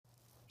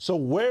So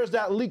where's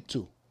that leak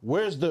to?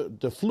 Where's the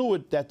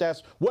fluid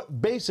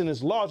what basin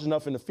is large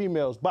enough in the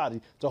female's body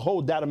to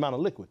hold that amount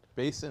of liquid?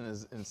 Basin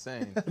is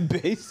insane.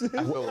 Basin?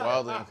 I feel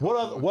wildly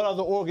What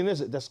other organ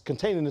is it that's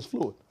containing this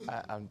fluid?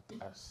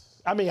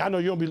 I mean, I know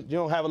you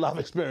don't have a lot of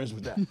experience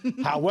with that.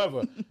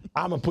 However,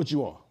 I'm gonna put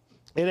you on.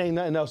 It ain't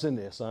nothing else in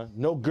there, son.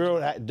 No girl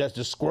that's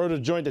the squirter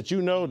joint that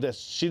you know that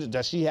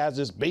she has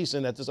this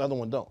basin that this other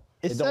one don't.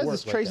 It don't says work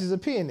there's like traces that.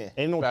 of pee in there.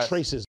 Ain't no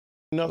traces.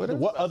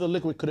 What other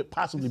liquid could it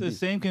possibly It's be? the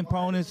same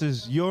components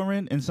as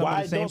urine and some Why of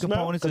the it same don't smell?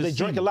 components Because as they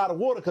drink a semen. lot of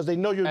water because they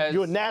know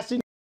you're nasty,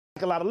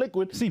 drink a lot of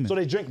liquid, Semen. so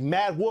they drink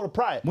mad water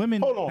prior.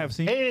 Women Hold on. have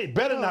semen. Ain't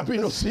better not be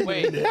no semen.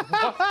 Wait. in there.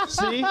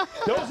 See?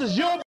 Those is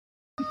your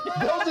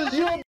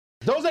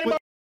Those ain't my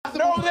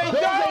No, they those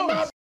don't.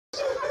 ain't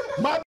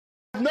my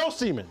no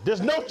semen.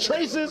 There's no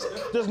traces.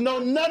 There's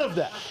none of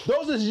that.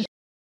 Those is your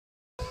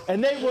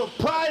and they were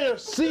prior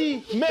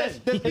seamen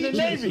in the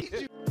Navy.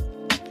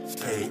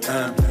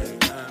 AM,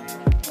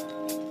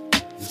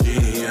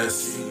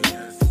 genius,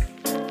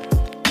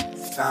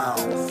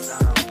 sound.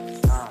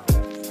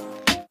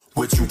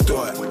 What you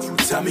thought?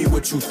 Tell me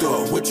what you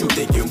thought. What you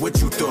thinking? What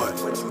you thought?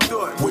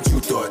 What you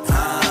thought?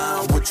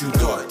 Huh? What you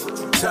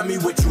thought? Tell me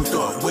what you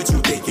thought. What you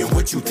thinking?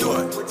 What you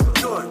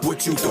thought?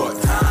 What you thought?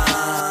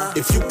 Huh?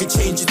 If you could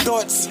change your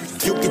thoughts,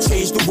 you could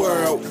change the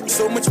world.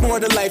 So much more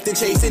to life than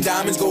chasing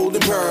diamonds, gold,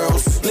 and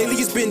pearls. Lately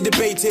it's been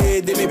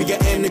debated that maybe I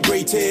am the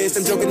greatest.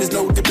 I'm joking, there's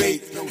no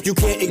debate. You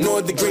can't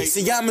ignore the great.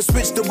 See, I'ma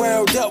switch the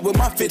world up with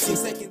my 15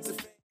 seconds of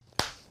fame.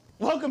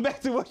 Welcome back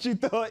to What You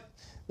Thought.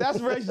 That's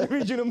Reg, the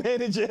regional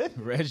manager.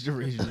 Reg the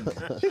regional.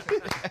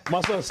 My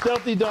son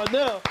Stealthy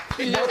Darnell.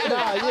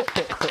 Yeah.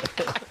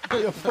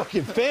 You're a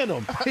fucking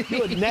phantom.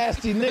 You a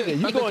nasty nigga.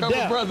 You going Undercover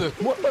down. brother.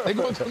 What? They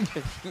going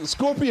to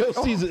Scorpio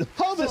season.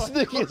 hold This on.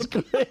 nigga is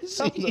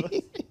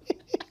crazy.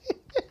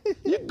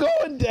 You're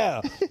going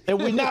down. And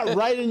we're not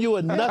writing you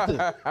a nothing.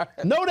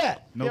 Know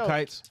that. No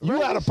kites.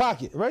 You out of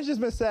pocket. Reg has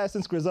been sad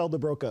since Griselda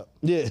broke up.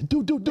 Yeah.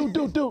 Do.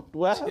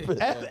 What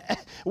happened?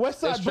 West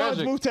Side It's Buns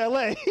tragic. moved to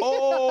LA.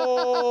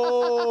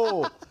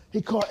 Oh.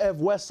 He called F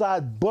West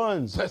Side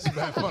Buns. That's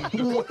bad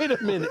funny. Wait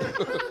a minute.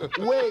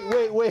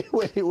 Wait.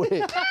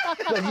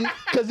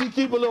 Because he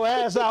keep a little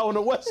ass out on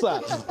the west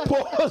side.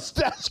 Pause.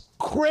 That's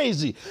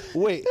crazy.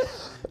 Wait.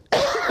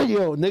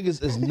 Yo,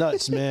 niggas is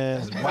nuts,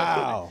 man.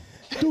 Wow.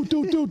 Do.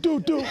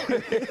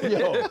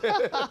 Yo.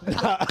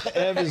 Nah,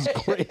 Ev is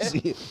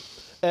crazy.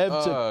 Ev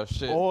Oh, took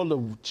shit. all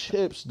the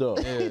chips, though.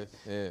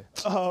 Yeah.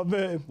 Oh,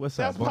 man. West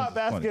That's Side Pop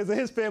Buns is Vasquez and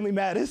his family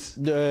matters.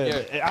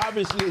 Yeah.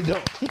 Obviously, they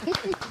don't.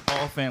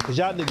 All family. Because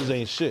y'all niggas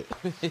ain't shit.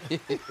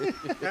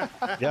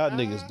 Y'all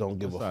niggas don't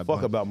give a Side fuck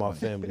Buns. about my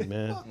family,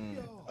 man.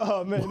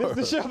 Oh, man. This is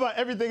the show about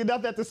everything and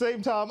nothing at the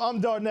same time. I'm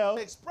Darnell.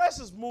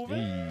 Express is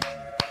moving.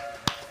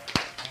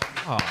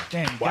 Oh,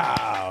 damn.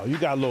 Wow, you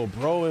got a little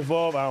bro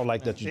involved. I don't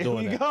like that you're There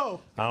doing we that.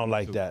 go. I don't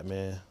like that,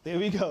 man. There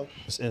we go.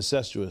 It's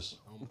incestuous.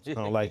 I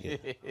don't like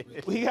it.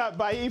 We got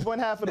Baif, one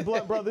half of the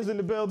Blunt Brothers in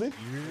the building.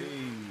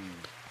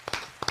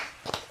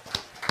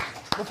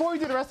 Before we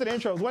do the rest of the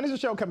intros, when is the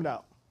show coming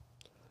out?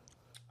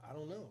 I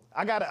don't know.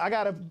 I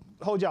gotta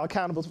hold y'all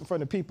accountable for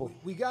the people.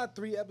 We got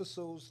 3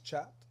 episodes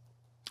chopped.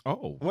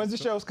 Oh. When's the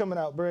show's coming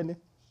out, Brandon?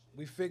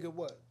 We figured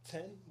what?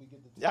 10? We get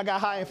the I got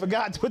high and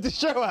forgot to put the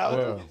show out.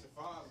 Well,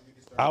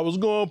 I was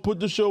going to put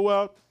the show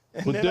out,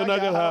 but then I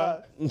got high.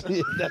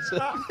 Yeah, that's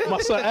it. My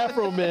son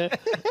Afro, man.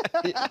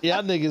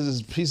 Y'all niggas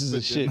is pieces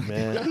of shit,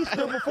 man. He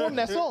still performed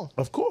that song.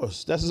 Of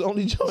course, that's his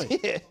only joint.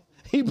 Yeah.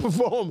 He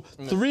performed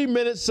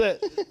 3-minute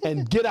set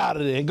and get out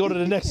of there and go to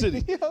the next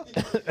city.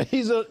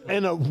 He's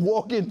in a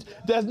walking,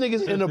 that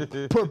nigga's in a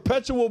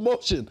perpetual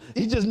motion.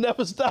 He just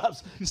never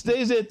stops.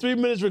 Stays there 3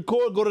 minutes,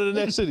 record, go to the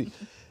next city.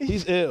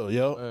 He's ill,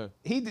 yo.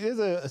 There's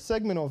a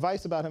segment on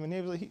Vice about him, and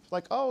he was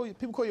like, oh,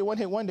 people call you one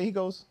hit wonder. He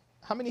goes,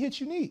 how many hits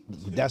you need?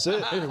 That's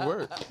it. It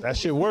worked. That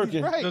shit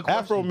working. Right. Good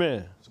Afro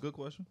man. It's a good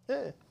question.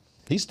 Yeah.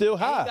 He's still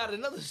He high. got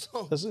another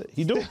song. That's it.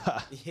 He do.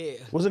 Yeah.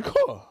 What's it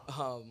called?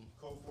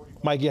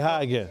 Might get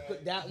high again.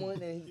 Put that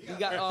one and he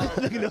got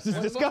Look at his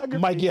discography.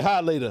 Might get high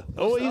later.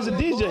 Oh, he's a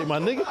DJ, my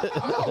nigga.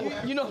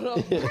 you know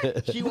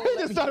she won't He let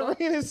just me started fuck.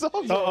 ringing his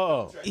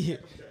songs.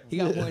 He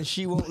got one.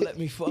 She won't let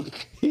me fuck.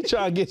 He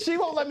try to get. She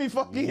won't let me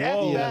fuck. He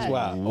Whoa, had that's that.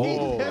 wild. He's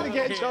Oh. gonna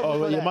get in trouble Oh,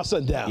 for yeah, that. my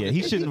son down. Yeah,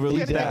 he shouldn't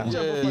release Get that. in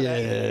trouble for Yeah,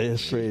 that.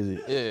 it's crazy.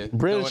 Yeah.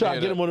 Brandon No try one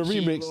to get hear him on the She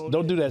remix. won't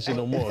Don't do that shit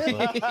no more, son.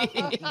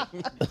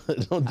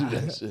 Don't do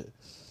that shit.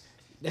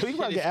 We can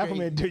probably get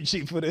Afroman dirt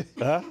cheap for the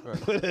Huh?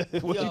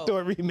 what you Yo.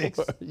 thought remix.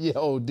 Yeah,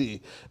 OD.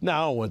 Nah, I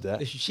don't want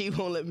that. She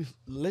won't let me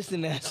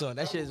listen to that song.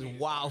 That shit is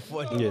wild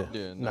funny. Yeah.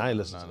 Yeah, Nah, I ain't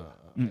listen to that.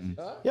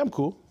 Yeah, I'm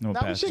cool. No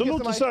Nah, we pass. should get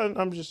Salute to somebody.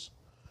 son. I'm just.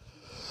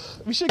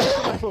 We should get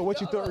somebody for a what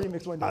you thought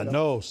remix one day. I though.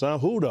 know, son.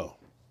 Who though?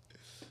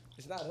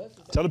 It's not us.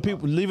 Tell the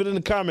people. Leave it in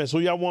the comments. Who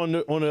y'all want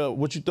on the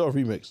What You Thought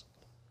remix?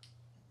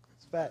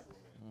 It's fact.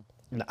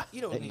 Nah.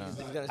 You don't need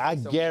to. I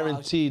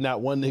guarantee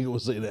not one nigga will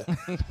say that.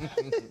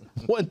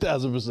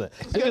 1,000%.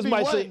 Niggas be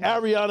might say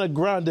one. Ariana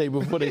Grande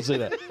before they say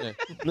that.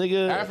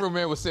 Nigga, Afro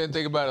man was saying,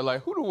 think about it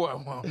like, who do I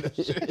want on that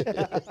shit?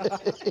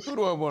 Who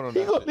do I want on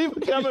he that gonna shit? leave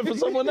a comment for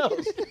someone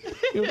else.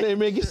 You know,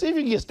 man, see if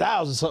you can get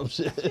Styles or some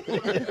shit.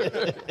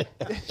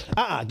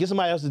 Get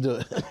somebody else to do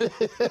it.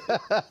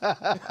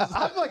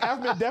 I feel like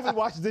Alpha Man definitely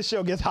watches this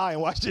show, gets high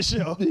and watch this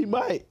show. He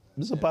might.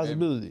 It's a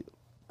possibility.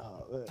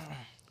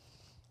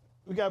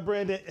 We got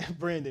Brandon.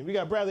 We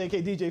got Bradley,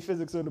 aka DJ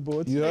Physics, on the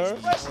board. You heard?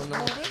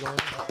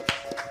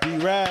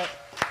 B-Rad.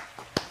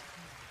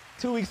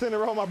 2 weeks in a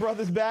row, my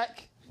brother's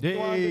back.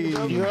 Hey.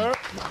 You heard?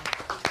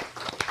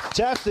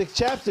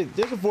 Chapstick.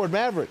 This is Ford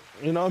Maverick.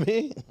 You know what I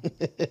mean?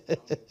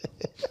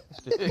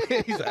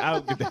 He's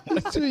out. Get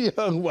that. Too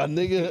young, my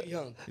nigga.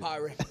 Young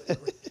pirate.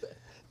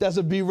 That's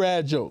a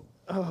B-Rad joke.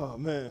 Oh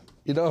man,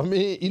 You know what I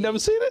mean? You never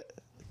seen it?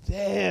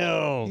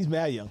 Damn. he's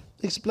mad young.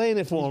 Explain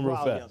it for him real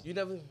wild fast. You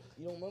don't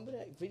remember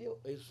that video?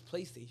 It was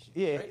PlayStation.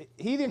 Yeah, right?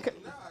 he didn't.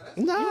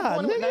 Nah,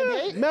 born in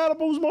nigga. 98?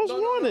 Malibu's most No,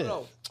 wanted.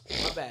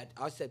 My bad.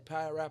 I said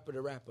Pirate Rapper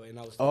the Rapper, and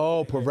I was.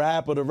 Oh,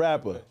 Parappa the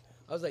rapper.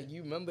 I was like,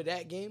 you remember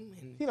that game?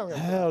 And He don't.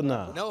 Remember. Hell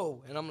nah.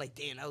 no, and I'm like,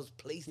 damn, that was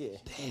PlayStation.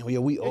 Damn, yeah,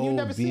 we And old, you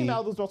never B. seen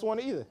Malibu's Most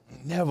Wanted either.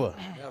 Never.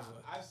 Never.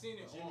 I've seen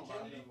it all, but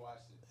I never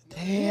watched it.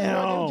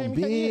 Damn, Jamie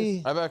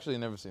B. Foxx I've actually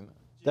never seen it.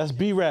 That's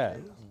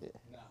B-Rad.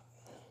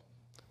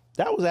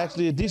 That was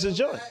actually a decent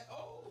joint.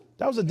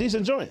 That was a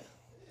decent joint.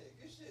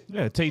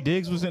 Yeah, Tay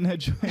Diggs was in that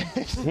joint.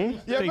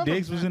 Tay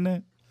Diggs was in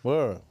that.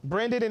 Word.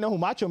 Brandon didn't know who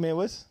Macho Man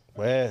was.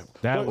 Well,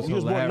 That was he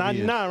was born in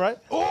hilarious. 99, right?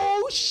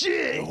 Oh,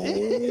 shit.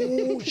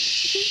 Oh,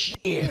 shit.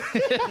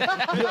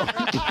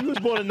 He was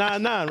born in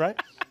 99, right?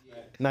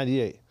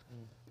 98.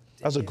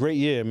 That's a great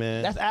year,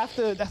 man. That's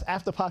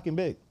after Pac and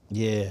Big.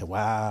 Yeah,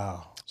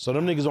 wow. So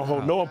them niggas don't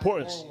hold no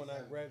importance. When I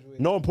graduated,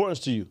 No importance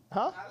to you.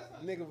 Huh?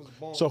 nigga was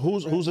born. So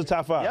who's the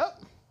top five?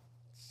 Yep.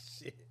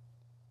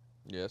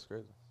 Yeah, that's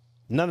crazy.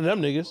 None of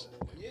them niggas.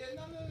 Yeah,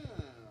 no.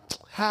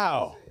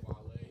 How?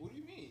 What do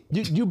you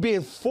mean? You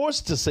being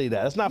forced to say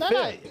that. That's not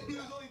fair. It was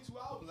only 2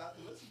 albums. I have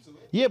to listen to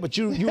it. Yeah, but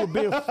you were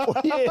being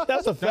yeah,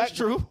 that's a fact. That's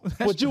true.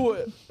 But you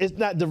were it's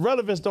not the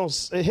relevance don't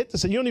hit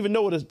the you don't even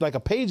know what it's like a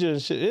pager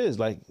and shit is.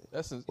 Like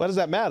That's why does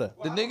that matter?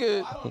 The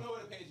nigga. I don't know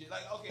what a page is.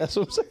 Like, okay, That's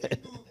what I'm so if saying.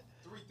 you do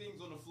 3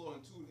 things on the floor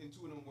and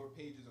two of them were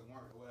pages and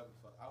weren't or whatever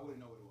the fuck, I wouldn't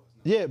know what it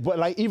was. No. Yeah, but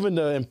like even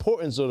the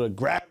importance or the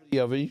gravity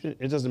of it,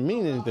 it doesn't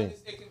mean anything. It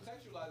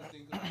contextualizes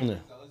things. 'Cause I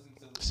listen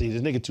to See,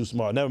 this nigga too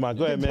smart. Never mind.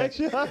 Go ahead, man.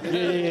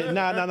 Yeah.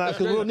 Nah, because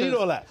we don't need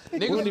all that. We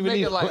Niggas don't was even need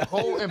making all like that.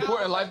 whole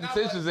important life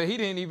decisions that he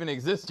didn't even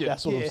exist yet.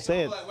 That's what I'm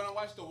saying. like when I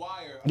watched The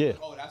Wire, I'm Yeah. like,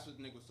 oh, that's what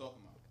the nigga was talking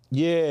about.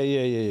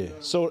 Yeah.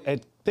 So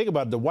and think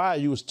about it, The Wire.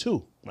 You was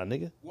 2, my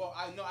nigga. Well,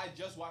 I know I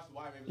just watched The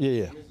Wire maybe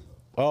Yeah. 2 years ago.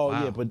 Oh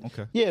Wow, yeah, but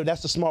okay. yeah,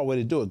 that's the smart way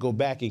to do it. Go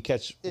back and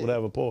catch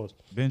whatever pause.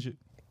 Binge it.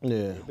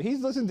 Yeah. But he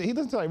listens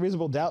to like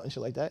Reasonable Doubt and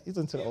shit like that. He's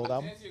listening to the old To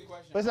album. answer your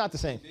question, But it's not the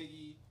same.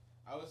 Biggie,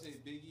 I would say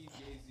Biggie,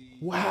 Jay-Z,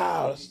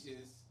 Wow. Beatles,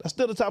 That's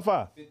still the top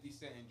 5. 50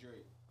 Cent, and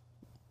Drake.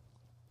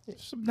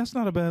 That's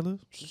not a bad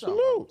list.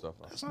 Salute.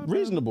 That's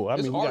reasonable. I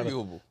It's mean, we got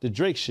arguable. the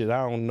Drake shit.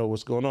 I don't know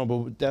what's going on,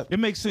 but that It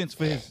makes sense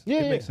for his. Yeah,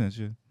 it yeah. makes sense.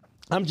 Yeah.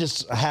 I'm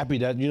just happy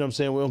that you know what I'm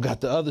saying. We don't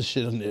got the other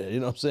shit on there. You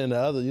know what I'm saying? The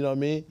other, you know what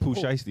I mean? Pooh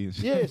Shiesty and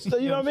shit. Yeah, so,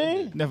 you know what I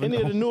mean? Never Any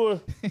of know. the newer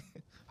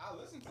I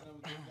listen to them,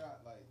 but they got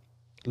like,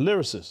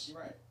 lyricists.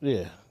 right.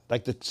 Yeah,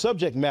 like the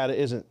subject matter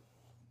isn't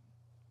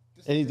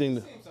anything.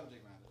 It's the same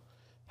subject matter.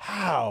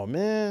 How,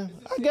 man?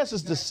 I guess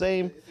it's the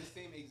same. It's the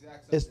same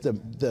exact It's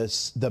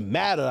subject. the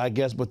matter, I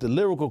guess, but the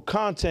lyrical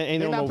content ain't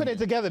They're on not no putting it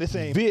together the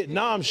same.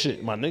 Vietnam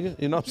shit, my nigga.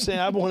 You know what I'm saying?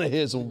 I want to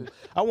hear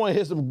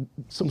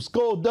some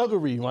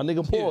skullduggery, my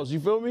nigga. Pause. You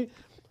feel me?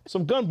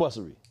 Some gun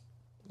bussery.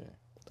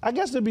 I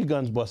guess there be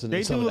guns busting. They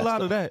in some do a lot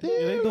stuff. of that.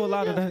 Yeah, they do a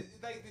lot of that.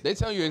 They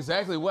tell you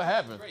exactly what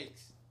happened.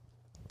 Drake's.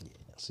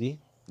 See?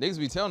 Niggas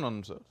be telling on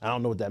themselves. I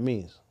don't know what that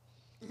means.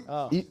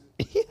 I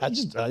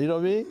just, you know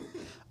what I mean?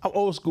 I'm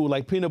old school,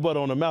 like peanut butter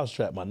on a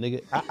mousetrap, my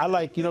nigga. I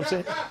like, you know what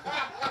I'm saying?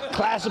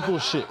 Classical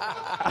shit.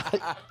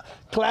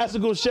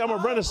 Classical shit. I'm a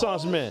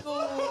Renaissance man.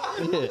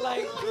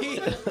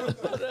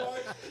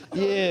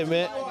 Yeah,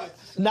 man.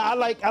 Nah, I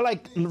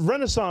like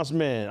Renaissance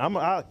man.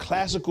 I'm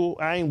classical.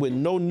 I ain't with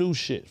no new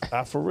shit.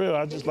 For real,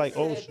 I just like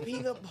old shit.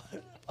 Peanut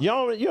butter. You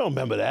don't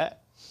remember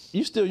that?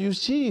 You still use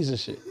cheese and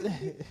shit.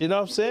 You know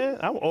what I'm saying?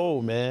 I'm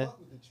old, man.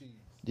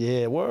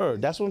 Yeah,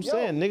 word. That's what I'm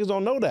saying. Niggas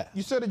don't know that.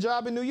 You saw the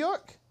job in New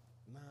York?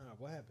 Nah,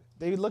 what happened?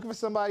 They were looking for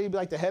somebody,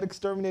 like the head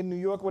exterminator in New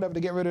York, whatever, to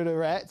get rid of the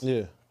rats.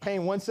 Yeah.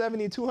 Paying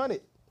 $170 and $200.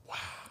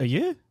 A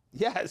year?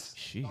 Yes.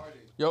 Shit.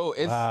 Yo,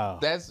 it's Wow.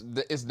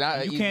 it's not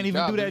an You easy can't even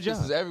job. do that This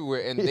job. is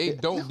everywhere, and they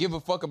don't give a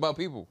fuck about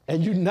people.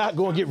 And you're not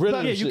gonna get rid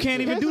of Yeah, this you shit.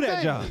 can't even Here's do the that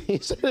thing. job. He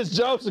said it's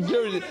job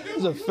security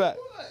is a fact.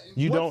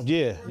 You don't,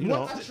 yeah, you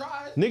don't.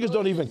 Niggas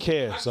don't even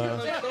care, son.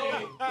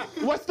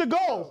 What's the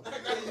goal?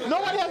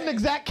 Nobody has an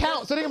exact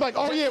count, so they're gonna be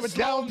like, oh yeah, it's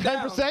down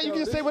 10%. You can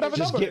just say whatever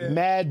Just number. get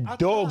mad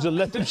dogs and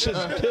let them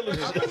shits kill and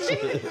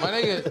shit. My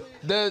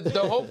nigga, the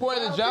whole point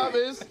of the job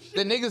is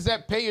the niggas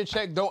that pay your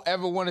check don't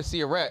ever want to see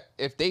a rat.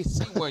 If they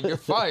see one, you're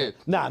fired.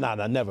 Nah,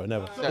 never.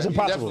 It's You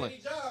impossible.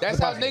 definitely- That's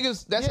how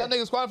niggas. That's how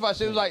niggas qualify.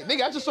 Shit was like,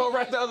 nigga, I just saw a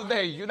rat the other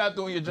day. You're not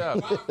doing your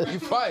job. You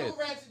fired.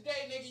 Rats a day,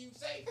 nigga, you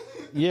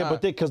Yeah,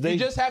 but because they You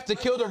just have to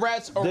kill the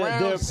rats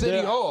around they're- City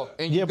they're- Hall,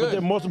 and yeah, you're but good.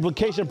 their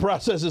multiplication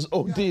process is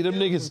OD. Them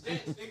niggas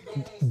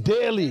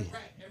daily.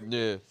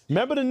 Yeah.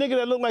 Remember the nigga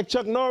that looked like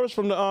Chuck Norris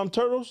from the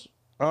Turtles?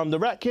 The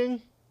Rat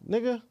King,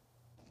 nigga.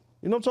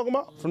 You know what I'm talking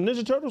about? From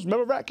Ninja Turtles?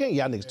 Remember Rat King?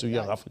 Y'all niggas too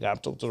young. I forgot. I'm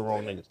talking to the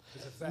wrong niggas.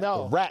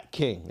 No. The Rat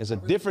King is a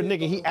different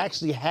nigga. He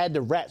actually had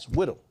the rats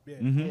with him.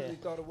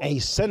 And he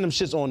send them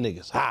shits on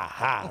niggas.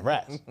 Ha,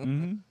 rats.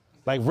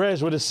 Like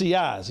Reg with the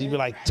CIs. He'd be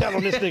like, tell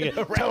on this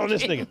nigga, tell on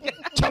this nigga,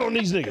 tell on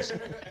these niggas.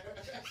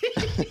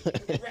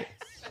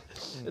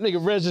 The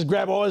nigga Reg just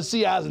grab all his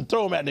CIs and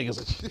throw them at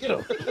niggas. You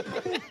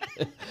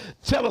know.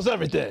 Tell us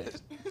everything.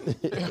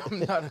 I'm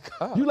not a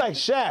cop. You like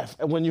Shaft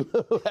when you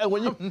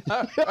when you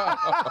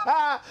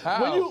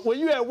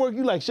at work,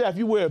 you like Shaft.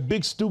 You wear a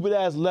big stupid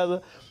ass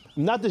leather,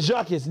 not the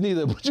jackets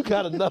neither, but you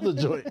got another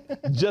joint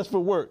just for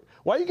work.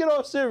 Why you get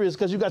all serious?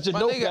 Because you got your My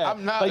notepad, nigga,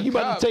 I'm not like a you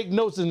about cop. to take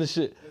notes in the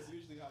shit. That's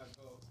usually how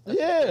it goes.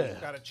 Yeah,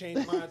 Gotta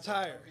change my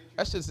attire.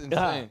 That's just insane.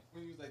 Yeah.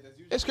 When you was like, that's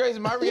usually It's crazy.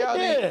 My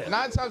reality, Yeah.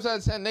 9 times out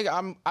of 10,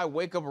 nigga, I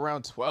wake up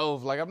around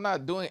 12. Like, I'm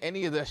not doing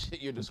any of that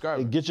shit you're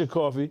describing. get your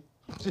coffee.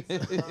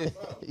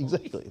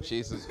 Exactly.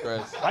 Jesus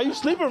Christ. Why you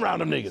sleeping around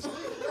them niggas?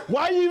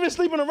 Why you even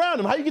sleeping around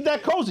them? How you get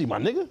that cozy, my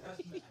nigga?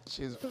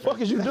 Jesus Christ.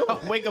 Fuck is you doing?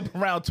 Wake up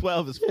around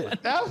 12 is fun.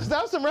 That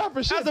was some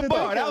rapper shit. That was a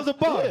bar. That was a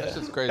bar. That's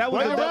just crazy. That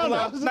was Why a you around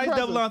double, them? nice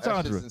double That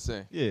entendre. shit's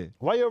insane. Yeah.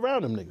 Why you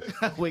around them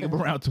niggas? Wake up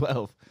around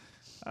 12.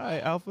 All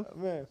right, Alpha.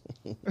 Man.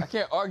 I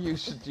can't argue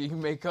shit you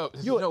make up.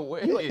 There's You no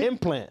way. you an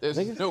implant, There's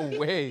nigga. no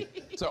way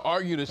to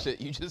argue the shit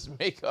you just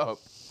make up.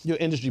 You're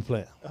an industry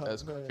plant.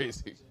 That's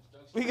crazy.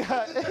 We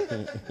got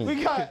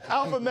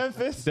Alpha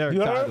Memphis. Derek You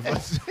tired heard? of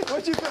us.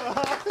 What you feel,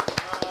 huh?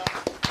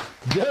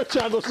 Derek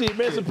trying to go see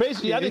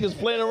Emancipation. Y'all niggas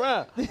playing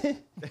around.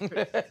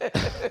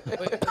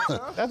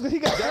 That's what he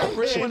got.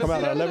 Come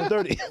out at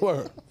 11:30.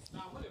 Word.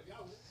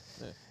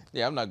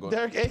 Yeah, I'm not going.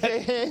 Derek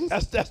AJ Hands.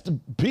 That's the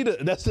Peter.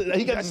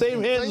 He got the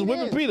same hands as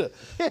Whipping Peter.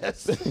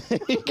 Yes.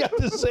 He got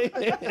the same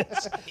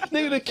hands.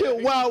 Nigga that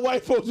killed wild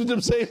white folks with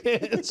them same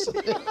hands.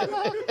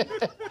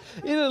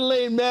 He done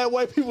laid mad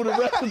white people to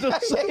rest with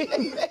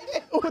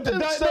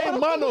them same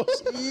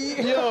manos.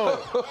 Yo.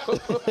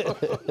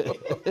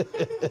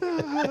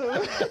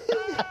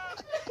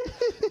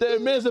 The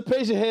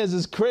Emancipation hands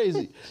is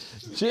crazy.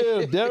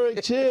 Chill,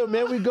 Derek. Chill,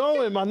 man. We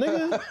going, my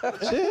nigga.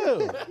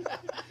 Chill.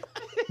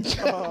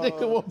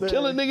 Nigga won't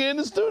kill a nigga in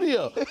the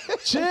studio.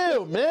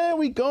 Chill, man.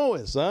 We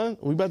going, son.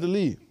 We about to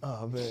leave.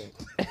 Oh, man.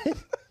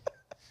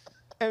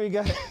 And we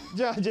got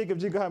John Jacob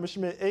Jingleheimer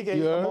Schmidt, a.k.a.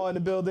 You heard? Jamal in the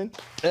building,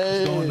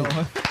 Hey.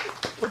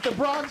 with the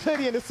Bronx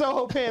hoodie and the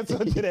Soho pants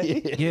on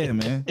today. Yeah,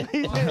 man.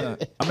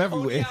 I'm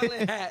everywhere.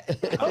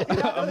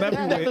 I'm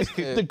everywhere.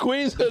 The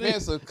Queens hoodie,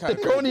 pants look the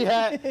kinda Coney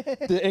hat,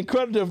 the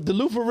incredible, the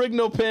Lou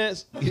Ferrigno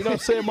pants. You know what I'm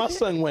saying? My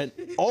son went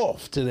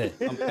off today.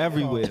 I'm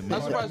everywhere, I'm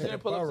man. surprised you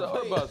didn't pull up the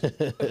hard bus.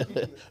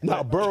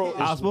 Now Burrow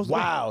I was is supposed to-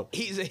 wild.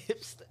 He's a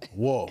hipster.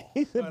 Whoa.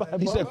 He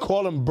said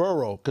call him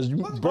Burrow, because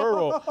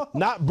Burrow,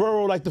 not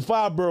Burrow like the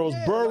 5 boroughs.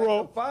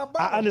 Burrow,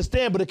 I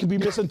understand, but it can be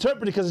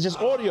misinterpreted because it's just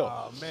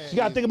audio. You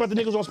gotta think about the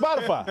niggas on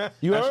Spotify.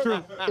 You heard?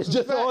 true. It's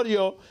just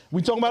audio.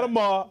 We talking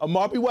about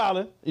Amar be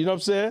wildin'. You know what I'm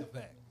saying?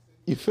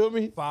 You feel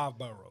me? 5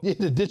 boroughs. Yeah,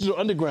 the digital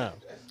underground.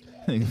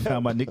 Nigga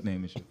found my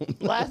nickname and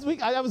shit. Last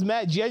week, I was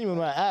mad genuine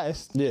when I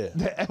asked. Yeah.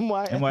 The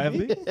NYFB.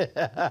 NYFB?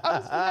 I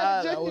was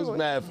mad That was genuine.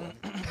 mad funny.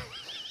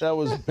 That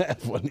was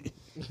mad funny.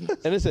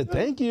 And it said,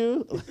 thank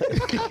you.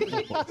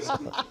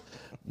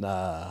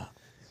 Nah.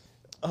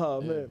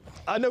 Oh, man.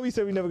 I know we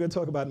said we never going to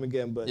talk about him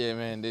again, but Yeah,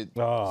 man. It's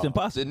The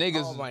impossible.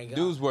 niggas Oh my God.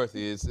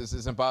 newsworthy.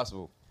 It's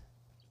impossible.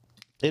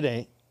 It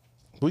ain't.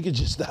 We could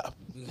just stop.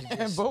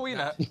 But we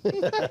not.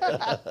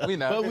 We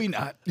not. But we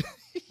not.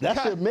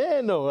 That's your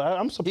man, though.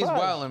 I'm surprised. He's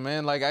wilding,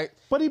 man. Like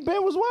But he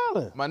been was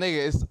wilding. my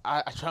nigga,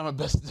 I try my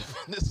best to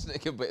defend this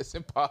nigga, but it's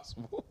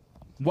impossible.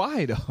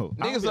 Why though?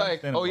 Niggas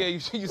like, oh yeah,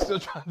 you still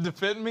trying to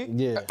defend me?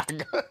 Yeah.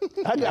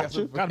 I got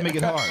you. Gotta make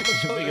it hard.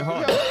 Make it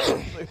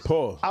hard.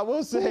 Pause. I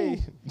will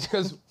say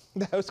Because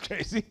that was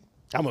crazy.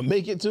 I'm going to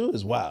make it, too.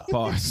 It's wild.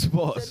 Pause.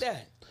 Pause.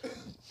 That.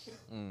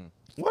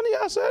 One of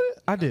y'all said it?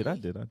 I did.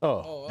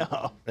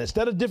 Oh.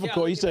 Instead of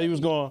difficult, he said he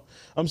was going,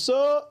 I'm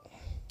so...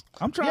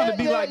 I'm trying to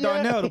be like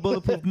Darnell, the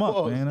bulletproof monk,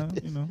 Pause. man.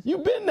 You know. You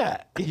been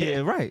that. Yeah,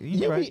 right. You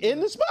You right. be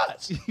in the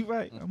spots. You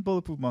right. I'm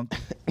bulletproof monk.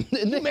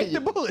 You make the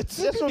bullets.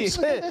 That's what I'm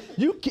saying.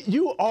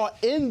 You are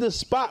in the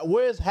spot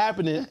where it's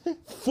happening,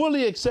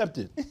 fully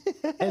accepted,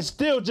 and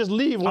still just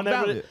leave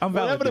whenever valid. I'm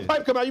whenever the validated.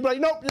 pipe come out. You be like,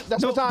 nope,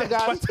 that's my time,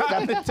 guys. That's my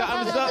time.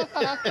 Time is up.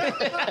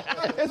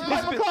 It's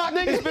 5 o'clock,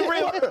 nigga. It's been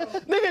real.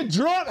 Nigga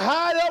drunk,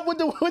 high up with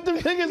the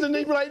niggas, and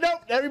they be like,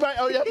 nope, everybody.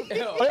 Oh yeah, oh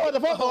yeah, what the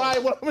fuck? Oh, all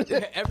right, what?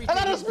 I Everything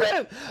got to is-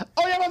 spin.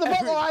 Oh yeah, what the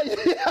fuck? All right.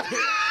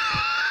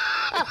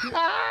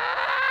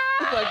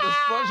 like the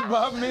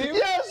SpongeBob meme.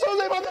 Yeah, as soon as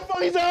they about to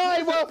fuck, he said, all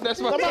right, bro. That's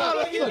my I'm time.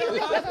 out.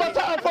 That's my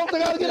time, folks. I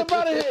gotta get up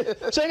out of here.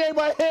 Shake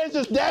everybody's hands,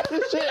 just dash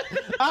and shit.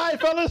 All right,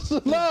 fellas,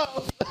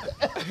 love.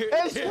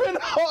 And spin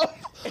off.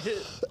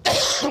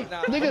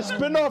 Nah, Niggas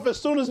spin off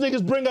as soon as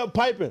niggas bring up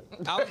piping.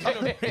 I was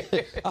gonna,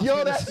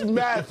 Yo, that's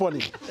mad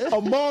funny.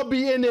 Amal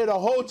be in there the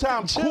whole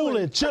time,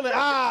 cooling, chilling.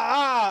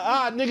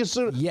 Niggas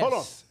soon. yes. Hold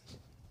on.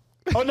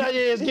 Oh, no,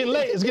 yeah, it's getting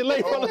late. It's getting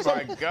late. Oh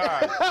my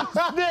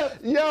God.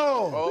 Yo.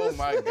 Oh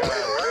my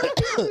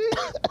God.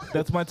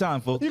 That's my time,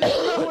 folks. You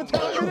know what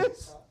time it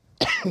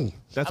is?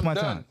 That's my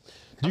time.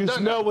 Do you done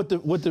smell now. what the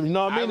you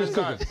know what I I mean? It's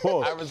resign. cooking.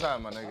 Pause. I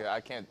resign, my nigga. I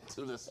can't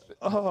do this.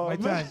 My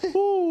time.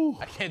 Ooh,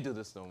 I can't do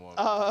this no more.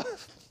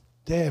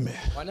 damn it.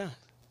 Why not?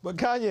 But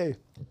Kanye,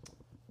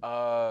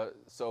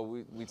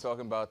 So we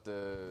talking about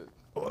the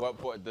what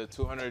part? The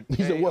 200K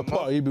He said, what a month?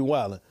 part? He be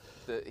wilding.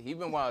 He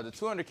been wild. The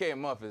 200K a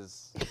month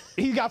is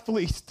he got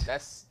fleeced.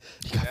 that's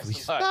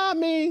a lot. I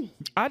mean,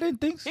 I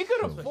didn't think so. He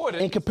could afford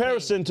in it.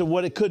 comparison to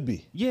what it could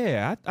be.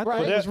 Yeah, I Right.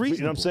 thought it That, was you know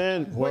reasonable. what I'm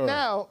saying? But Word.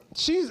 now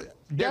she's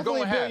definitely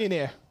going a half.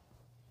 billionaire.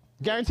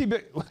 Guaranteed.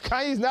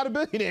 Kanye's not a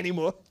billionaire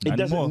anymore. It Not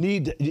doesn't anymore.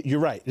 need.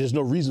 You're right. There's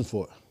no reason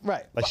for it.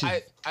 Right. Like she's,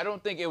 I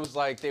don't think it was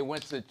like they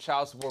went to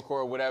child support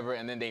court or whatever,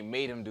 and then they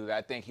made him do that.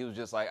 I think he was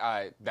just like, all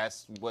right,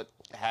 that's what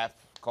half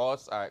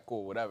costs. All right,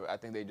 cool, whatever. I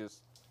think they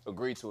just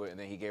agreed to it, and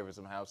then he gave her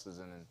some houses,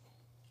 and then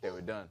they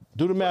were done.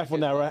 do the math on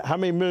that, right? How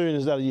many million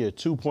is that a year?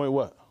 2 point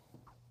what?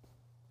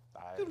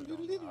 I don't know.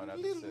 I'd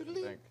have to sit and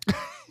think.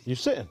 You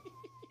sitting.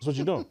 That's what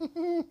you're doing.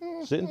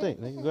 Sit and think.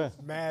 Nigga. Go ahead.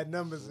 Mad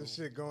numbers and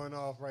shit going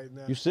off right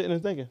now. You sitting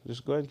and thinking.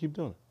 Just go ahead and keep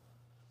doing it.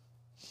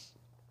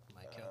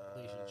 My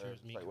calculation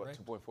serves me Like what,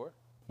 correct.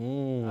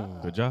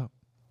 2.4? Good job.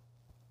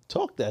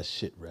 Talk that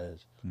shit, Reg.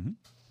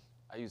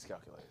 I use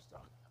calculators,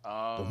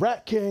 dog. The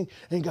Rat King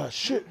ain't got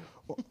shit.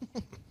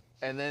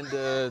 And then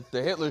the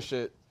Hitler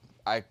shit,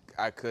 I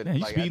could Man,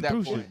 you like speeding at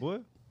through that point. shit, boy.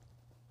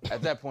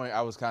 At that point,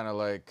 I was kind of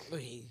like,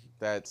 Wait,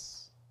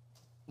 that's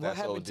what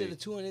happened to OD. the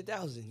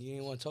 200,000? You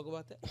didn't want to talk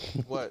about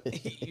that? What?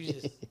 You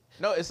just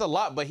No, it's a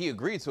lot, but he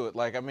agreed to it.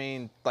 Like, I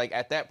mean, like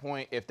at that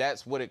point, if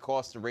that's what it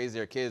costs to raise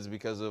their kids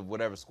because of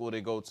whatever school they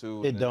go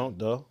to, It and don't,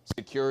 though.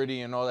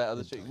 security and all that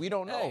other shit, we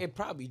don't know. it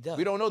probably does.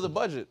 We don't know the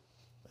budget.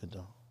 It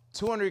don't.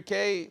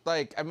 200K,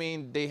 like, I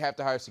mean, they have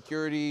to hire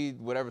security,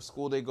 whatever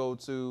school they go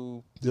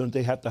to. Don't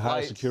they have to hire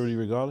Lights. security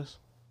regardless?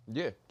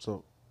 Yeah.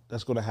 So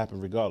that's going to happen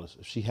regardless.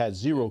 If she had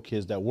 0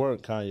 kids that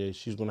weren't Kanye,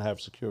 she's going to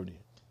have security.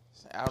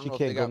 I don't She know if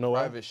can't they go got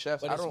nowhere. private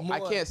chefs. But I it's don't. I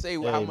more- can't say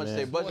Hey, how much man.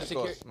 their More budget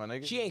secure- costs, my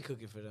nigga. She ain't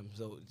cooking for them,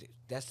 so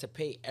that's to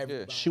pay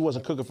everybody. She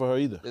wasn't cooking for her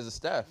either. There's a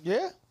staff.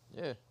 Yeah.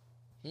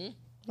 Yeah.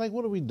 Like,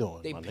 what are we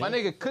doing, They my pay- nigga? My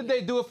nigga, could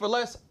they do it for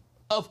less?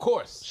 Of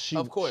course.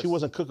 Of course. She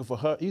wasn't cooking for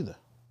her either.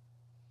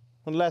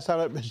 When the last time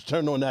that bitch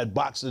turned on that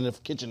box in the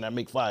kitchen that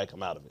make fire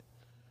come out of it?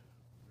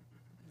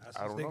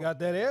 They got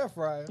that air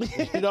fryer.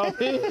 You know what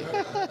I mean?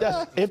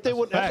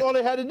 That's all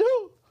they had to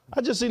do.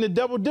 I just seen a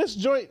double disc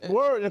joint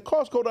word in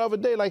Costco the other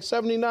day, like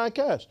 79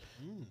 cash.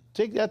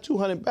 Take that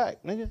 200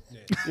 back, nigga.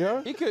 You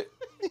heard? He could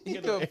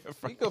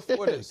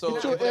afford it. So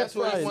Get your if that's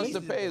what he air wants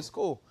to fryer. pay, it's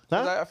cool.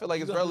 'Cause Huh? I feel like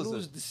You it's gonna relative.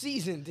 lose the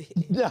season.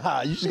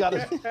 Nah, you just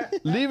gotta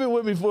leave it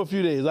with me for a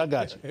few days. I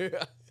got you.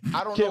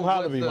 I don't Kim, know holler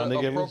what at me, the my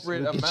nigga.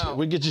 appropriate amount.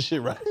 We get your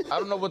shit right. I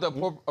don't know what the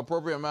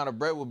appropriate amount of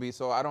bread would be,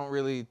 so I don't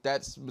really.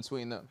 That's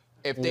between them.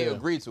 If they Yeah.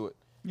 agree to it.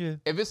 Yeah.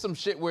 If it's some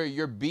shit where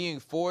you're being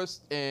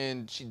forced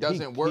and she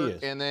doesn't He work,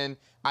 is. and then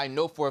I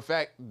know for a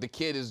fact the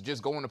kid is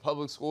just going to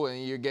public school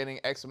and you're getting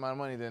X amount of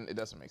money, then it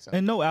doesn't make sense.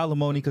 And no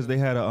alimony because they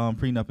had a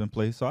prenup in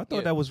place, so I thought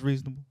Yeah. that was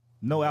reasonable.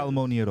 No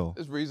alimony at all.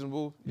 It's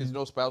reasonable. There's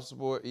no spouse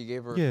support. He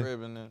gave her Yeah. a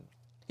crib, and then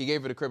he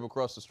gave her the crib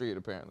across the street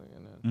apparently,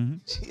 and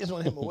then She just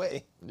want him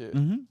away. yeah.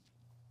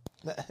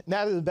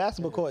 Now there's a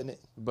basketball court in it.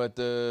 But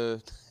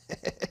the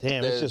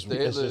Damn, it's The just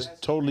Hitler-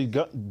 totally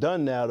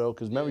done now though.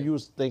 Because remember, you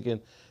was thinking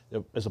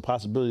it's a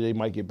possibility they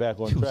might get back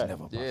on It was track.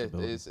 never a yeah,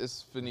 possibility.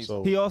 it's finito.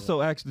 So He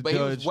also asked the But he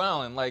judge. was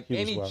wilding. Like He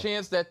was any wilding.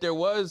 chance that there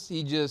was,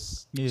 he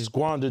just Yeah.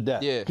 squandered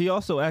that. yeah. He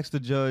also asked the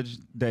judge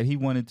that he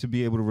wanted to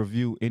be able to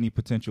review any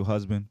potential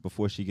husband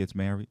before she gets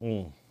married.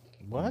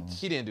 What?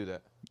 He didn't do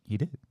that. He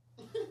did.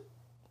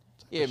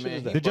 Yeah, shit man. is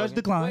he that? The judge bugging.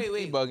 declined. Wait,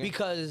 wait, bugging.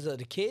 because of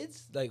the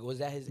kids? Like, was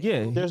that his?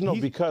 Yeah. There's no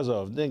he- because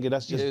of. Nigga,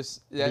 that's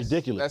just That's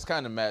ridiculous. That's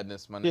kind of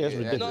madness, my nigga. Yeah, it's At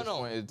ridiculous. this No, no.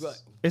 point, it's-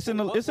 but It's in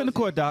the what it's in the was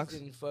court his docs.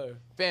 reason for-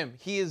 Fam,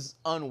 he is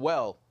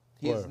unwell.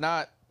 He's Word.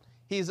 not.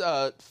 He's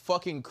a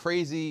fucking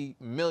crazy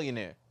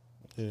millionaire.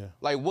 Yeah.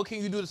 Like, what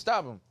can you do to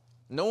stop him?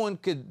 No one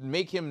could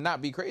make him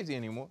not be crazy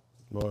anymore.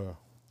 Boy.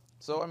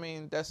 So I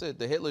mean, that's it.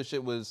 The Hitler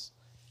shit was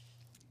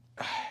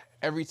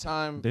every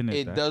time Didn't it,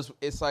 it Zach? does.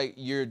 It's like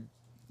you're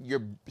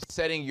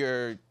setting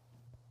your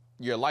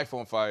life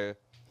on fire,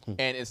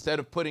 and instead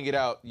of putting it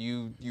out,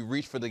 you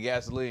reach for the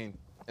gasoline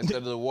instead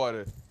of the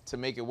water to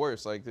make it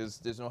worse. Like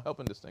there's no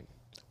helping this thing.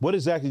 What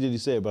exactly did he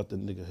say about the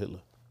nigga Hitler?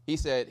 He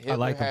said Hitler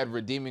like him. had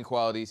redeeming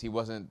qualities. He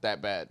wasn't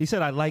that bad. He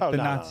said, "I like Oh, the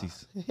nah,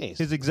 Nazis." nah. He ain't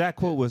His exact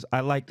quote was, "I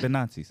like the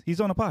Nazis."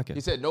 He's on a podcast.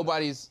 He said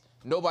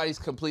nobody's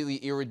completely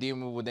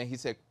irredeemable. Then he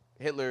said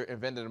Hitler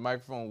invented a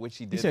microphone, which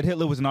he did. He said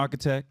Hitler was an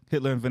architect.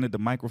 Hitler invented the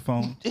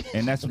microphone,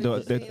 and that's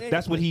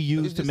that's what he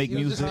used to make he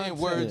was music. just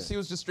stringing words. He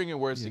was just stringing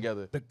words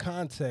together. The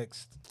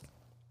context,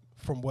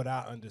 from what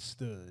I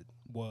understood,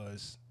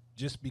 was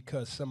just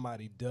because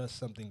somebody does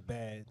something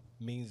bad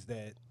means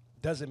that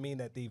doesn't mean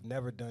that they've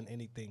never done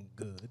anything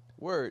good.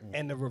 Word.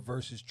 And the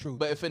reverse is true.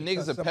 But if a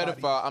nigga's a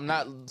pedophile, I'm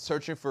not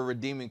searching for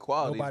redeeming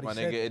qualities, Nobody my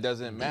said nigga. that. It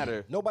doesn't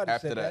matter. Nobody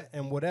after said that.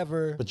 And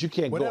But you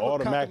can't go whatever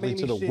automatically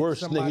to the cockamamie shit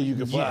worst somebody- nigga you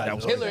can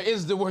find. Hitler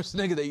is the worst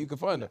nigga that you can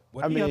find.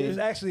 What I mean- there's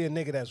actually a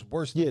nigga that's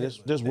worse. Yeah, than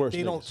there's Hitler worse that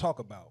they don't niggas. talk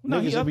about. No,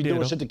 he Niggas that up be there,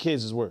 doing though. shit to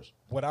kids is worse.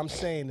 What I'm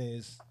saying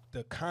is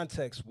the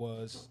context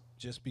was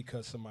just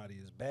because somebody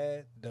is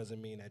bad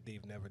doesn't mean that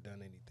they've never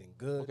done anything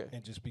good, Okay.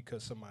 and just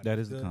because somebody That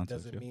is is the good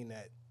context, doesn't yeah. mean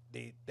that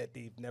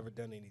they've never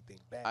done anything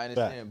bad. I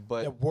understand,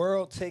 but the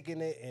world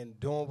taking it and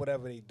doing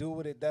whatever they do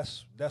with it,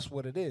 that's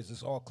what it is.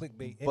 It's all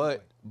clickbait. Anyway.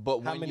 but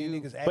how when many you-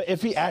 niggas But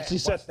if he actually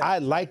said, watch that I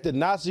shit? like the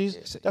Nazis,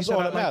 that's said, all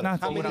 "I that like matters.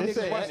 Nazis." How many, what I'm niggas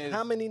saying watch, is-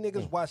 how many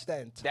niggas watch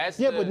that? that's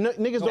Yeah, the, but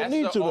niggas don't that's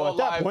need the to, though, all at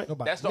that lives-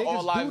 point. That's the Niggas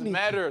all do lives need to.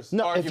 matters.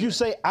 No, if you argument.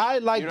 say I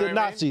like You know the what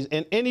I mean? Nazis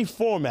in any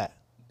format,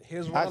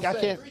 Here's I what I'm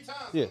saying. can't.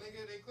 Yeah,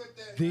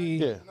 The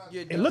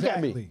yeah. And look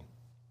at me. Exactly.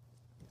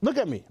 Look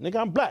at me, nigga.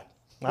 I'm black.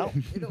 Now,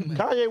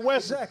 Kanye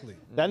West, Exactly.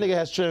 that nigga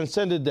has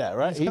transcended that,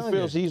 right? He Kanye.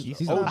 feels he's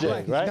He's not OJ, black,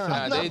 he's right? Kanye.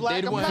 Nah,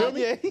 they the one. You feel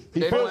me? He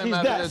They feels don't he's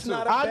matter that. that too.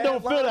 not a I bad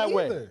don't feel line that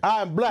way. either.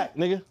 I'm black,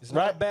 nigga. It's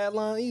not Right? a bad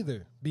line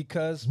either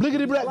because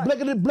Blickety black,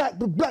 blickety black,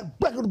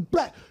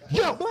 black.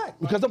 Yo, black?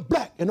 because I'm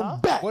black and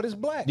I'm back. What is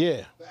black?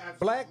 Yeah.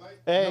 Black.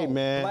 Hey, no,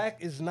 man. Black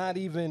is not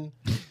even.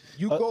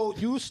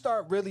 You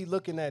start really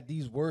looking at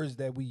these words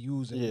that we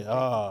use. And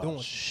Yeah. doing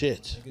Oh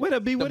shit. Wait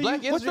up, B. The What black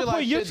what's the Israelite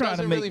point you're shit trying to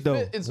doesn't make, really though?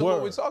 fit into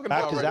what we're talking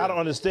about. Because right I don't now.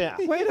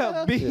 understand. Wait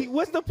up, B.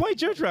 What's the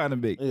point you're trying to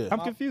make? Yeah.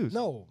 I'm confused.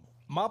 No,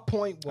 my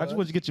point was. I just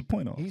want you to get your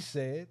point on. He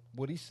said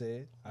what he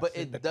said. I But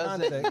said it the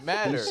doesn't context,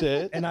 matter. He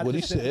said And I what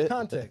he just said the said.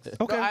 context.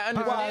 Okay. No, I Do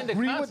I understand the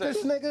agree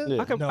context. with this nigga?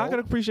 Yeah. I can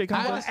appreciate I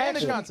context. understand the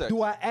Actually, context.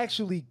 do I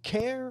actually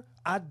care?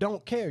 I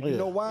don't care. You Yeah.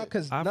 know why?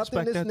 Because I nothing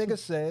respect this that nigga too.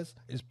 says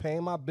is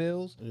paying my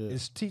bills.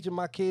 It's teaching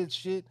my kids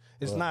shit.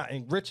 It's not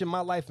enriching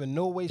my life in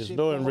no way, shape,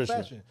 no form, or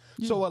enrichment. fashion.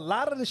 So a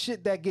lot of the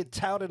shit that get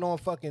touted on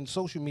fucking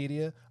social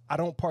media, I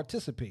don't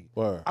participate.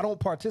 Word. I don't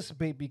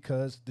participate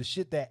because the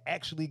shit that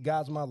actually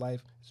guides my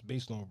life is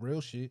based on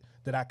real shit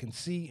that I can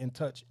see and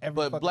touch every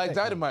But fucking Black day.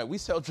 Dynamite, we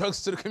sell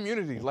drugs to the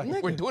community. Like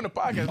Nigga. we're doing a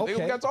podcast. Nigga, we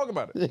Okay. gotta talk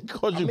about it. They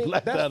called you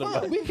black that's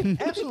dynamite. fine. We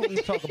can absolutely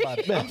talk about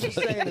it. I'm just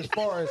saying, as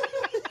far as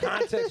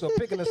context or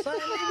picking a side,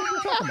 nigga, what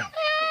we talking about?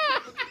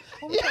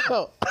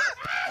 Yo.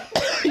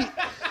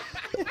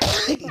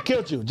 He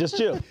killed you. Just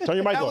chill. Turn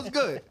your mic That off. was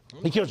good.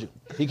 He killed you.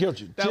 He killed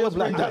you. That Chill, was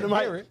Black great. I didn't hear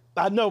Dynamite. it.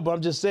 I know, but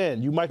I'm just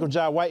saying, you Michael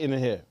Jai White in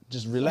here.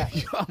 Just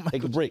relax.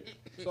 Take a break.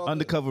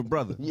 Undercover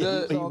brother.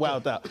 Yeah, he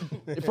wilded out.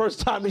 The first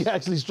time he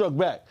actually struck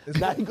back.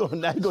 Now he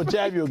gonna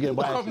jab you again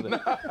by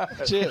accident.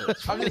 Chill.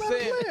 I'm just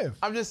saying. live.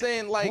 I'm just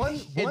saying. Like One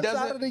it side of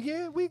doesn't. the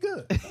year, we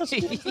good. I'm He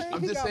just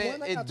got saying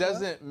one, I it got 12.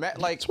 doesn't matter.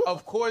 Like,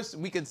 of course,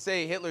 we could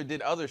say Hitler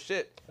did other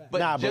shit, but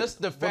Nah, but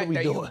just the what are fact we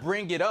that you doing?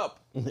 bring it up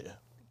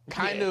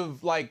kind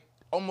of like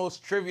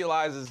almost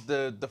trivializes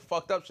the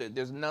fucked up shit.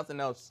 There's nothing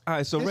else. All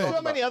right, so There's Reg.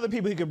 so many other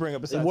people he could bring up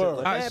besides Word.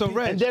 Hitler. All right, so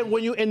Reg. And then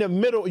when you in the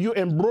middle, you're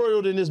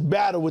embroiled in this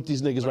battle with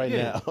these niggas right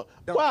Yeah.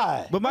 now.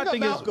 Why? But my Look at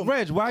thing is, Malcolm.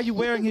 Reg, why are you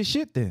wearing his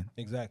shit then?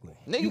 Exactly.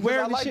 Nigga, You 'cause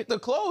wearing I the like shit- the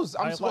clothes.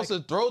 I'm supposed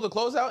to throw the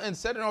clothes out and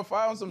set it on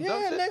fire on some dumb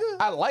Yeah, shit. nigga.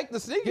 I like the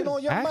sneakers. Get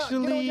on your Actually,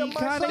 mind. Get on your mind.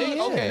 kinda Say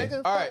yeah. Okay,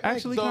 nigga. all right.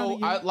 Actually, so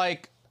kinda,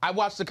 I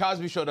watched the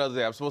Cosby Show the other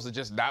day. I'm supposed to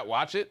just not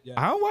watch it. Yeah.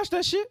 I don't watch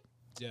that shit.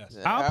 Yes.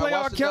 I don't play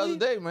R. watched it Kelly.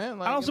 the other day, man.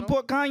 Like, I don't you know?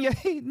 support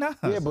Kanye. Nah.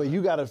 Yeah, but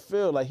you gotta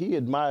feel like he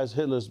admires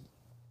Hitler's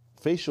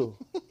facial.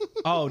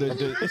 Oh, the No,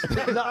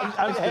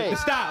 hey, the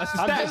style. It's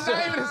the I'm style. just It's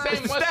not even the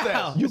same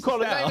mustache. you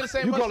call it It's not even the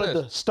same you call it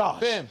mustache. the stash.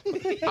 Fam,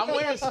 I'm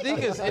wearing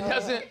sneakers.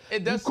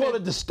 You call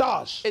it the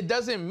stash. It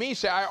doesn't mean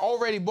shit. I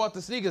already bought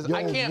the sneakers. Yo,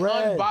 I can't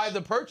Reg. unbuy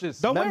the purchase.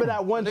 Don't Remember wear 'em.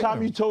 that one Don't time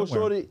wear you 'em. told Don't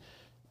wear 'em. Shorty,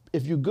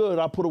 if you good,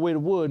 I'll put away the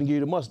wood and give you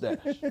the mustache.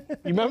 You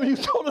remember you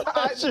told her that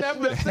I shit?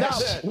 never said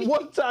that.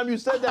 One time you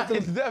said that to I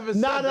the never said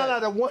nah,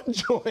 that. the one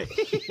joint.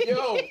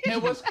 Yo,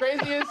 and what's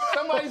crazy is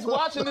somebody's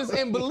watching this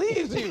and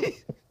believes you.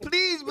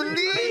 Please believe.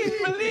 Please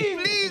believe.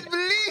 Please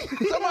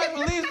believe. Somebody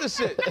believes the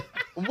shit.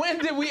 When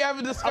did we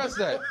ever discuss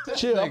that?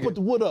 Chill, I Nigga. put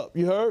the wood up.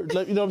 You heard?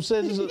 Like, you know what I'm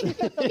saying?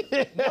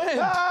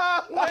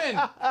 When?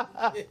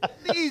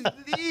 Please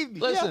believe me.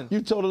 Listen.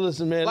 You told her,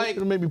 listen, man, Like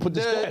don't make me put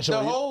the stash the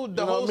on you. whole You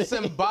the know whole what I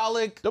mean?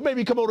 symbolic. Don't make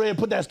me come over here and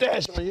put that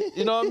stash on you.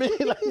 You know what I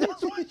mean? Like,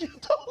 that's what you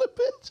told her,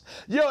 bitch.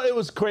 Yo, it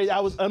was crazy. I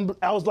was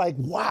like,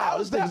 wow,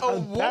 this thing's that a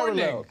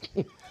unparalleled.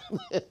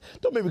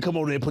 Don't make me come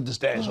over there and put the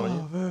stash on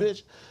you,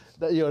 bitch.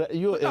 You're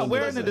Not ill.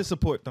 wearing it to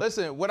support them.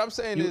 Listen, what I'm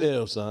saying You is,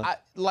 ill, son.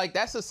 like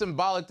that's a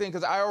symbolic thing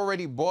because I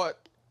already bought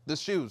the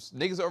shoes.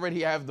 Niggas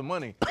already have the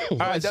money. All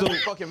right, It so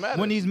doesn't fucking matter.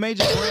 when these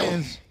major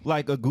brands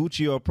like a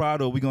Gucci or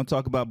Prada, we gonna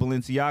talk about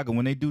Balenciaga.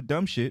 When they do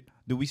dumb shit,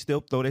 do we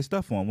still throw their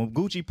stuff on? When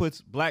Gucci puts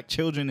black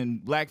children in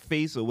black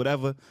face or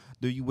whatever,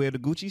 do you wear the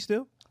Gucci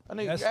still? I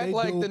think Yes, act they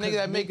like do, the nigga 'cause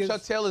that make niggas-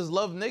 Chuck Taylors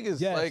love niggas.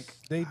 Yes, Like,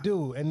 they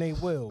do, and they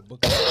will,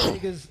 because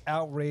niggas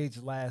outrage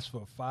lasts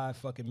for 5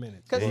 fucking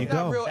minutes. because There it's you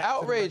not go. real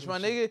outrage, my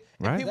nigga.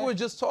 And Right. people were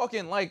just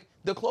talking like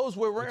the clothes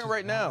we're wearing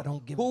right now.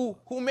 Who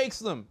makes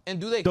them? And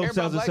do they care Don't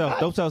sell about black yourself. guys?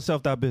 Don't sell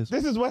self.biz.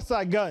 This is West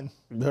Side Gun.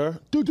 Her?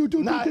 Do.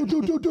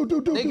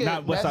 Nigga,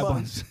 Not West Side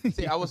Buns.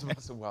 See, I was about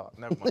to say, wow,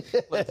 never mind.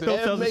 Don't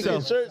sell Making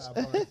yourself. shirts.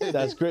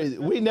 That's crazy.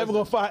 We never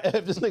gonna find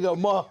F this nigga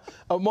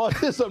Amar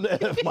did something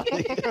to F my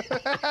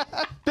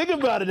nigga. Think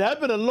about it. That's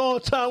been a long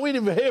time. We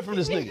didn't even hear from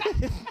this nigga.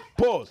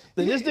 Pause.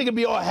 Then this nigga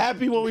be all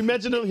happy when we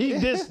mention him. He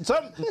did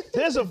something.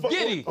 There's a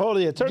Giddy. Oh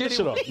yeah, turn Giddy. this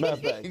shit off. Matter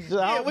of fact.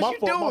 what my you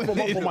fault, doing?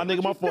 my fault, my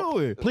nigga, my What you fault.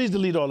 doing? Please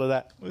delete all of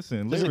that.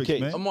 Listen, Just in lyrics,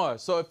 case. man. Amar,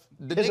 so if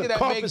the There's nigga a that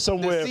carpet makes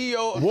somewhere the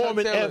CEO of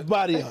warming Chuck Taylor,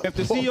 everybody up. If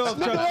the CEO of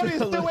Chuck Nickelodeon's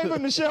still waiting for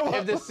him to show if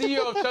up. the CEO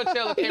of Chuck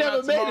Taylor came never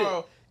out made it.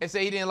 tomorrow and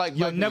say he didn't like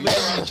You'll black never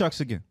people, see me in Chucks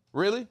again.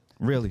 really?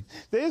 Really.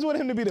 They just want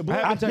him to be the I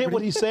black. I have get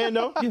what integrity. he's saying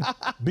though,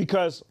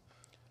 because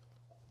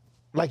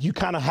like you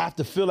kind of have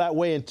to feel that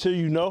way until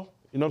you know.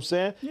 You know what I'm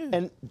saying? Yeah.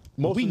 And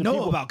most We of the know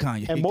people, about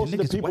Kanye. and most The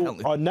of the nigga's people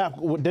wildin'. are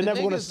not. They're never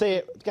going to nigga's say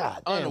it.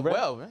 God damn, bro.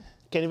 Unwell, man.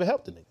 Can't even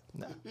help the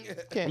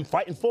nigga. I'm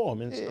fighting for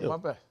him. And still. My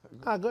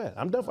bad. Go ahead.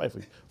 I'm done fighting for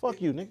you. Fuck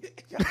you, nigga.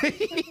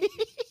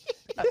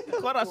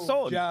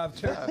 Job,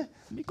 Chuck.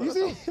 You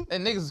see?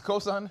 And niggas is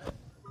co-signing.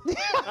 He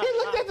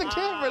looked at the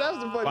camera. That's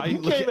the Why funny. you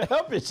You can't even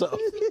help yourself.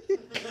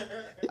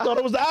 He thought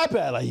it was the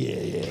iPad. Like,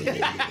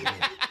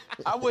 yeah.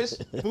 I wish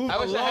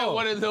I had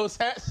one of those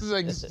hats. It's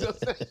like, just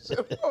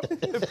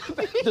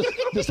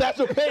The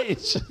Satchel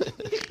Page.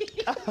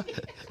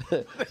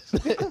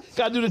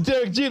 Gotta do the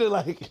Derek Jeter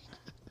like.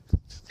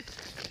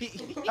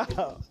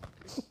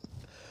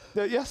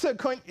 Y'all said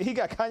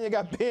Kanye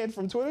got banned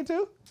from Twitter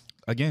too?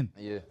 Again.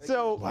 yeah.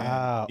 So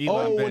Wow.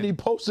 Elon when banned. he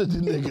posted the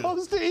nigga.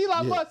 posted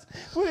Elon Musk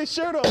with his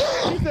shirt on.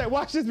 He said,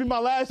 watch this be my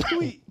last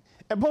tweet.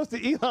 And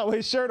posted Elon with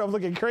his shirt off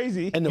looking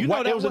crazy. And the You know white,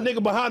 that there was a was-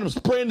 nigga behind him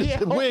spraying the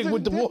Yeah, wig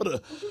with the holding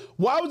water.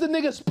 Why was the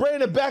nigga spraying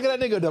the back of that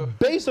nigga, the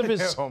base of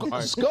his Oh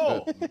my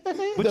skull? But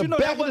The you know back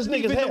that of this wasn't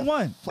nigga's even head. the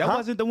one. That Huh?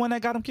 wasn't the one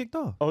that got him kicked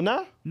off. Oh,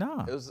 nah?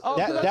 Nah. It was,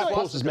 That so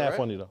post is mad right?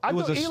 funny though. I It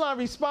was thought a- Elon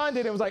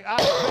responded and was like, I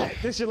bet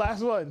this your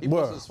last one. He Word.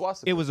 posted a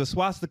swastika. It was a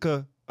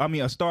swastika. I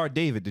mean, a Star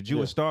David, the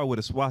Jewish star with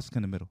a swastika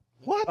in the middle.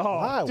 What?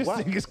 Why? this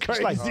Why? nigga's It's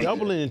like crazy.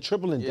 doubling and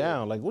tripling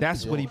down. Like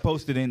That's what he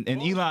posted. And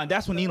Elon,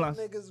 that's when Elon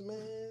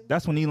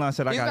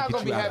said, I He's got not to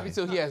gonna get be you out happy of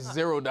till he has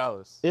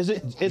 $0. Is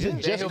it just he'll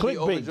be clickbait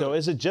overjoyed. though?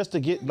 Is it just to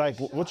get like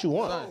what you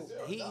want?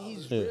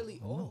 He's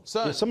really old.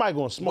 Son, Yeah, somebody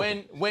gonna smoke.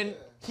 when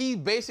he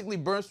basically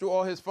burns through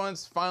all his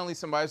funds, finally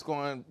somebody's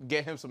going to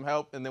get him some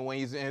help, and then when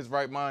he's in his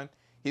right mind,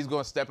 he's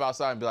going to step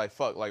outside and be like,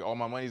 "Fuck! Like all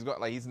my money's gone."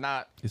 Like he's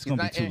not. It's he's gonna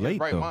be not too in late, his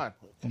right though. mind.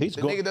 He's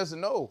the go- nigga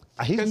doesn't know.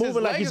 He's 'Cause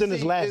moving like he's in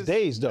his legacy last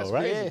days, though, that's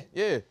right? crazy.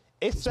 Yeah.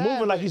 It's It's sad.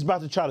 moving like he's about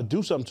to try to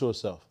do something to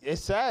himself.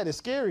 It's sad. It's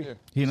scary.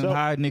 He done So-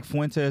 hired Nick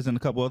Fuentes and a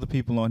couple other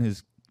people on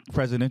his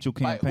presidential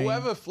Like campaign.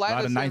 whoever A lot flatters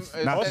of him, nice,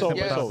 is- not That's says over,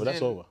 yes, that's over, that's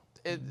and over.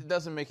 It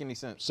doesn't make any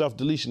sense. Self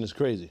deletion is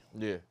crazy.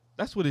 Yeah.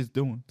 That's what he's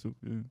doing too.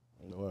 Yeah.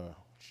 Wow.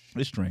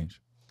 It's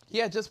strange. He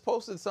had just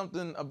posted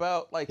something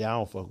about like Yeah, I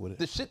don't fuck with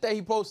the it. shit that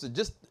he posted.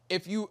 Just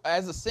if you,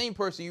 as the same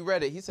person, you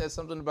read it, he said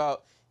something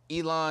about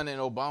Elon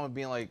and Obama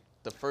being like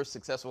the first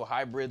successful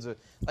hybrids, or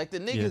like the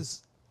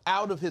niggas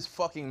out of his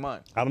fucking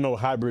mind. I don't know what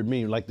hybrid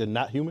mean. Like they're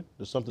not human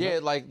or something. Yeah,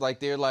 else? like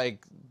they're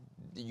like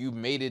you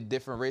mated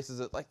different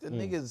races. Like the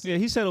niggas. Yeah,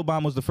 he said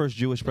Obama was the first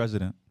Jewish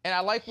president. And I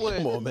like what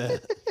Come on, man.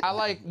 I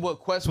like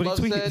what what he Questlove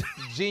tweeted. said.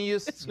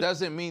 Genius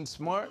doesn't mean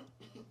smart.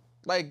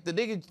 Like the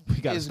nigga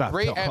gotta is stop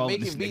great at calling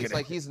making this nigga beats. that.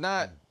 Like he's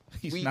not.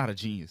 He's not a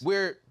genius.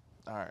 We're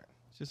all right.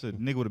 Just a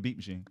nigga with a beat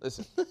machine.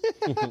 Listen.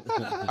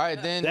 All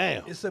right, then.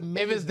 Damn. It's If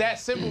amazing. it's that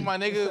simple, my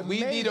nigga, we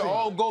need to amazing.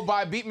 all go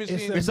buy beat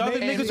machines. It's other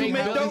and niggas who make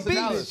make millions dope of beats.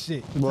 dollars. this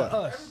shit What? to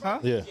us.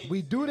 Yeah.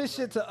 We do this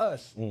shit to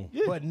us,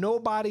 but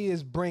nobody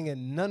is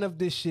bringing none of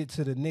this shit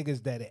to the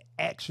niggas that it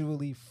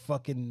actually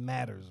fucking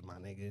matters, my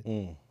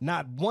nigga.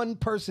 Not one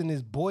person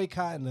is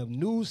boycotting a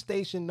news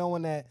station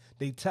knowing that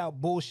they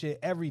tout bullshit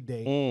every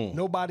day.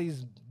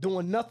 Nobody's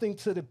doing nothing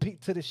to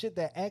the shit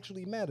that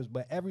actually matters,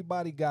 but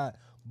everybody got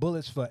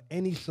bullets for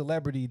any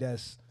celebrity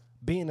that's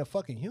being a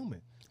fucking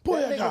human.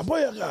 Booyaka,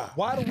 booyaka.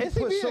 Why do we Is he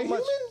put being so a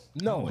much?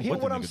 human? No, hear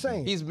what what the I'm nigga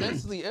saying. He's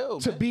mentally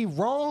ill. To man. be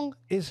wrong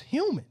is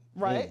human.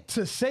 Right.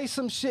 To say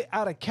some shit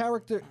out of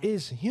character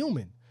is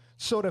human.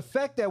 So the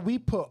fact that we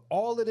put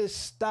all of this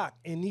stock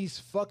in these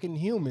fucking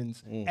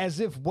humans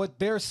as if what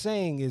they're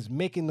saying is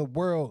making the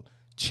world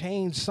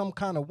change some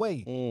kind of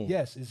way.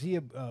 Yes, is he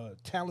a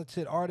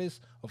talented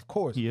artist? Of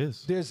course. He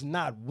is. There's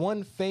not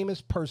one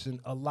famous person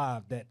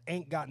alive that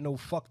ain't got no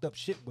fucked up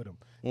shit with him.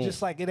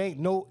 Just like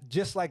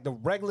just like the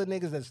regular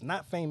niggas that's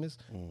not famous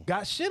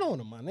got shit on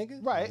them, my nigga.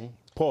 Right.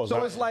 Pause.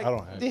 So it's like, I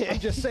don't. I'm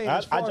just saying, I-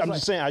 as far I'm as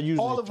just saying, I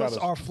usually all of try us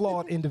to- are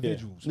flawed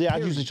individuals. Yeah, I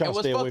period. usually try And to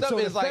what's stay away fucked up from So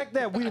it. the is like- fact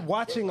that we're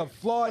watching a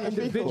flawed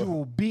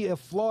individual be a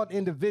flawed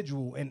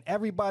individual, and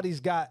everybody's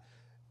got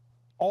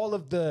all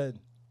of the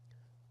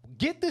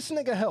get this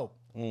nigga help.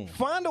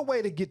 Find a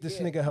way to get this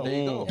nigga help. There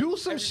you go. Do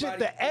some shit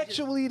that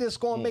actually that's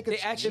gonna make a They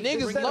actually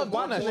Niggas instead love of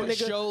doing that watching a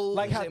shit. nigga, Shows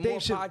like how and Dave, more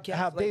podcasts.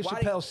 how Like, Dave why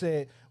Chappelle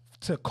said,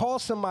 to call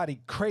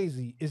somebody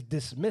crazy is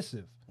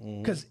dismissive.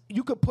 Because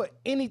you could put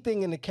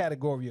anything in the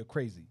category of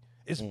crazy.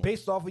 It's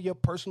based off of your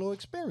personal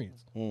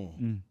experience.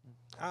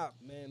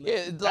 Man, Yeah,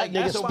 it's like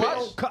nigga so spit.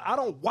 much. I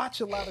don't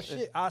watch a lot of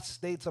shit. I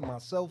stay to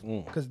myself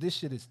because this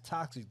shit is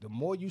toxic. The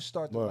more you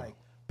start to Wow. like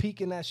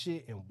peek in that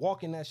shit and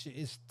walk in that shit,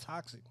 it's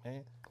toxic,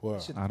 man. Wow.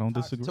 Shit is I don't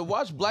toxic. disagree. To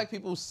watch black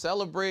people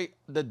celebrate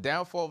the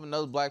downfall of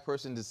another black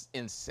person is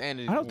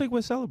insanity. I don't think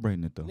we're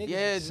celebrating it though. Niggas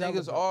Yeah, is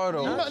niggas celebrating. are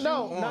though.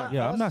 No, Come on.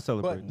 Yeah, I'm not us,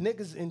 celebrating. But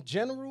niggas in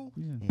general,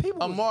 people.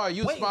 was Amar,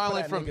 you waiting for smiling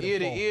that from nigga ear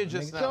to fall, ear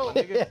just nigga.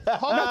 now. nigga.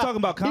 I'm not talking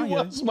about He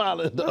Kanye. was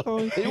smiling though.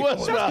 He was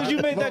That's smiling. because you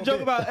made that joke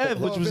about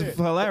Ev, which was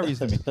hilarious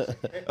to me.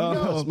 He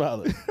was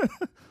smiling.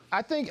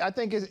 I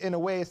think it's in a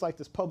way it's like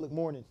this public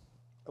mourning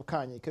of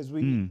Kanye because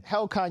we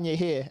held Kanye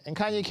here and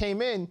Kanye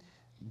came in.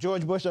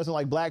 George Bush doesn't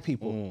like black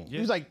people. He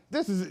was like,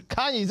 "This is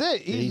Kanye's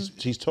it.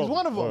 He's talking.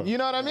 one of them." Word. You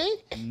know what I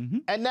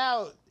mean? And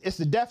now it's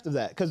the depth of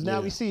that because now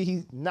Yeah. we see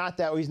he's not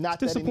that or he's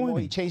not It's that anymore.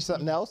 disappointing. He changed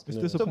something else. It's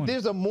So disappointing.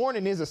 there's a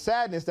mourning, there's a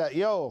sadness that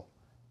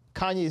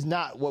Kanye is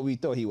not what we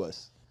thought he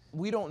was.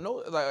 We don't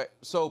know. Like,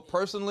 so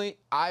personally,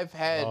 I've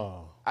had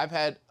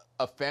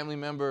a family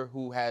member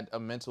who had a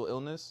mental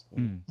illness,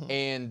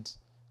 and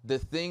the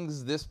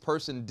things this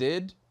person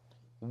did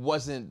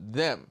wasn't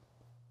them.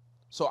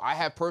 So I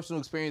have personal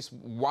experience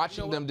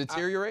watching them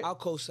deteriorate. I'll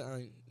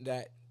co-sign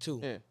that too.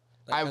 Yeah.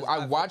 Like,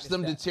 I watched witnessed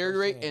them that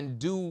deteriorate firsthand. and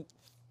do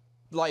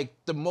like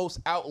the most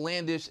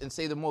outlandish and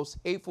say the most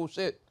hateful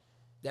shit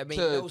That made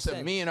to, no to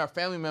sense. me and our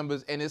family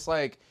members. And it's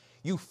like,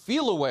 you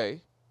feel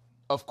away,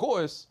 of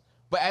course,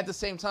 but at the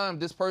same time,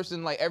 this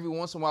person, like every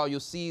once in a while, you'll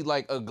see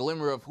like a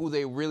glimmer of who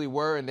they really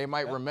were and they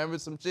might remember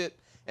some shit.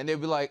 And they'll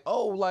be like,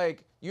 oh,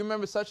 like, you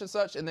remember such and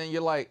such? And then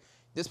you're like,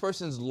 this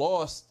person's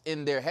lost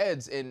in their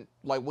heads. And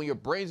like when your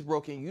brain's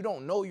broken, you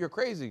don't know you're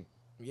crazy.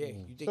 Yeah,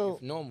 you think So-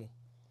 it's normal.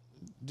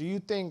 Do you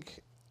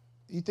think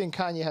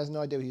Kanye has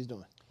no idea what he's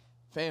doing?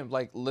 Fam,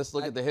 like, let's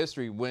look at the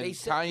history. When They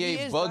said he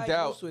Kanye is bugged out,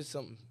 diagnosed with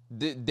something.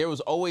 there was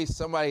always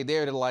somebody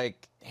there to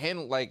like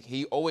handle. Like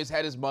he always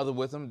had his mother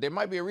with him. There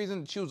might be a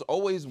reason she was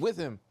always with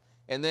him.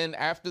 And then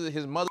after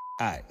his mother,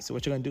 All right, so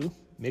what you're gonna do,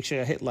 make sure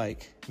you hit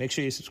like, make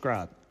sure you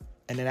subscribe.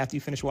 And then after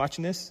you finish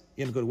watching this,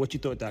 you're gonna go to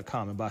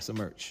whatyoutthought.com and buy some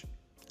merch.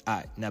 All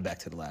right, now back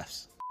to the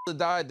laughs.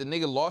 died, the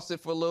nigga lost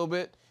it for a little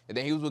bit, and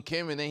then he was with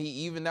Kim, and then he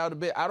evened out a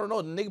bit. I don't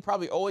know. The nigga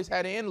probably always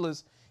had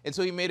handlers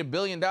until he made $1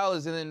 billion,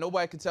 and then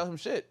nobody could tell him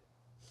shit.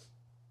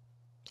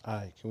 All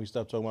right, can we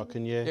stop talking about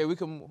Kanye? Yeah, we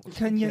can.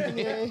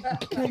 Kanye.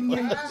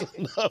 That's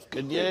enough,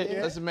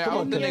 Kanye. Listen, man, I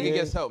hope the nigga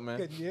gets help,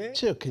 man.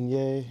 Chill,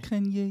 Kanye.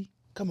 Kanye.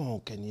 Come on,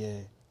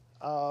 Kanye.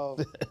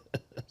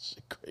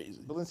 Shit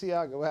crazy.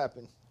 Balenciaga, what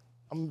happened?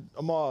 I'm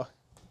all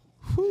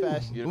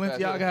fashion. You're the Balenciaga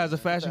fast- has a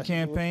fashion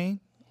campaign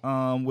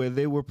where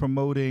they were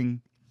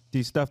promoting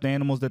these stuffed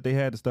animals that they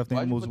had. The stuffed Why'd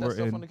you animals put that were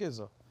stuff in. on the kids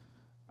though?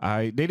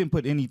 They didn't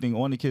put anything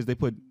on the kids.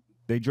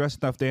 They dressed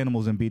stuffed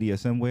animals in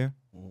BDSM wear.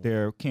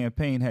 Their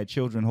campaign had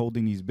children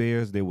holding these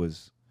bears. There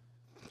was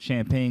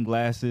champagne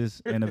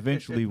glasses, and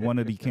eventually one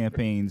of the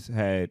campaigns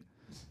had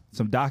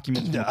some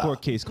documents from a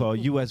court case called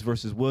U.S.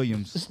 versus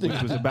Williams,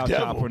 which was about child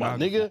Devil, my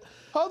pornography. nigga.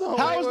 Hold on.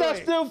 How is that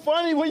still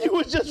funny when you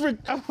was just yo?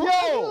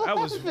 That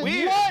was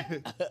weird.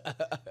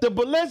 What? The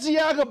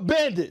Balenciaga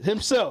bandit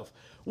himself.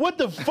 What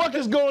the fuck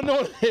is going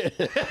on here?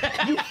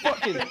 You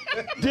fucking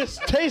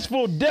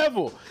distasteful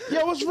devil.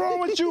 Yo, what's wrong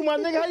with you, my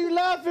nigga? How you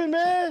laughing,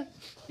 man?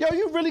 Yo,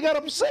 you really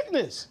got a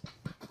sickness.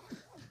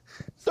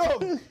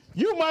 So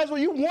you might as well.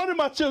 You wanted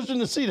my children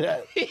to see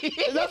that.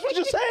 That's what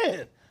you're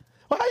saying.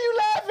 Why are you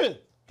laughing?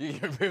 You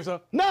get rid of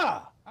some?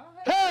 Nah.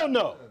 Hell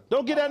no.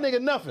 Don't get that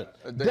nigga nothing.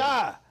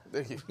 Die.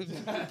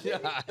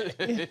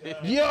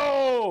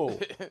 Yo.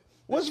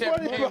 What's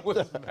funny Champagne about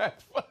was that? mad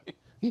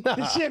funny.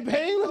 The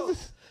champagne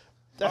was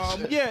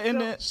Yeah, in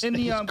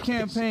the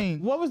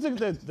campaign, what was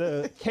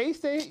the case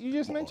that you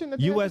just mentioned?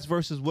 U.S.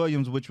 versus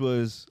Williams, which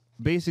was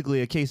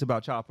basically a case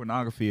about child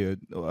pornography.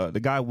 The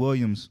guy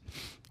Williams,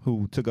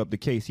 who took up the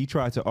case, he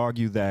tried to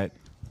argue that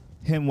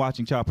him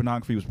watching child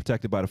pornography was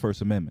protected by the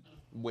First Amendment.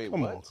 Wait,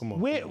 Come what? on, come on.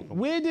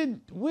 Where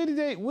did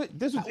they?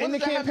 This was What in the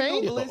does that have to do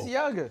campaign. with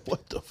Balenciaga.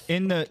 What the fuck?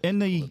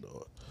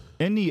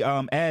 In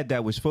the ad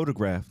that was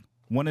photographed,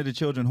 one of the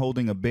children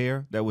holding a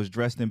bear that was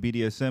dressed in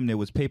BDSM, there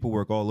was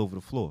paperwork all over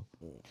the floor,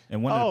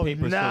 and one of Oh, the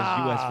papers nah.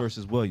 says U.S.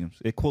 versus Williams.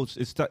 It quotes,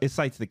 it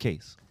cites the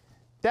case.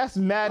 That's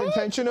mad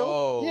intentional.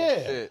 Oh, Yeah.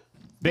 shit.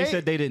 They They-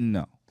 said they didn't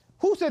know.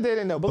 Who said they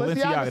didn't know?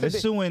 Balenciaga, said they're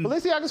suing-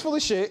 Balenciaga's full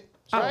of shit.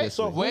 Right?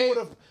 So who Wait. would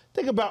have?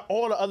 Think about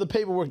all the other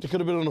paperwork that could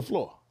have been on the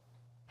floor.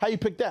 How you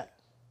pick that?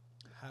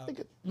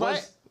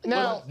 Right?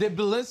 Now Did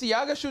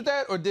Balenciaga shoot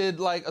that, or did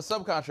like a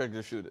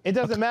subcontractor shoot it? it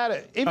doesn't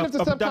matter. Even if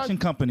the A production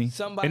subcon- company,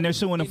 Somebody and they're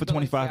suing them for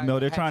in $25 million.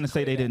 They're Balenciaga trying to had say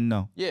to they clear didn't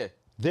know. Yeah.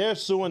 They're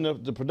suing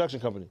the production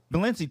company.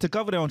 Balenci, to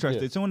cover their own tracks, Yeah.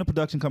 they're suing the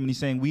production company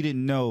saying we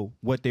didn't know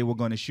what they were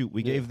going to shoot.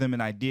 We gave them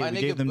an idea. My We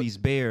nigga, gave them but- these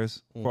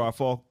bears for our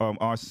fall,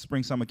 our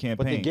spring summer But they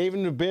campaign gave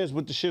him the bears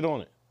with the shit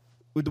on it.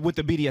 with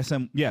the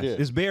BDSM. Yes, Yeah.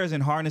 it's bears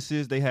in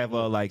harnesses. They have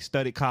like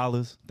studded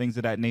collars, things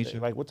of that nature.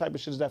 Like, what type of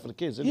shit is that for the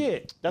kids? Isn't Yeah.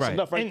 it? That's Right.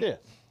 enough right And- there.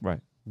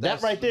 Right.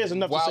 That right there is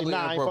enough to say, Wildly nah,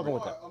 I ain't fucking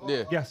with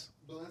inappropriate. that. Yeah. Yes.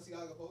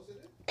 Balenciaga posted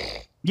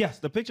it? Yes.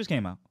 The pictures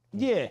came out.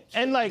 yeah,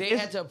 and like They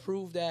it's- had to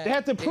prove that. they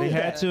had to prove They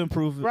that. had to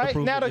improve. right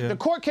approve now it, yeah. the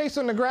court case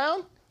on the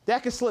ground.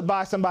 that could slip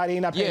by somebody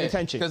ain't not paying Yeah,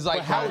 attention. because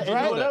like how would you know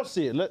Anyone that? else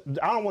see it?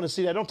 I don't want to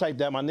see that. Don't type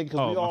that, my nigga,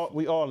 because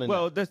we all in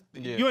Well, that.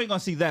 you ain't gonna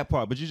see that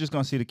part, but you're just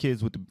gonna see the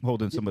kids with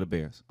holding some of the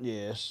bears.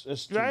 Yeah,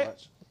 it's too Right?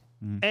 much.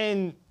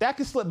 And that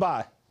could slip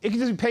by. It could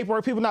just be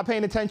paperwork, people not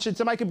paying attention.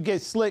 Somebody could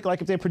get slick,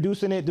 like if they're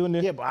producing it, doing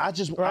the. Yeah,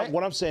 but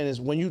what I'm saying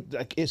is when you,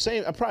 like, it's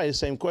probably the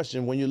same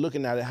question. When you're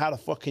looking at it, how the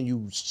fuck can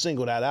you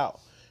single that out?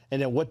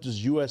 And then what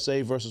does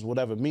USA versus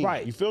whatever mean?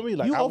 Right. You feel me?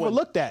 Like you I wouldn't-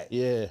 overlooked that.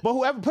 Yeah. But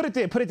whoever put it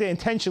there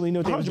intentionally knew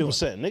what they was doing.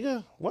 100%,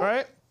 nigga. What?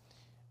 Right?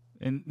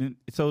 And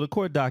so the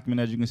court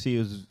document, as you can see,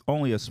 is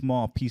only a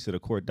small piece of the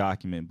court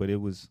document, but it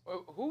was.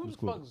 Who the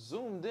fuck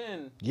zoomed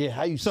in? Yeah,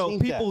 how you So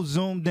seen people that?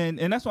 zoomed in,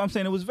 and that's what I'm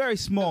saying. It was very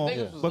small,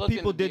 Niggas was but looking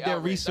people to be did their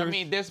outraged. research. I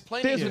mean, there's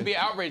plenty to be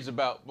outraged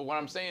about, but what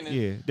I'm saying is,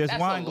 Yeah, there's that's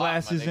wine a lot, my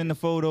glasses in nigga. the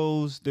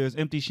photos. There's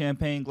empty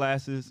champagne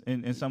glasses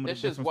in some of This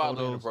the shit's different wildly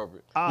photos.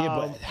 inappropriate. Yeah,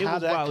 but it how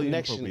was that wildly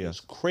connection inappropriate. is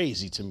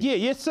crazy to me. Yeah,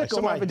 you're sick Like of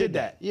somebody whoever did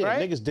that. Yeah,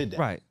 right? niggas did that.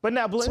 Right. But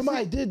now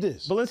Somebody did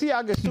this.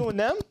 Balenciaga suing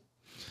them.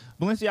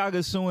 Balenciaga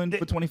is suing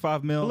for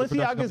 25 mil. the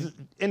production Balenciaga's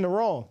company. in the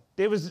wrong.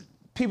 There was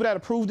people that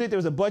approved it. There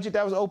was a budget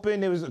that was open.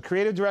 There was a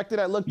creative director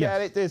that looked Yes.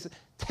 at it. There's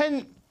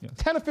 10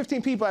 or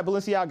 15 people at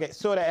Balenciaga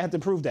saw that had to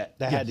prove that.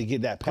 That had to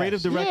get that passed.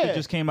 Creative director Yeah.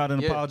 just came out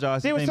and Yeah.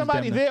 apologized. There His was name is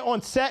somebody Demna. there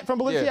on set from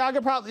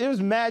Balenciaga. Probably it was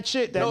mad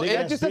shit. That No,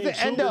 that it- just being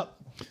doesn't end sued. up.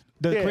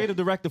 The Yeah. creative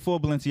director for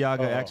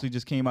Balenciaga Oh. actually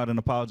just came out and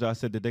apologized,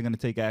 said that they're going to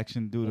take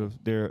action due to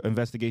their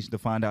investigation to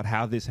find out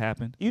how this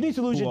happened. You need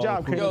to lose Who your all job,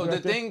 approved creative Yo, the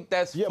director. thing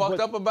that's Yeah, fucked but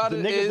up about the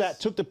it niggas is that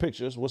took the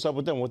pictures, what's up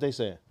with them? What they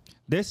saying?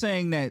 They're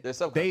saying that They're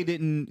subcontractors. they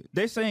didn't.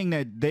 They're saying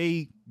that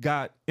they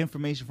got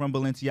information from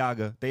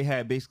Balenciaga. They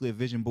had basically a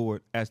vision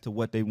board as to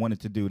what they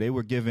wanted to do. They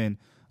were given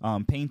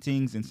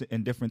paintings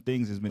and different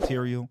things as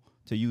material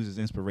to use as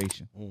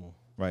inspiration,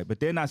 right? But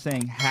they're not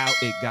saying how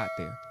it got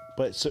there.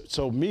 But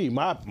so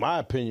my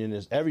opinion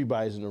is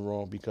everybody's in the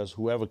wrong because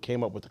whoever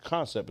came up with the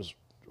concept is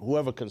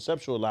whoever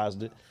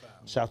conceptualized it.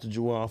 Shout out to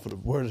Juwan for the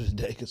word of the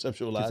day,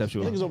 conceptualized.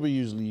 Conceptualized. Niggas don't be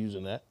usually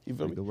using that. You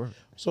feel me? Good word.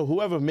 So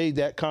whoever made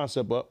that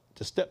concept up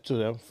to step to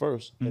them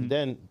first, and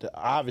then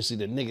obviously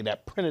the nigga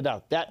that printed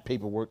out that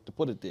paperwork to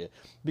put it there,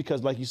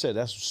 because like you said,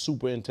 that's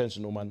super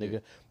intentional, my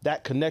nigga.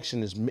 That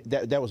connection is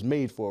that was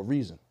made for a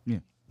reason. Yeah.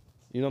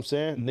 You know what I'm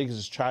saying? Niggas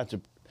is trying to,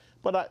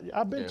 but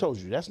I've been told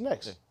you that's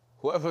next.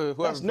 whoever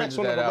That's next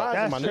printed on the that out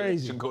horizon, my That's nigga.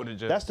 crazy. should go to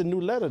jail. That's the new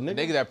letter, nigga.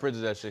 Nigga that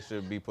printed that shit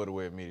should be put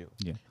away immediately.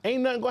 Yeah.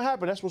 Ain't nothing gonna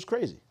happen. That's what's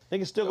crazy.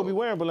 Niggas still gonna be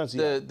wearing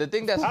Balenciaga. The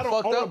thing that's I don't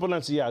fucked own up. a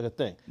Balenciaga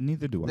thing.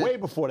 Neither do I. Way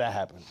before that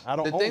happened. I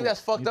don't The own thing it. that's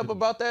fucked up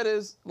about that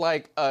is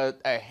like a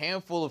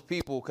handful of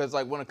people, because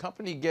like when a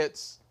company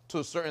gets to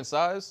a certain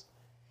size,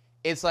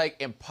 it's like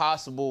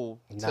impossible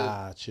to.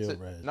 Nah, chill,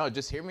 Reg. No,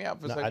 just hear me out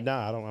for a Nah, second.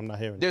 I'm not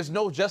hearing that. There's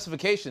no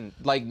justification.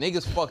 Like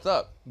niggas fucked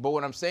up. But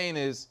what I'm saying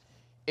is,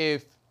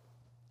 if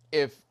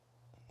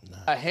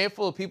a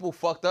handful of people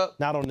fucked up,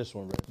 Not on this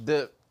one, Reg.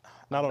 the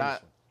Not on not-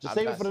 this one. Just I'm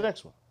save not it for the saying-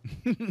 next one.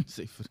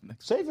 Say for the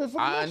next. Save it for the next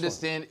one. I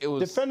understand it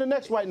was. Defend the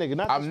next white nigga.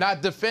 Not I'm this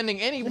not defending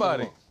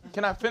anybody.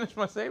 Can I finish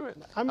my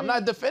statement? I mean- I'm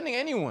not defending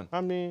anyone.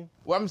 I mean,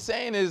 What I'm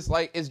saying is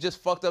like it's just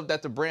fucked up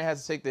that the brand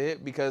has to take the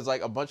hit because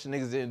like a bunch of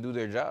niggas didn't do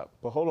their job.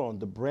 but hold on.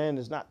 The brand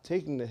is not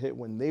taking the hit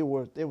when it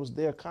was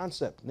their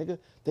concept, nigga.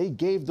 They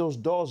gave those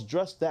dolls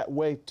dressed that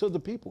way to the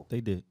people. They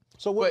did.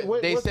 So But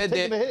they what's said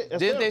taking that the hit? That's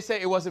didn't them. they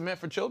say it wasn't meant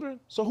for children?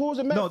 So who was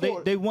it meant No,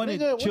 for? they wanted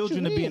Nigga, what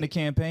children you to be in mean? the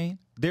campaign.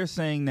 They're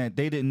saying that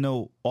they didn't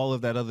know all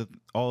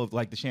of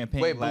like the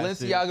champagne. Wait,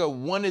 glasses. Balenciaga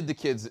wanted the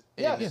kids. In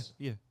Yes. it.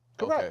 Yeah.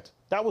 Correct. Okay.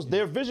 That was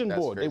their vision That's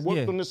board. They crazy.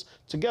 worked Yeah. on this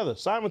together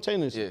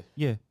simultaneously.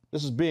 Yeah. Yeah.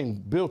 This is being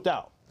built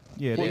out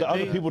Yeah. for They, the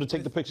other they- people to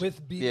take the picture. With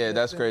Yeah,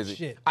 that's BDSM crazy.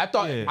 Shit. I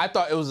thought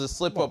Yeah. it was a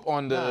slip up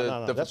on the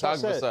No. That's what I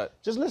photographer said. side.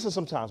 Just listen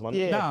sometimes, man.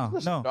 Yeah. No,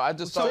 Listen. no. No, I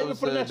just thought Save it it was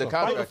for the the next one.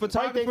 contract.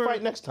 Fight they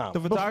fight next time. The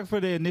photographer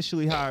they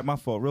initially hired, my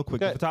fault, real quick.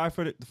 Go The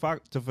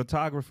ahead.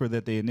 photographer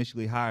that they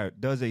initially hired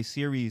does a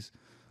series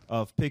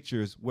of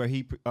pictures where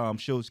he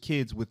shows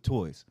kids with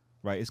toys,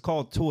 right? It's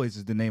called Toys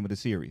is the name of the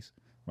series,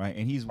 right?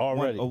 And he's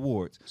Already. won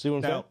awards. See what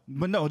I'm saying?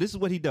 But no, this is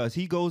what he does.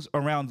 He goes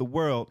around the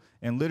world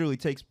and literally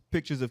takes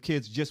pictures of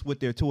kids just with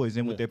their toys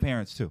and with their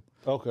parents too.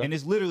 Okay. And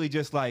it's literally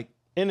just like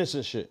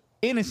Innocent shit.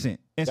 innocent.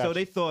 And so Gotcha.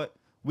 they thought,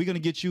 we're going to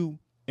get you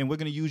and we're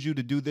going to use you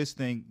to do this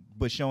thing,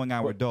 but showing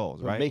our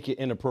dolls, right? Make it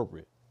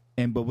inappropriate.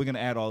 But we're gonna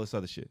add all this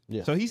other shit.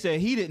 Yeah. So he said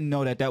he didn't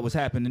know that was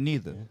happening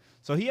either.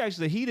 So he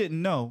didn't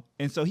know,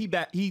 and so he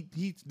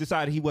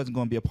decided he wasn't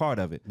gonna be a part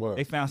of it. Word.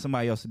 They found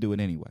somebody else to do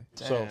it anyway.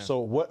 So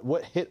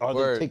what hit are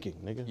Word. they taking,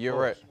 nigga? You're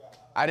right.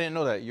 I didn't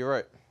know that. You're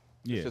right.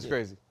 Yeah. It's just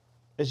crazy.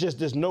 It's just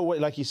there's no way,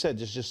 like you said,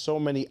 there's just so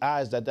many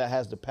eyes that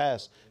has to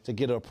pass to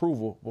get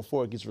approval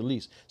before it gets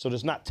released. So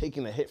there's not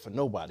taking a hit for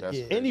nobody. That's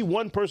crazy. Any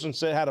one person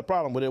had a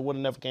problem with it, would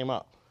have never came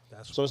out.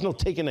 So it's no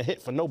taking a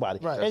hit for nobody.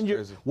 Right. And That's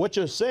crazy. what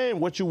you're saying,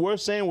 what you were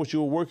saying, what you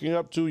were working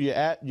up to,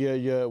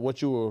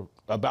 what you were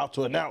about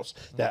to announce,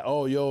 that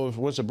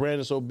once a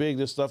brand is so big,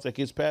 this stuff that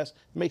gets passed,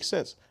 makes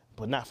sense,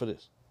 but not for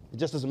this. It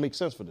just doesn't make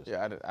sense for this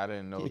Yeah, I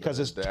didn't know because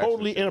it's the actual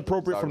totally shit with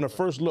inappropriate from the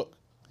photographer. first look.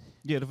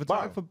 Yeah, the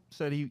photographer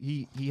said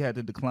he had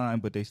to decline,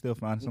 but they still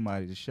found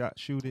somebody to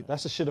shoot it.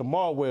 That's the shit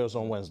Amar wears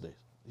on Wednesdays.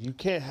 You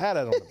can't have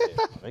that on the bed,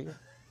 my nigga.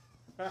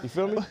 You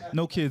feel me?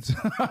 No kids.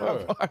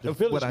 The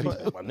village What I club,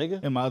 do my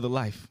nigga. in my other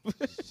life.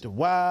 The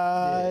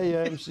why?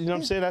 You know what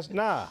I'm saying? That's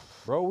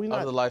bro. We not.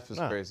 Other life is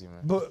nah. crazy, man.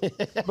 But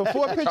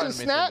before Trying to pictures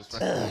maintain snapped, this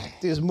friendship.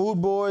 there's mood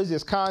boards,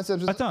 there's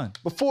concepts. A ton.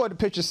 Before the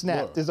picture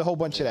snapped, Word. there's a whole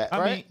bunch of that, I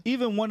right? mean,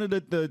 even one of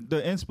the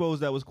inspos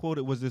that was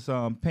quoted was this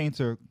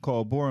painter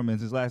called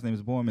Boremans. His last name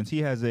is Boremans. He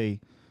has a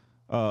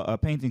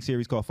painting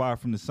series called Fire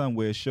from the Sun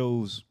where it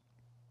shows.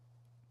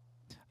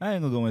 I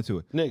ain't gonna go into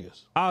it.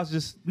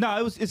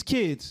 Niggas. It's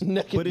kids,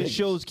 Naked but it niggas.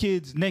 shows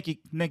kids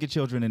naked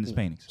children in his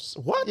paintings.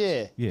 What?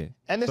 Yeah. Yeah,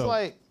 And it's So,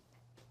 like,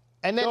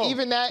 and then Yo,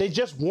 even that, they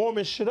just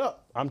warming shit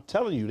up. I'm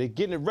telling you, they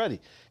getting it ready.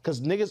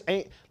 Cause niggas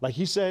ain't like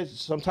he said.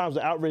 Sometimes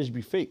the outrage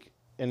be fake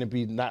and it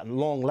be not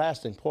long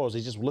lasting. Pause.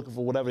 They just looking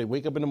for whatever. They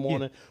wake up in the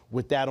morning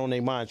with that on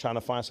their mind, trying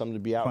to find something to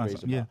be outraged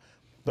something, about.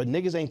 But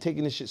niggas ain't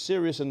taking this shit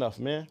serious enough,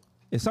 man.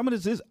 and some of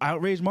this is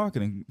outrage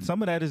marketing.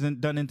 Some of that isn't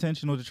done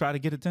intentional to try to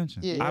get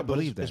attention. Yeah, I But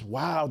believe it's that.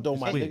 wild though,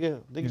 my weird.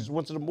 nigga. Niggas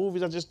went to the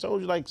movies. I just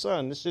told you, like,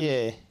 son, this shit.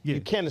 Yeah. Yeah.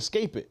 You can't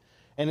escape it,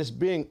 and it's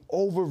being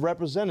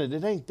overrepresented.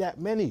 It ain't that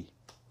many.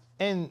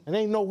 and It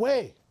ain't no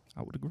way.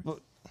 I would agree.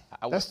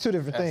 that's two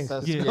different things.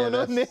 That's, Yeah. going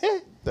on there.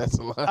 That's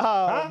a lot.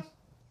 Huh?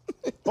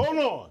 Hold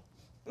on.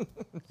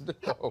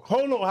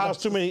 Hold on. How's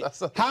too many?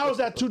 How is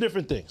that two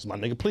different things, my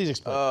nigga? Please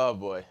explain. Oh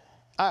boy.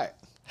 All right.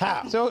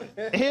 How? So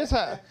here's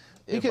how.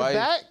 Because If I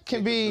that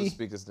can take the be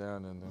speakers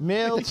down and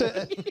male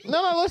to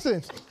no,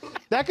 listen.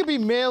 That could be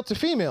male to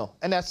female,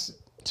 and that's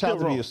child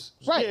Still wrong. abuse.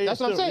 Right. Yeah, that's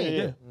what I'm still- saying.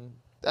 yeah.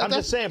 That- I'm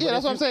just saying. Yeah, but that's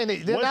if what I'm you-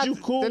 saying. They're once not. you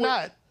cool they're with,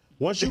 not.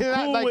 once you They're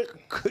cool not with,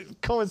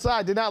 like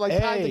coincide. They're not like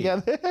tied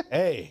together.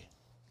 hey,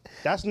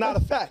 that's not a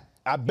fact.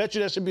 I bet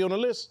you that should be on the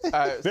list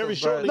right, so very Brad-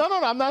 shortly. No,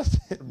 I'm not.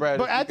 Brad,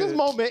 but if you at this could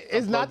moment,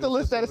 it's not unplug the this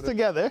list that over is there.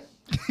 together.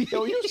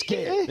 Yo, you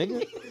scared,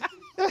 nigga?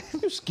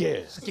 You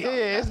scared?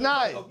 Yeah, it's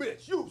not.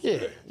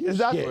 Yeah, It's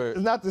not. scared.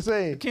 It's not the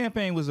same.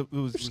 Campaign was scared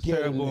of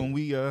terrible, me. and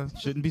we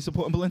shouldn't be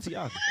supporting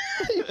Balenciaga.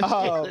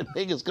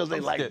 Niggas because they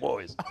like scared.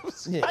 boys.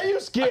 Yeah. Are you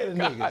scared of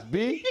niggas,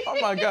 B? Oh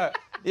my God.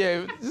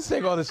 Yeah, just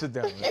take all this shit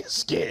down, man.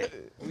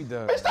 Scared. We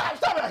done.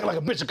 Stop acting like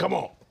a bitch and come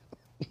on.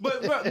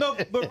 But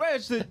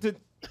Reg,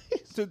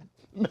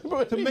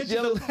 to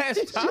mention the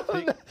last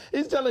topic.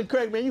 He's telling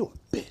Craig, man, you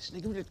a bitch,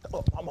 nigga. We just-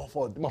 Oh, I'm off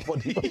for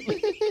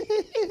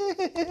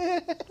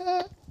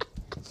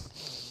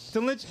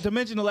To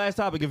mention the last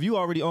topic, if you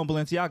already own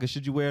Balenciaga,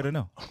 should you wear it or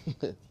no?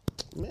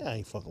 Man, I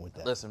ain't fucking with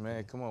that. Listen,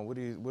 man, come on. What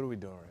are we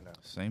doing right now?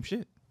 Same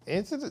shit.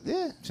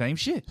 Yeah, Same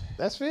shit.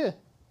 that's fair.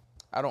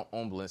 I don't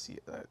own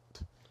Balenciaga.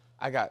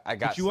 I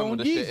got you some own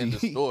of the shit in the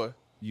Yeezy. store.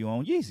 You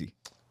own Yeezy.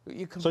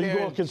 You So you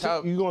comparing gonna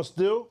child-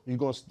 you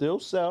gonna still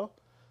sell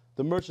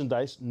the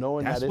merchandise,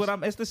 knowing That's that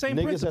what it's the same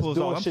niggas principle that's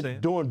is all doing I'm shit,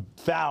 saying. doing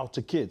foul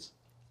to kids.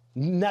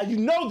 Now you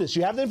know this.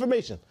 You have the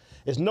information.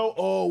 It's no,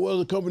 oh well,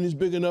 the company's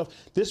big enough.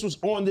 This was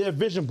on their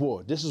vision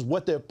board. This is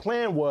what their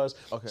plan was.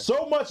 Okay.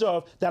 So much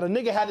of that a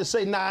nigga had to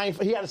say, nah,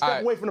 he had to step All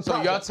right, away from the so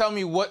project. y'all tell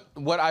me what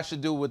I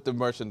should do with the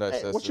merchandise.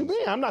 Hey, that's what you in-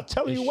 mean? I'm not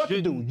telling you what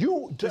to do. shouldn't-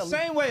 You The tell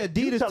same me. way You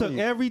Adidas telling took you.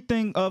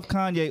 everything of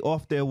Kanye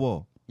off their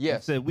wall. Yes.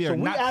 And said we So are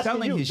we not asking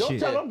selling you. his Don't shit.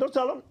 tell him. Don't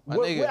tell him. My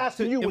We're nigga.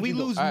 asking you. And what we you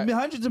do. lose All right.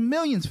 hundreds of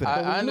millions for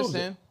that. I we lose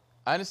understand.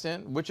 I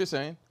understand what you're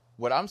saying.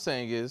 What I'm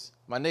saying is,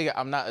 my nigga,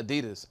 I'm not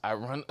Adidas. I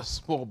run a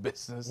small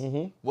business.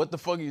 What the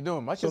fuck are you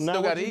doing? My shit now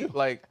still what gotta you eat. do?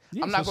 Like,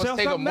 Yeah, I'm not so gonna sell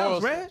take a something moral.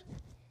 else, Reg.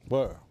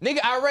 Word. Nigga,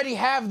 I already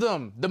have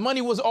them. The money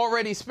was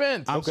already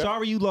spent. I'm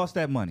sorry you lost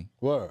that money.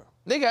 Word.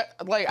 Nigga,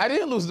 like, I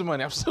didn't lose the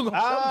money. I'm still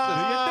gonna sell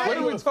them. What are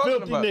you we a talking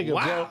filthy about?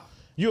 nigga, bro.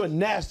 You a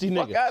nasty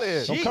nigga. Fuck outta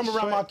here. Don't come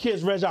around my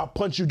kids, Reg. I'll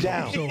punch you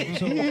down.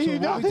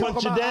 I'll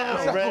punch you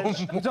down, Reg.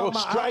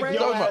 Strike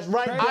your ass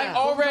right down. I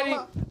already.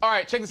 All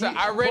right, check this out.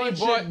 I already Punch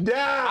bought. it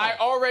down. I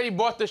already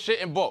bought the shit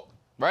in bulk.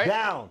 Right.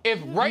 Down. If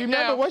right remember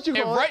now, what you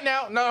if call right it?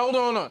 now, no,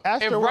 hold on.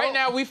 After If a right while-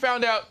 now we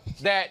found out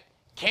that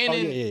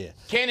Canon, yeah.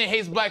 Canon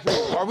hates black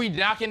people, are we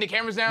knocking the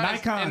cameras down and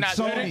Nikon, not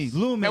Sony,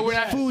 shooting? And we're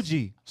not- Lumix,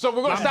 Fuji. So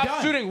we're gonna I'm stop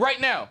done. shooting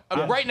right now.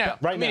 Right now.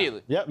 Right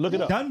Immediately. now. Yep, look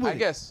it up. Done with I it.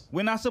 guess.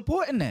 We're not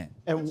supporting that.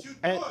 And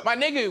My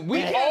nigga,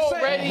 we And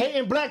already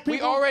hating black We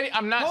people? already.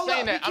 I'm not Hold saying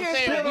up, that. we I'm can't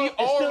saying still- we it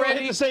still hit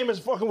already. the same as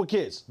fucking with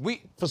kids.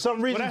 We. For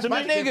some reason, Well, to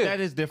my me, nigga. That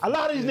is a different.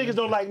 lot of these niggas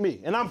don't like me,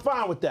 and I'm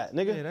fine with that,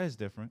 nigga. Yeah, that is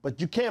different.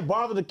 But you can't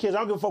bother the kids. I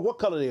don't give a fuck what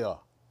color they are.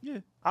 Yeah.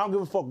 I don't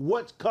give a fuck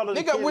what color the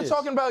Nigga, kid we're is.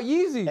 talking about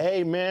Yeezy.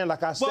 Hey man,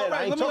 like I said, Well,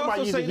 right, I ain't let me talking about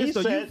also say Yeezy. He this,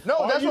 though. said, No,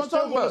 are that's you what I'm still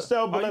talking gonna about.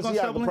 sell Are you gonna sell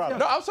Balenciaga Balenciaga? products?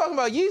 No, I'm talking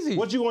about Yeezy.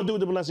 What you gonna do with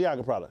the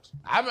Balenciaga products?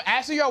 I'm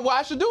asking y'all what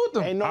I should do with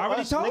them. Ain't no I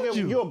already us, told nigga.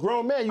 you. You're a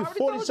grown man. You're I already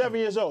told 47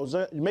 years old.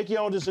 So make your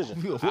own decision.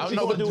 I What don't you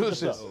know gonna what do to do with with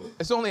the this. stuff?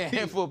 It's only a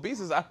handful of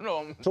pieces. I don't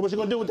know. So what you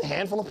gonna do with the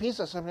handful of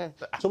pieces?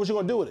 So what you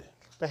gonna do with it?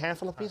 The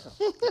handful of pieces.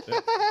 Take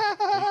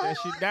that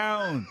shit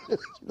down.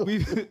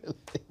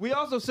 We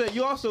also said,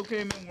 you also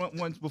came in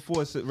once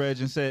before, Reg,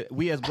 and said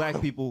we as black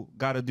people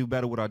got to do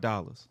better with our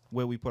dollars,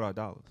 where we put our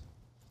dollars.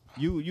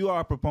 You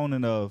are a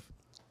proponent of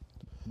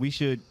we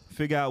should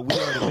figure out we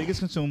are the biggest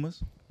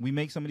consumers. We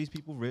make some of these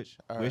people rich.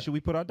 Where should we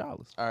put our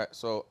dollars? All right,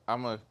 so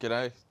I'm a. Can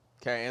I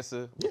Can I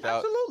answer without?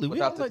 absolutely. We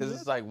Without don't because like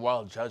it's like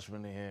wild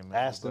judgment in here, man.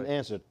 Asked It's and like-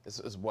 answered.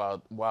 It's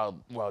wild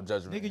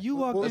judgment. Nigga, you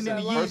walked in Listen,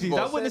 the first of Yeezys. all-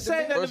 I wouldn't have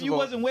said that First if of you all-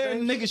 wasn't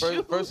wearing nigga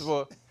shoes. First of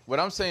all, what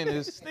I'm saying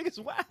is, This nigga's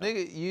wild.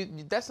 nigga,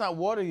 you that's not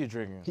water you're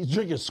drinking. He's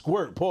drinking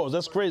squirt. Pause.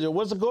 That's crazy.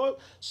 What's it called?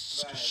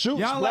 Shoot.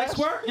 Y'all like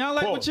splash? squirt? Y'all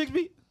like what Pause. chicks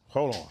be?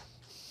 Hold on.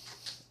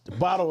 The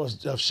bottle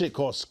of shit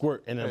called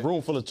squirt in a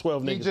room full of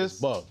 12 niggas is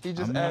bugged. He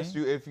just asked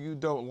you if you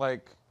don't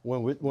like.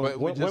 When we just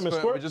women go-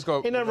 squirt, we just go-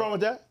 ain't nothing wrong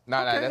with that.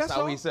 Nah, Okay, that's that's not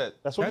what all. he said.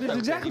 That's what That he is said.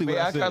 exactly He what I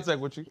made eye said. contact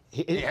with you.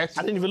 I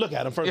didn't even look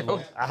at him. First of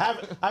all, I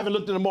haven't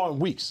looked at him all in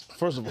weeks.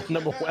 First of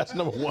all, that's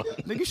number one.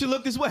 Nigga, you should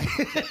look this way.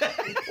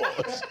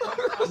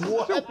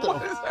 What the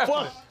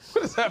fuck?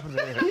 What is happening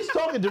here? He's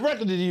talking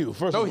directly to you.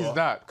 First No, of all, he's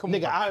not. Come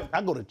nigga, on.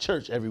 I go to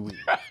church every week.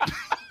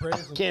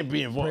 Can't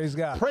be involved. Praise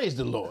God. Praise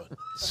the Lord.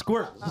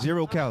 Squirt,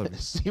 0 calories.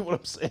 See what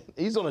I'm saying?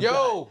 He's on a Yo,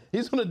 diet.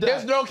 He's on a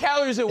There's diet. no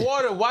calories in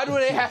water. Why do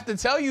they have to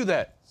tell you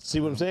that? See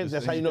what I'm saying?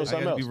 That's how you know I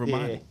something gotta else. be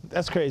reminded.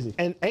 That's crazy.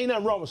 And ain't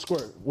nothing wrong with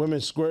squirt. Women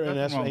squirting,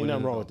 Nothing wrong ain't with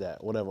nothing it wrong at with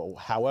that. Whatever.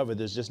 However,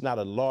 there's just not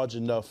a large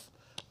enough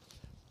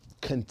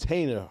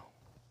container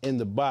in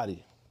the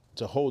body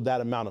to hold that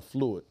amount of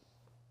fluid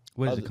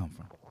Where does it come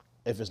from?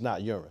 if it's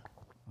not urine.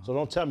 So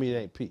don't tell me it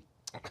ain't pee.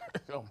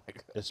 Oh my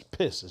god. It's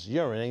piss. It's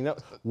urine. Ain't no.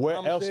 Where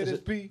I'm else saying is it's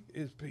it? pee.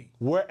 It's pee.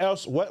 Where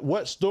else?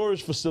 What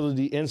storage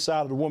facility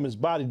inside of the woman's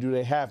body do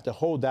they have to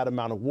hold that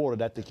amount of water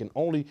that they can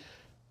only?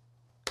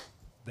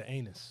 The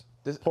anus.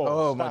 Pause.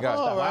 Oh my Stop,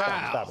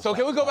 god. stop, So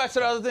can we go back to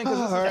the other thing?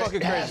 Because this is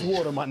fucking Ass crazy.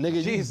 water, my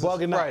nigga. Jesus you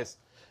bugging Christ.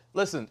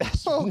 Listen,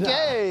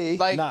 Okay.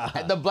 like Nah.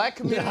 the black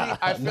community,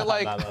 I feel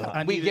like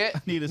I we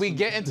needed we some-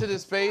 get into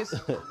this phase.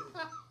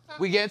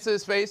 We get into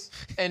this phase,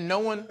 and no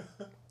one.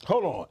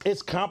 Hold on.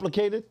 It's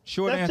complicated.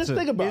 Short answer. Just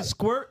think about Is it.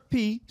 squirt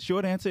pee?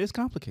 Short answer is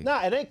complicated.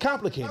 Nah, it ain't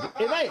complicated.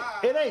 It ain't.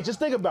 It ain't. Just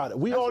think about it.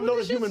 We all know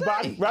the human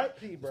body, right?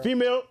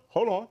 Female.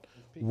 Hold on.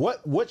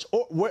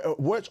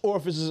 Which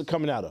orifice is it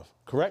coming out of?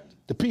 Correct.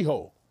 The pee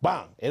hole.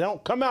 Bang. It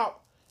don't come out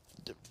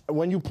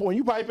when you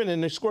piping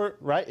and they squirt,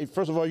 right?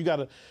 First of all, you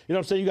gotta, you know what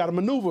I'm saying? You gotta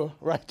maneuver,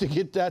 right, to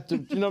get that, to,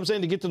 you know what I'm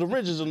saying, to get to the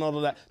ridges and all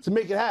of that to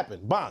make it happen.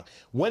 Bang.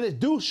 When it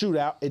do shoot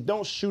out, it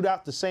don't shoot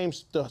out the same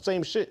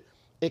shit.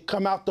 It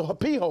come out the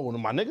pee hole,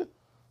 my nigga.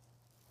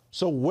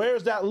 So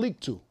where's that leak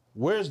to?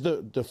 Where's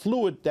the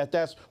fluid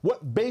that's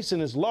what basin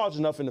is large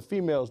enough in the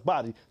female's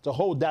body to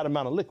hold that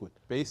amount of liquid?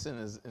 Basin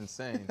is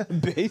insane.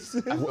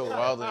 Basin. I feel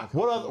wildly.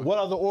 What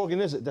other organ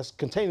is it that's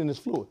containing this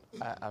fluid?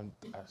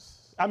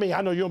 I mean,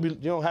 I know you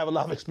don't have a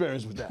lot of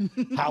experience with that.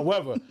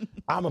 However,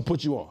 I'm gonna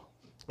put you on.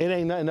 It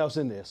ain't nothing else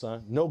in there,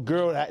 son. No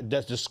girl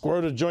that's the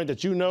squirter joint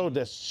that you know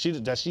that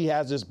she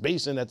has this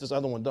basin that this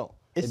other one don't.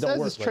 It don't says work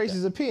there's like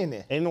traces that. of pee in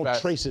there. Ain't no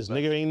Facts. traces,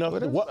 nigga. Ain't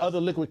nothing. What other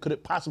liquid could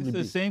it possibly It's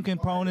be? the same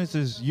components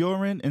as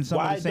urine and some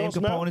Why of the same it don't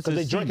smell? components Because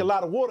as they drink a semen.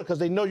 lot of water because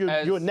they know you're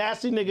As- a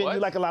nasty nigga and what? you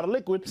like a lot of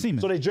liquid. Semen.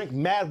 So they drink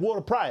mad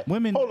water prior.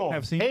 Women Hold on.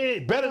 have semen.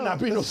 It better not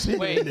be no semen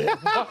Wait. in there.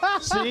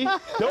 See?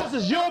 Those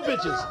is your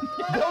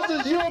bitches.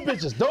 Those is your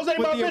bitches. Those ain't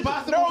my the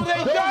bitches. No, they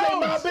Those ain't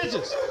my don't.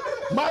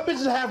 bitches. My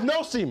bitches have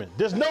no semen.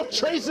 There's no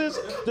traces.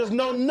 There's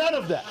no none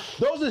of that.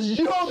 Those is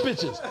your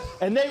bitches.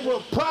 And they were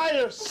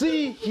prior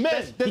seamen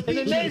in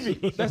the Navy.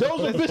 Those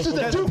are bitches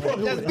that you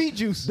fucking That's with. beet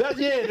juice. Those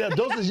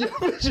is your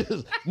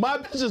bitches. My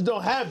bitches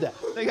don't have that.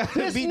 got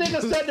This beet nigga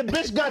juice. said the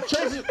bitch got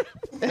traces.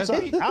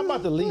 Sorry, I'm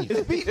about to leave.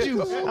 It's beet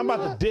juice. I'm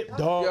about to dip,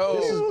 dog.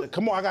 Yo.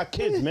 Come on, I got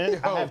kids, man.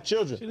 I have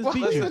children. It's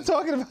beet We've been juice.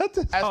 talking about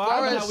this. As far I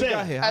don't know as how we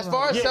got here. as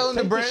far as Yeah, selling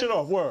the take this brand, shit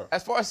off. Word.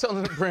 as far as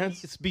selling the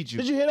brands, It's beet Did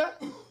juice. you hear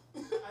that?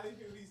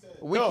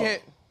 we Yo.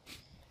 can't.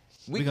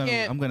 We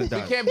can't. I'm gonna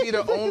die. We can't be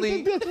the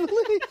only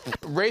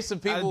race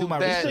of gotta people do my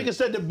that. This nigga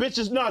said the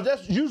bitches. No,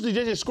 that's usually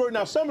they just squirting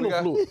out seminal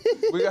fluid.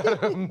 We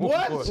gotta move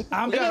What? forward.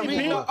 I'm It gonna ain't read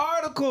pee. the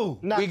article.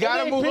 Nah, We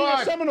gotta it ain't move pee or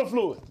on. seminal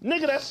fluid.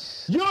 Nigga,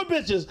 that's your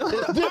bitches.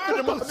 It's different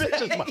than my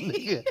bitches, my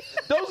nigga.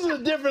 Those are a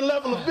different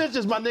level of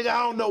bitches, my nigga.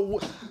 I don't know.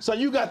 So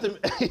you got them,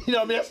 you know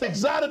what I mean? That's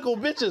exotical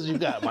bitches you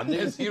got, my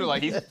nigga. You know,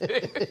 like he's.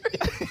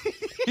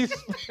 He's.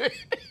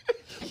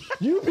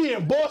 You be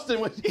in Boston,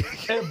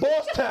 in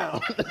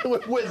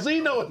Bosstown, with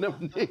Zeno and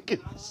them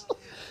niggas.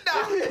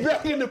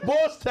 Back in the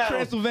Bosstown.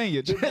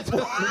 Transylvania.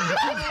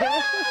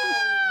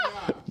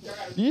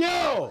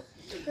 Yo!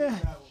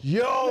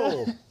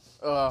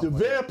 The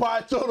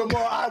vampire told him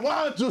all, I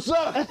wanted to,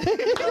 son.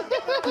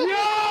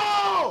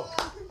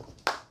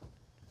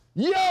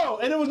 Yo!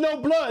 And there was no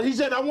blood. He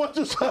said, I want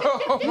to, son.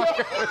 Yo,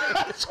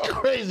 that's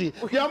crazy.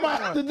 Yo, I might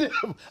have to dip.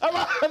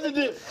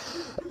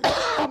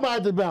 I might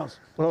have to bounce.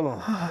 Hold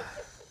on.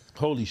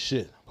 Holy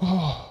shit.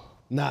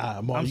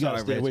 Nah, Mark, I'm you gotta sorry,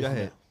 stay Rich. away Go from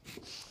ahead.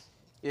 that.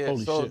 Yeah.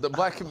 Holy So shit. the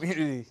black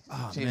community.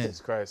 Jesus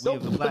man. Christ. We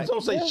have the black-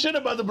 Don't say shit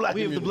about the black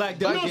We have the community. black You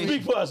don't delegation.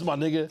 speak for us, my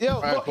nigga. Yo,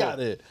 Fuck cool. out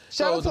of here.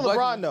 Shout out to the black-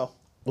 LeBron though.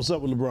 What's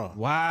up with LeBron?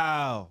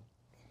 Wow.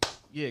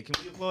 Yeah, can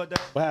we applaud that?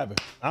 What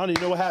happened? I don't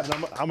even know what happened.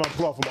 I'm gonna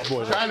applaud for my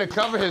boy. Trying to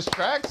cover his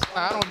tracks?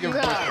 Nah, I don't give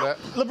a fuck for that.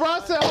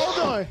 LeBron said,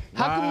 "Hold on.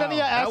 How come none of y'all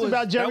That asked me was-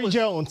 about Jerry that was-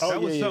 Jones? That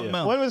was yeah, something yeah.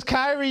 else. When it was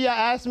Kyrie, y'all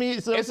asked me.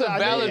 So It's a I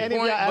valid didn't- any of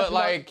point, y'all asked but about-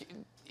 like,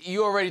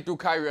 you already threw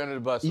Kyrie under the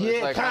bus. So Yeah,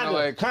 it's like,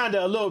 kind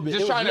of a little bit.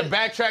 Just It trying was to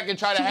late. backtrack and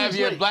try to 2 have weeks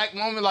your late. black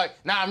moment. Like,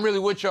 nah, I'm really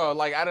with y'all.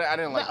 Like, I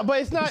didn't like.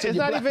 But it's not. said It's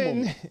your not black even.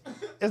 moment.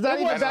 It's not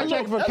It even was a backtracking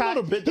little- for a little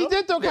Kyrie. bit, He though.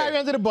 did throw Kyrie Yeah.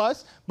 under the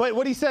bus, but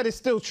what he said is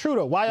still true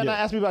though. Why y'all not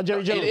asking me about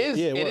Jerry Jones? It is.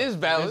 Yeah, It what? is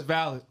valid. It's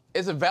valid.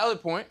 It's a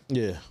valid point.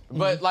 Yeah.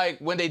 But like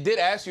when they did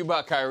ask you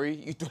about Kyrie,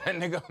 you threw that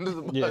nigga under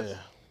the bus. Yeah.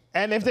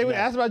 And if they would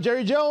ask about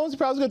Jerry Jones, he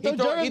probably was gonna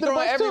throw Jerry He under the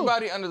throwing bus too.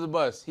 everybody under the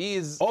bus. He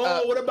is.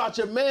 Oh, what about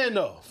your man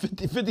though?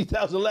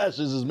 50,000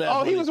 lashes is mad.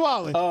 Oh, he funny. was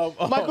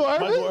wildin'. Michael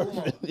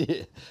Irvin?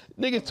 Yeah.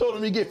 Niggas told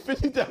him he get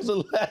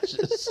 50,000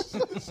 lashes.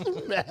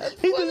 Mad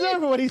He funny.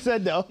 deserved what he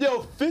said though.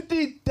 Yo,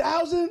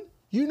 50,000?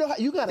 You know how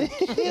you gotta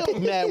kill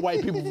mad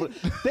white people.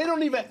 They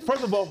don't even.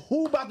 First of all,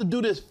 who about to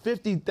do this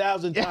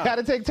 50,000 You times?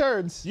 gotta take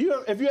turns.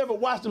 If you ever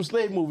watch them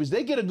slave movies,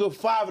 they get a good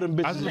 5 of them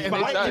bitches. think The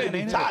five white out of nigga 10, be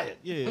ain't it? tired.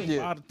 Yeah,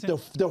 5 to 10.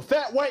 The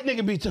fat white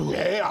nigga be too.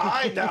 Hey, all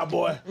right now,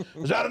 boy.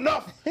 Is that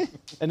enough?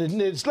 And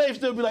the slave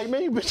still be like,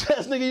 man, you bitch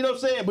ass nigga, you know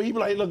what I'm saying? But he be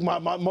like, look, my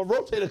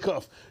rotator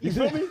cuff. You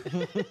feel me?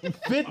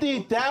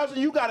 50,000,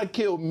 you gotta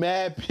kill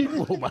mad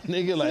people, my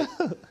nigga.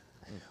 Like,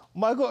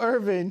 Michael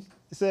Irvin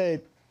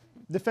said,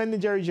 defending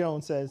Jerry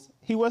Jones says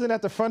he wasn't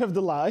at the front of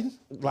the line,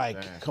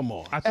 come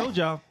on. I told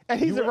y'all. and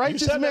he's a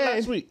righteous you said man. that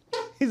last week.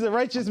 He's a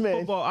righteous man.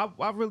 Football,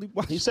 I really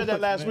watched He said that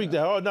sports, last man. week.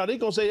 That no, they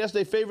gonna say that's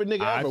their favorite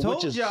nigga I ever, told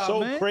which is y'all, so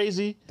man.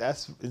 crazy.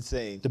 That's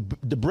insane.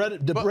 The bread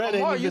Amar,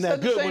 ain't you even said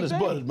that the good same when it's thing.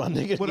 buttered, my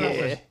nigga. What did I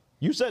say?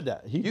 You said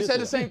that. You said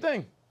the same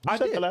thing. You I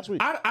said did. that last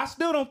week. I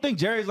still don't think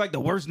Jerry's like the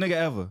worst nigga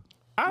ever.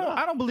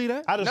 I don't believe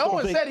that. I just No don't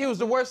one think, said he was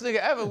the worst nigga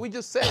ever. We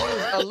just said he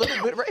was a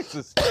little bit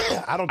racist.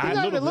 I don't think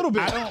Not a little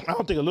bit. I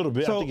don't think a little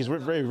bit. I So- think it's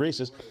very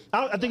racist.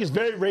 I think it's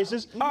very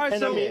racist. All right, and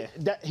so- I mean,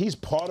 that he's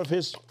part of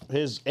his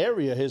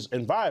area, his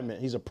environment.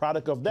 He's a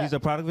product of that. He's a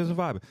product of his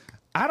environment.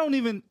 I don't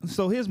even.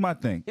 So here's my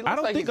thing. He looks I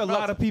don't like think he a lot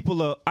smells of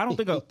people are. I don't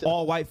think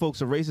all white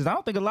folks are racist. I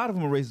don't think a lot of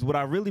them are racist. What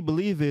I really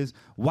believe is,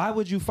 why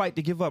would you fight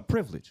to give up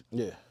privilege?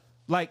 Yeah.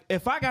 Like,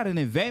 if I got an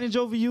advantage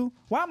over you,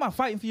 why am I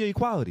fighting for your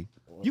equality?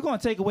 You're gonna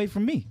take away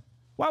from me.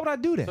 Why would I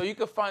do that? So you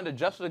could find a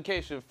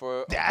justification for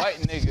a white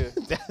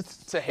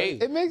nigga to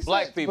hate It makes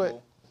black sense,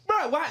 people.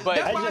 Bro, why? But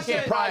that's I why I just said.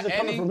 can't Surprised it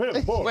coming from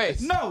him. Pause.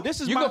 Wait, No,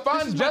 this is you my. can find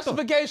this is my thought.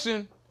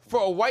 justification for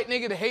a white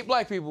nigga to hate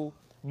black people,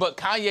 but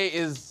Kanye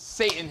is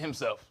Satan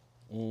himself.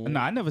 No,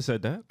 I never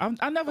said that.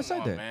 I never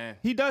said on, that. man.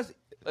 He does.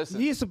 Listen.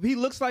 He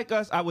looks like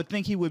us. I would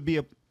think he would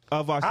be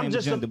of our same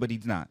just agenda, but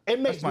he's not. It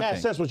makes That's my mad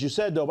thing. sense what you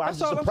said though, but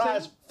That's I'm all just I'm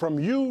surprised saying. from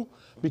you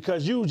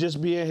because you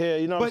just being here,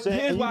 you know what I'm But saying?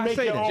 here's And why you I make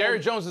say your that. own Jerry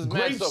Jones is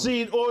mad sober.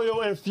 grapeseed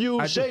oil I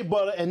infused do. shea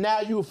butter, and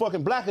now you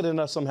fucking blacker than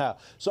us somehow.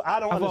 So I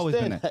don't I've always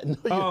understand been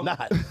that. that. No, you're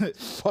not.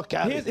 Fuck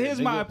out of here.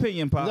 Here's my nigga.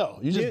 opinion, Pop. No,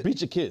 you just Here-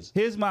 beat your kids.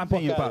 Here's my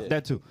opinion, Fuck outta Pop. here.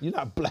 That too. You're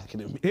not blacker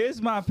than me.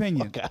 Here's my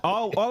opinion. Fuck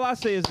outta All I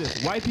say is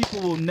this: white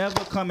people will never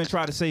come and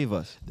try to save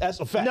us. That's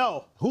a fact.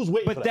 No. Who's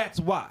waiting for But that? that's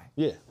why.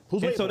 Yeah.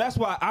 Who's And waiting so for that's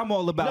why I'm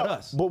all about No,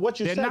 us. But what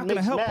you They're said not gonna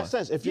makes help mad us.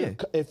 sense. If Yeah.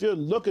 you're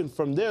looking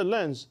from their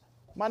lens,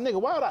 my nigga,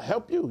 why would I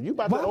help you? You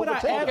about Why to would I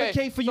overtake us.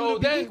 advocate for you so to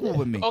be then- equal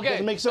with me? Okay,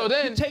 Doesn't make so sense.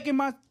 then You're taking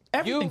my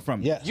everything from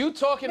me. Yes. you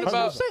talking 100%.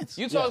 about sense.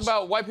 you talking Yes.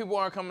 about white people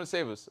aren't coming to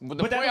save us. But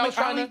the But that point don't I was make-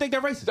 I trying don't even think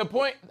they're racist. The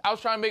point I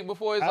was trying to make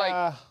before is like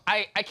Uh,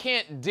 I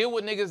can't deal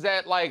with niggas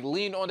that like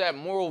lean on that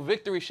moral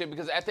victory shit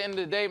because at the end of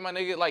the day, my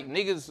nigga, like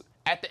niggas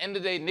at the end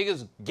of the day,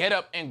 niggas get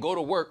up and go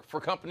to work for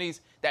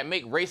companies that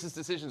make racist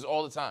decisions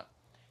all the time.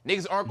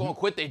 Niggas aren't gonna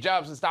quit their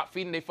jobs and stop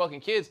feeding their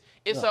fucking kids.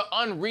 It's an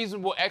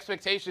unreasonable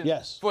expectation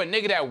Yes. for a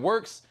nigga that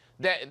works.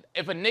 That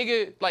if a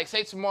nigga like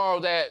say tomorrow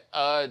that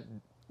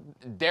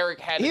Derek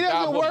had a He job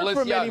doesn't with work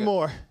for him Balenciaga.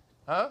 anymore.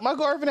 Huh?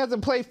 Michael Irvin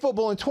hasn't played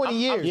football in 20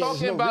 years. I'm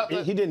talking no, about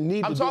he didn't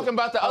need I'm to do talking it.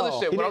 about the other Oh.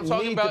 shit. He What I'm didn't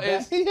talking need about to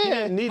is back- he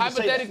didn't need to say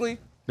that. hypothetically.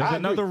 There's I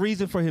another agree.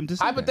 reason for him to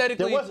say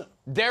Hypothetically, There wasn't.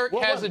 Derek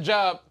What has was a it?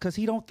 job. because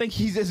he don't think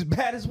he's as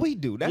bad as we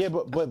do. That's, Yeah,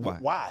 but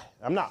that's why?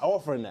 I'm not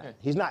offering that.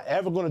 He's not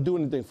ever gonna do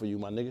anything for you,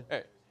 my nigga.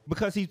 Hey,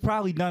 Because he's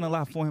probably done a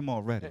lot for him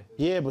already.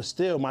 Yeah, but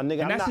still, my nigga,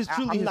 And I'm that's not, his-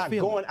 truly I'm his not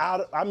feeling. going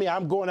out.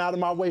 I'm going out of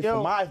my way Yo.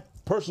 for my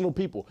personal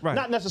people, Right.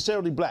 not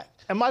necessarily black.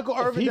 And Michael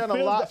If Irvin he done a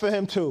feels lot that- for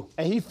him too.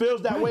 And he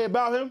feels that way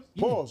about him.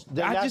 Pause.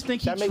 Then I that- just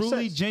think he that makes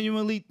truly, sense.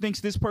 genuinely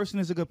thinks this person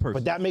is a good person.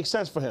 But that makes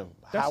sense for him.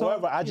 That's all.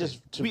 However, I Yeah. just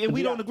And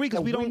we be don't hon- agree 'cause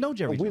and we don't know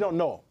Jerry We don't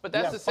know. but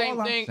that's Yeah. the same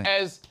all I'm thing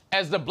saying.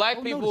 as the black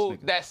don't know people this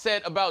nigga. that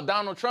said about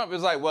Donald Trump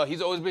is like, well,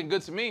 he's always been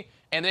good to me,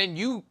 and then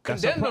you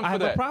That's condemned him I for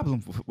have a that.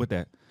 problem with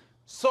that.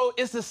 So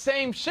it's the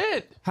same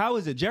shit. How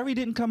is it? Jerry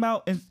didn't come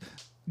out and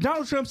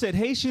Donald Trump said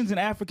Haitians and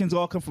Africans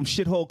all come from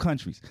shithole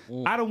countries.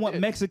 I don't want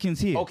Mexicans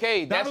here.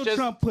 Okay, that's Donald just-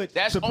 Trump put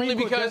that's Supreme only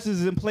Court because-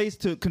 justices in place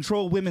to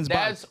control women's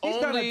That's bodies.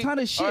 He's done only- a ton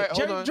of shit. All right, hold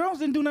Jerry on. Jones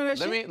didn't do none of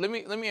that Let shit.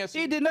 me answer.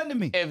 He did nothing to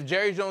me. If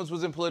Jerry Jones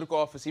was in political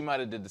office, he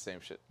might have did the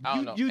same shit. I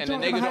don't know. You and the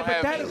talking nigga don't have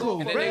hypothetical,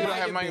 and the Fred. nigga don't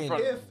have mic in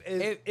front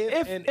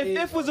of him.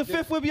 If was a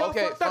fifth, we'd be all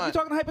Okay, fucked up. fine. You're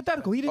talking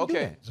hypothetical. He didn't do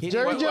Okay. that.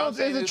 Jerry What I'm Jones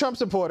saying is a Trump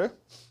supporter.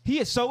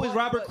 So is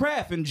Robert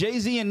Kraft and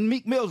Jay-Z and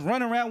Meek Mill's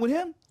running around with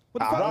him. What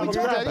the I fuck are don't we think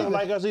talking rap don't about?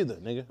 like us either,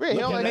 nigga. Yeah, he Look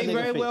don't at like that us May nigga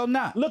very face. well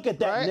not. Look at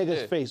that Right?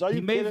 nigga's face. Are you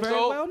He may kidding? very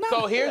So, well not.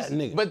 so here's, That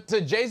nigga. but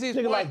to Jay-Z's Nigga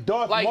point, like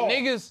Darth Maul.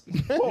 niggas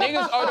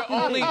are the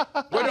only, we're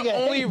Nigga the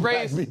only hate black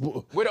race,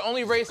 people. we're the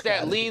only race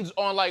that leans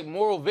on like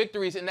moral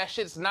victories, and that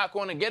shit's not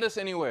going to get us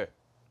anywhere.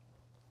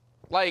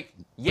 Like,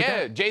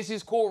 yeah,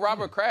 Jay-Z's cool,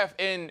 Robert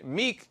Kraft, and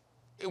Meek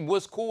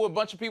was cool with a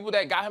bunch of people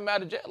that got him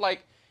out of jail.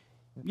 Like,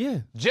 Yeah,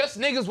 just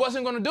niggas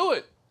wasn't going to do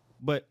it.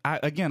 but I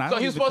So don't he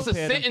was even supposed to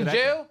compare sit them in that.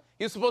 jail?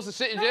 He was supposed to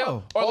sit in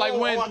jail? No. Or like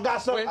when, I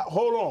got some. when-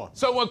 Hold on.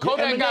 so when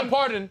Kodak got Eminem-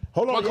 pardoned,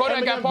 Hold on, when your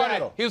Kodak got Eminem pardoned,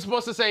 battle. he was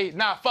supposed to say,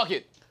 nah, fuck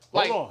it.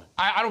 Like, on.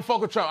 I don't fuck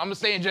with Trump. I'm gonna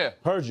stay in jail.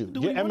 Heard you. what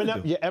Your you wanna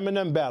Eminem, do. your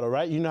Eminem battle,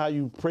 right? You know how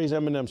you praise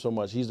Eminem so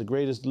much. He's the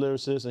greatest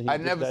lyricist. And I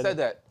never said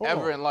that Hold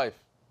ever on. in life.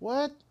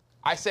 What?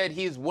 I said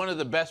he's one of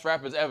the best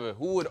rappers ever.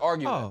 Who would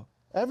argue Oh,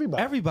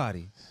 Everybody.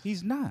 everybody.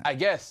 He's not. that? I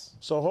guess.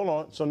 So hold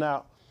on. So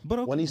now, But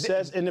okay. when he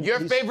says in the Your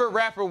he's- favorite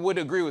rapper would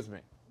agree with me.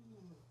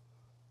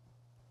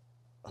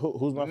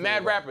 who's my Mad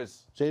favorite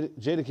rappers.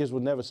 Jadakiss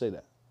would never say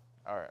that.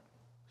 All right.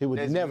 He would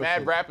There's never. mad say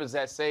that. rappers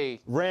that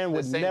say Ran the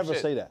would same never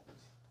shit. say that.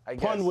 I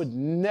guess. Pun would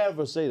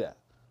never say that.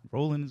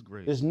 Rolling is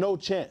great. There's no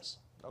chance.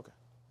 Okay.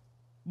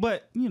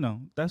 But you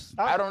know, that's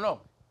I don't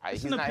know.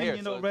 it's He's an not opinion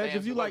here. though, so Reg. it's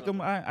If you answer like wasn't.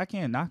 him, I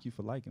can't knock you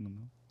for liking him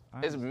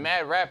though. It's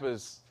mad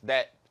rappers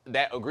that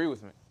agree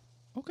with me.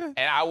 Okay.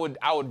 And I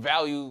would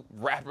value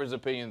rappers'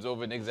 opinions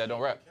over niggas that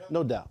don't rap.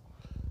 No doubt.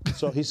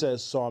 So he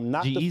says, so I'm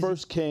not the G-Eazy.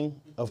 first king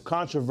of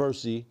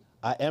controversy.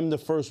 I am the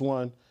first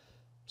one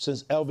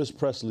since Elvis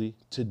Presley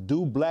to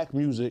do black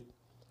music,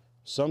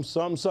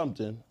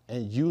 something,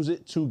 and use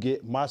it to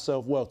get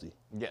myself wealthy.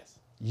 Yes.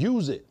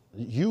 Use it.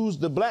 Use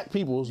the black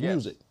people's Yes.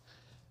 music.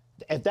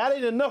 If that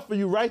ain't enough for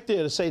you right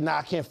there to say, nah,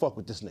 I can't fuck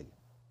with this nigga.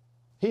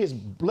 He is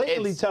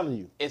blatantly telling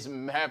you. It's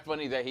mad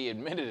funny that he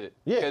admitted it.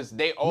 Yeah. Because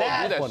they all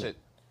Mad do that funny. shit.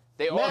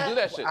 They all do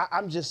that shit.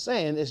 I'm just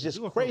saying, it's just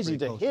You crazy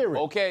to appropriate hear it.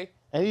 Okay.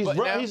 And he's, But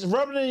now- he's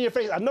rubbing it in your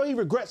face. I know he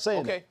regrets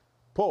saying Okay. it.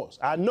 Pause.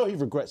 I know he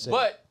regrets saying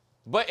it.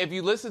 But if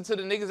you listen to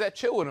the niggas that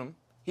chill with him,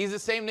 he's the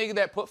same nigga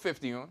that put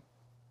 50 on.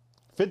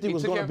 50 he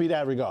was took going to him- be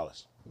that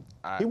regardless.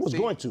 He was See?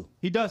 going to.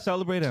 He does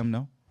celebrate him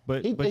though.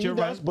 But He you're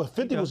does, right. but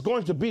 50 He was does.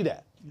 going to be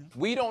that.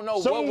 We don't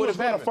know Someone what would was have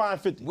gonna happened.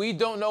 find 50. We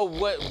don't know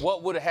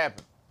what would have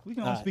happened. We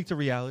can only speak to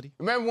reality.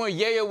 Remember when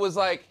Yayo was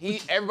like,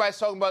 everybody's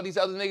talking about these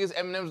other niggas.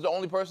 Eminem's the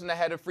only person that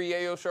had a free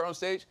Yayo shirt on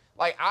stage.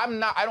 Like I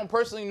don't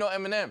personally know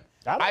Eminem.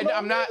 I don't know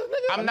I'm not him,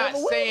 nigga. I I'm not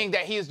never will. saying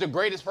that he is the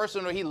greatest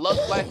person or he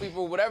loves black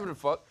people or whatever the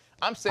fuck.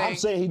 I'm saying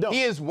he don't.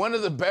 is one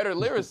of the better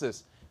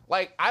lyricists.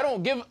 Like I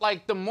don't give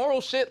like the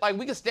moral shit. Like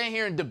we can stand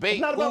here and debate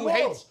It's not about who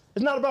morals. hates.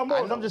 It's not about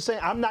morals. know. I'm just saying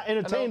I'm not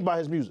entertained by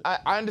his music.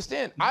 I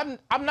understand. I'm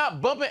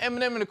not bumping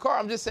Eminem in the car.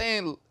 I'm just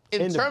saying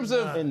in In the- terms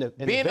of in the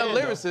being a van,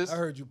 though. lyricist. I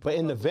heard you. But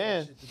in the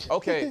van,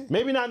 Okay.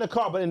 maybe not in the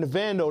car, but in the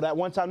van though, that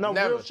one time, no,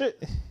 Never. real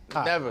shit.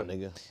 Ah, Never.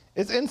 nigga.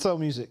 It's insult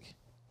music.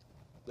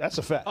 That's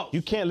a fact.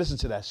 You can't listen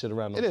to that shit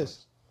around. It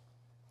is.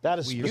 That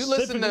is You listen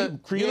specifically to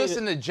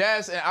created.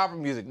 jazz and opera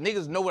music.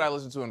 Niggas know what I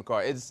listen to in the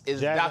car. It's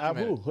jazz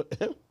documented. and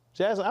opera.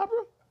 Jazz and opera.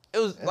 It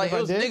was like if it I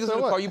was did, niggas so in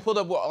the what? car. You pulled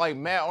up with, like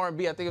mad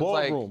R&B. I think it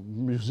was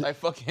Ballroom music. like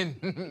fucking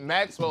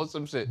Maxwell or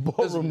some shit.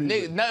 There's Ballroom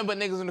music. nothing but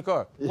niggas in the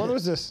car. When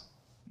was this?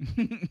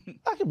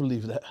 I can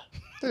believe that.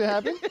 Did it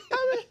happen?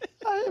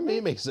 I mean,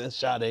 it makes sense.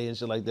 Sade and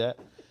shit like that.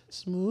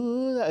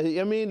 Smooth.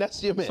 I mean,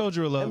 that's your man.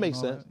 Soldier of Love. That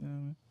makes and all sense. that, you know what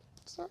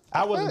I mean?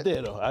 I wasn't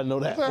there though. I know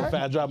that. all right. If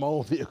I drive my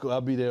own vehicle,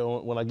 I'll be there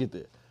when I get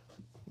there.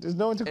 There's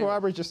no one to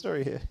corroborate your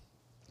story here.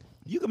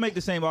 You can make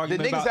the same The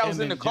argument niggas about that was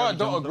in Eminem the and car Jerry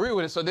don't Jones, agree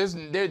with it, so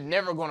they're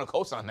never gonna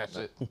co-sign that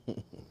shit.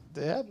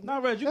 They had- though. Nah,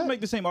 Reg, you can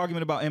make the same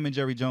argument about M and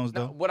Jerry Jones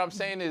though. What I'm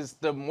saying is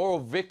the moral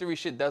victory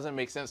shit doesn't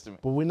make sense to me.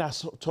 But we're not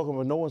talking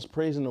about. No one's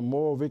praising the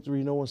moral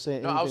victory. No one's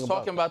saying No, anything I was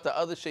talking about about the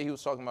other shit he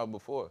was talking about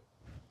before.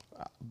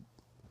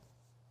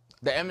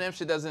 The Eminem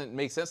shit doesn't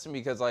make sense to me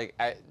because like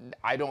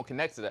I don't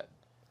connect to that.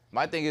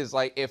 My thing is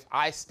like if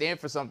I stand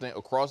for something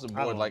across the I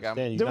board, don't like I'm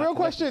understand. You're The not real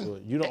connected question- to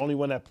it. You're the only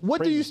one that.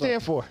 What do you praises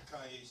stand something for?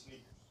 Kanye sneakers.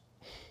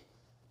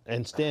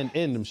 And stand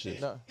in them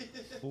shit.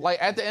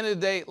 like at the end of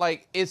the day,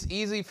 like it's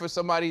easy for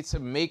somebody to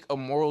make a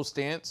moral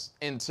stance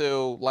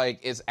until like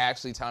it's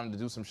actually time to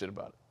do some shit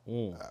about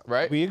it.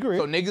 Right? We agree.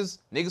 So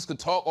niggas could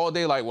talk all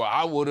day like, well,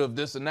 I would have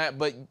this and that,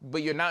 but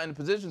you're not in a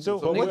position to. So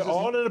But we're niggas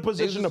all in a niggas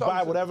position to talking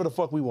buy whatever the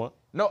fuck we want,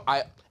 No,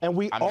 and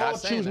we I'm all not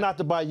saying choose that. not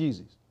to buy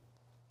Yeezys.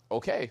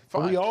 Okay,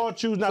 fine. We all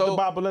choose not to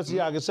buy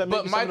Balenciaga. Except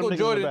But maybe some of them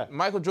niggas in the back.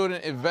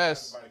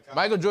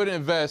 Michael Jordan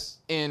invests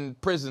in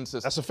prison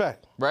systems. That's a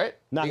fact. right?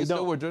 Nah, Niggas he still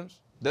don't. wear Jordans,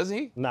 doesn't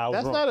he? Nah, I was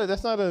That's wrong. not a.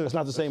 That's not a. That's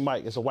not the same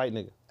Mike. It's a white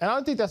nigga. And I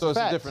don't think that's So a it's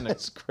a fact. different nigga.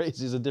 That's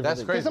crazy. It's a different.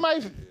 That's nigga. crazy. Somebody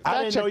I fact didn't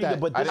know check either, that.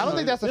 but I this don't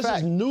think that's a this fact.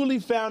 is newly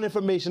found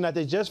information that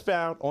they just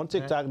found on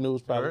TikTok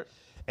news, probably, Alright.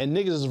 and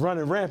niggas is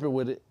running rampant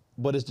with it.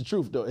 But it's the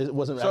truth though. It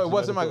wasn't. So it actually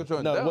wasn't Michael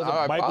Jordan. No, it That- wasn't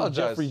I Michael apologize.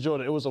 Jeffrey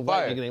Jordan. It was a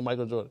white Fire. nigga named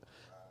Michael Jordan.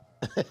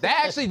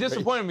 That actually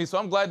disappointed me, so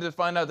I'm glad to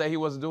find out that he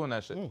wasn't doing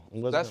that shit.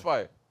 wasn't That's him.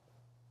 fire.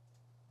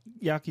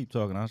 Yeah, I'll keep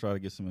talking. I'll try to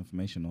get some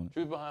information on it.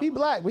 Truth behind He it.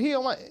 black, but he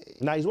don't like.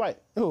 Now he's white.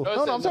 Who? No, it's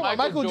I'm talking about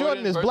Michael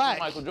Jordan is versus black.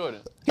 Michael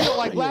Jordan. He don't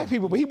like black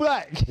people, but he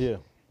black. Yeah.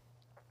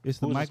 It's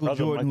the Who's this Michael other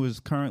Jordan Mike- who is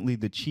currently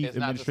the chief It's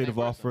not the administrative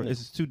same officer. person.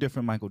 It's two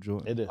different Michael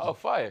Jordan. It is. Oh,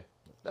 fire.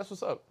 That's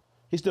what's up.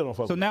 He still don't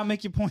fuck So with now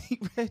make your point,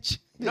 Reg.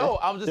 No,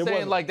 I'm just It saying,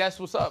 wasn't. like, that's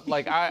what's up.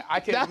 Like, I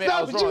can That's admit I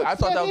not was what you wrong. I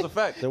thought that was a said.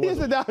 fact. There He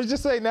wasn't. said, I was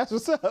just saying that's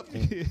what's up.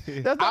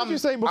 That's not what you were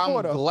saying before,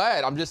 I'm though.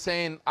 glad. I'm just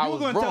saying I You were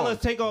was going to tell wrong.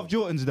 us take off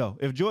Jordans, though.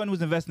 If Jordan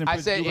was investing in I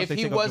prisons, said you were if gonna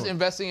say he take off was Jordans.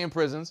 investing in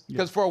prisons,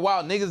 because for a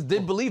while niggas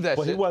did believe that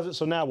But shit. he wasn't.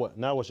 So now what?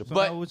 Now what's your point?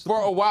 But Now what's the for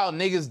a point? while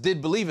niggas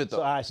did believe it So,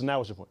 though. all right. So now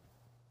what's your point?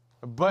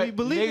 But We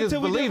believed it niggas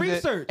till we did believed it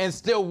research. and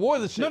still wore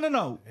the shit.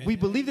 No. We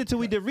believed it till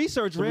we did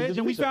research, we Reg, did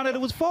and we research. found out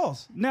it was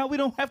false. Now we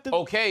don't have to.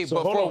 Okay, So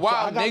but hold for a on. So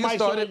while I got niggas Mike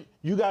started. Jordan,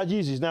 you got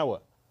Yeezys. Now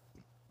what?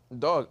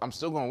 Dog, I'm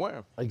still gonna wear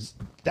them. Like,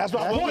 that's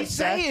what I'm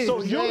saying.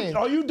 So Saying.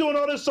 are you doing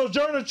all this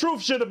Sojourner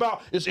Truth shit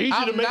about it's easy to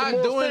I'm make a not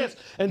moral doing- stance?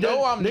 And No,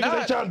 then I'm niggas not.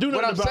 ain't trying to do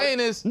What nothing I'm about saying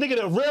it. is- Nigga,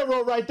 the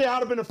railroad right there, I'd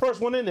have been the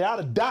first one in there. I'd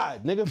have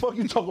died. Nigga, fuck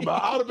you talking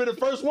about? I'd have been the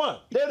first one.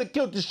 They'd have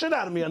killed the shit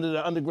out of me under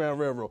the Underground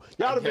Railroad.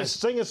 Y'all would have been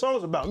singing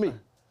songs about me.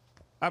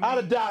 I'd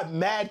have died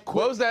mad quick.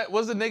 What was that?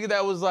 Was the nigga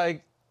that was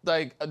like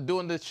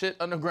doing the shit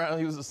underground?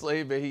 He was a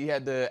slave and he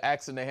had the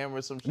axe and the hammer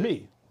or some shit.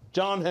 Me,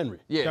 John Henry.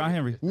 Yeah. John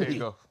Henry. There Me. you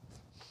go.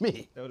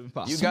 Me. That would have been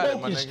possible. You got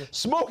it, my nigga.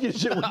 Smoking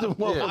shit with the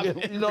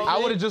motherfucker. You know what I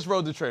mean? would have just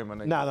rode the train, my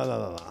nigga.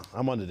 Nah.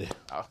 I'm under there.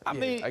 I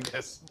mean- I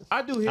guess.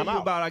 I do hear I'm you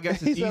out. about. I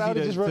guess He it's said, I easy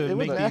would've just wrote- to it was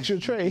make an these actual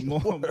trade.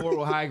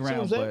 moral high what I'm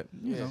ground, saying? but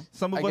you know,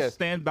 some of I us guess.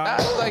 stand by.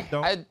 Nah, like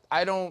don't.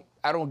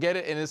 I don't get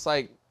it, and it's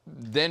like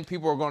then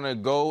people are gonna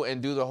go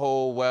and do the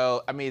whole.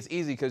 Well, I mean, it's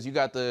easy because you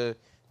got the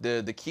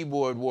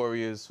keyboard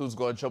warriors who's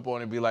gonna jump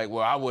on and be like,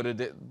 well, I would have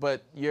did,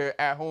 but you're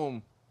at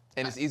home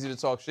and it's easy to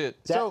talk shit.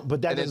 But that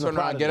and then doesn't turn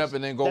apply around, to get this. up,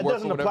 and then go that work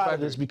doesn't for whatever apply to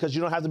factory. this because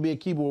you don't have to be a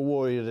keyboard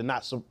warrior to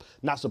not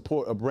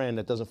support a brand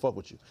that doesn't fuck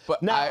with you.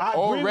 But now, I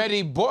agree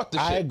already bought the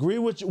shit. I agree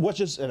with what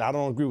you're saying. I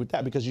don't agree with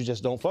that because you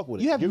just don't fuck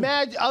with it. You have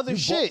mad other you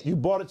shit. You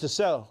bought it to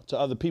sell to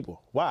other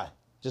people. Why?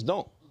 Just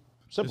don't.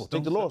 Simple. Just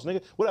Take the don't loss,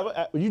 nigga.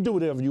 Whatever. You do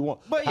whatever you want.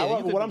 But yeah, you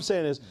However, could- what I'm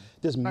saying is,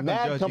 there's gonna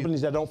mad judge companies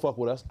that don't fuck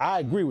with us.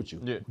 I agree with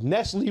you. Yeah.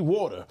 Nestle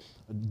Water,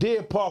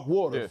 Deer Park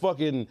Water, Yeah.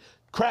 fucking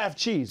Kraft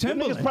Cheese. Them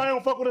Timberland. niggas probably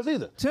don't fuck with us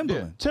either.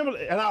 Timberland.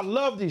 Timberland, and I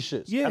love these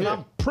shits. Yeah. And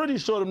I'm pretty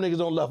sure them niggas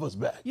don't love us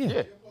back.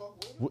 Yeah.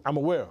 I'm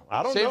aware.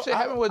 I don't Same know. shit I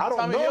happened with don't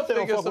Tommy know if they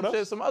don't Hilfiger, fuck some with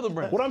shit, us. some other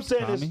brands. What I'm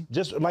saying is, Tommy.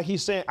 just like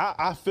he's saying,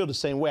 I feel the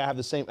same way. I have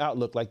the same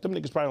outlook. Like, them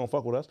niggas probably don't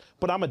fuck with us.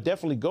 But I'm going to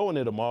definitely go in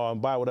there tomorrow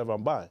and buy whatever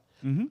I'm buying.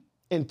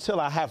 Until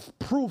I have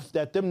proof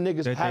that them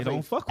niggas That they have don't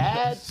a fuck with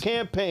ad us.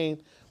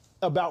 campaign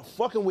about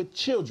fucking with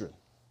children.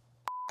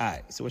 All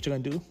right, so what you're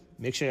gonna do,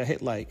 make sure you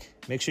hit like,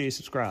 make sure you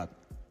subscribe.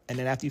 And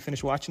then after you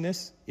finish watching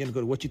this, you're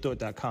gonna go to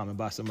whatyoutthought.com and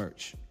buy some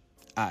merch.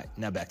 All right,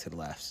 now back to the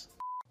laughs.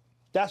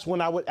 That's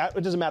when it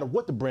doesn't matter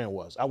what the brand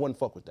was. I wouldn't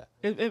fuck with that.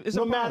 It's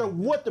no a matter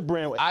problem. what the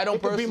brand was. I don't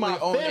It could be my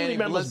personally own family any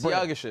member's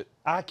brand. Balenciaga shit.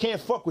 I can't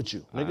fuck with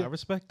you, nigga. I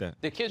respect that.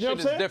 The kid You know shit what I'm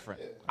is saying?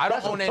 different. I don't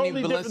That's a own any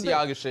totally different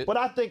Balenciaga thing. shit. But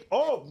I think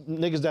all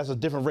niggas that's a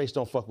different race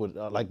don't fuck with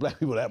like black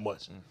people that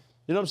much. You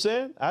know what I'm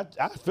saying? I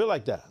feel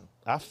like that.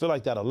 I feel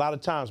like that a lot of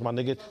times, my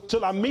nigga.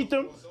 Till I meet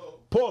them,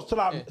 pause,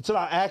 till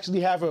I actually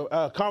have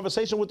a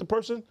conversation with the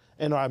person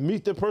and I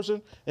meet the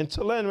person.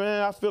 Until then,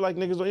 man, I feel like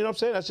niggas, you know what I'm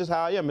saying? That's just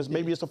how I am.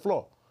 Maybe it's a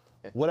flaw.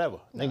 Whatever.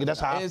 Nigga, that's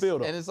how I feel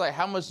though. And it's like,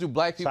 how much do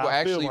black people how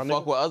I feel, actually my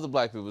fuck nigga. with other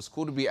black people? It's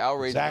cool to be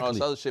outraged and all this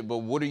Exactly. other shit, but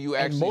what are you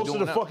And actually most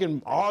doing of the now?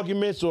 fucking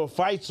arguments or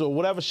fights or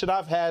whatever shit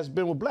I've had has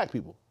been with black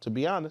people, to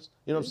be honest.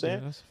 You know what I'm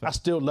saying? that's a fact. I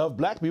still love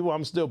black people.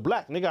 I'm still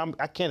black. Nigga,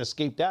 I can't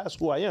escape that. That's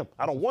who I am.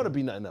 I don't want to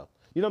be nothing else.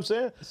 You know what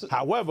I'm saying?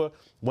 However,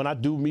 when I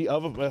do meet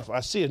if I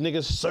see a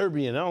nigga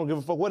Serbian, I don't give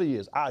a fuck what he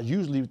is. I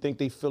usually think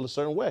they feel a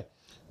certain way.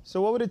 So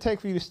what would it take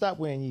for you to stop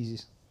wearing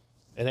Yeezys?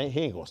 He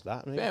ain't gonna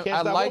stop. Man. Fam, Can't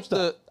I stop, like won't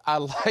stop. I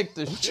like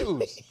the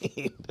shoes.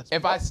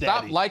 If I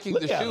stop daddy. liking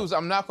Look the at him. shoes,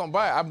 I'm not gonna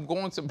buy it. I'm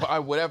going to buy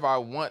whatever I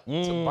want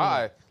to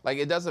buy. Like,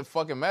 it doesn't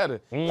fucking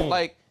matter.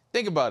 Like,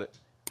 think about it.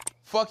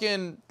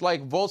 Fucking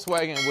like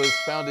Volkswagen was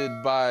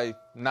founded by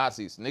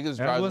Nazis. Niggas As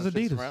driving was them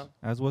shits Adidas. around.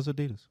 As was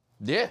Adidas.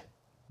 Yeah.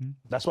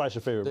 That's why it's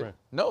your favorite brand.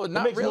 No,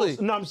 not makes really.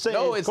 no I'm saying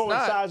no, it it's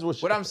coincides not. with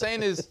shit. What I'm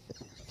saying is,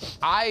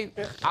 I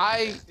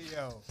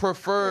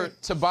prefer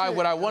to buy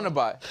what I want to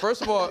buy.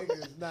 First of all,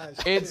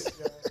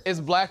 it's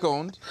black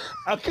owned.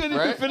 I couldn't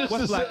Right? even finish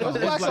What's this black on?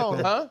 sentence. What's black on?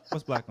 Huh?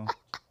 What's black on?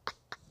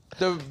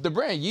 The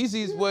brand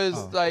Yeezys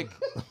was like,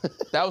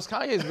 that was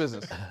Kanye's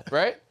business,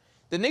 right?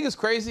 The nigga's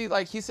crazy.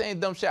 Like, he's saying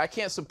dumb shit. I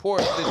can't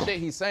support the shit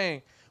he's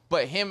saying,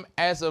 but him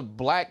as a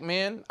black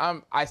man,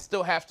 I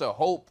still have to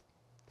hope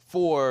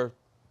for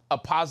a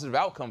positive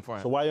outcome for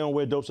him. So why you don't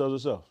wear dope sales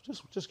yourself?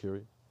 Just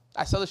curious.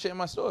 I sell the shit in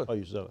my store. Oh,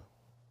 you sell it.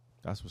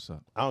 That's what's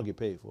up. I don't get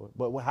paid for it.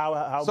 But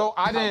how? So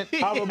I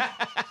didn't.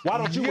 Why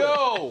don't you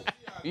wear it?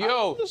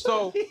 Yo.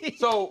 So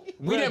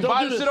we Man, didn't don't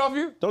buy do the this. shit off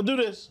you. Don't do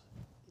this.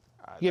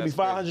 Give me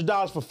That's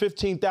 $500 for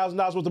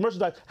 $15,000 worth of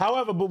merchandise.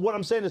 However, but what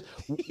I'm saying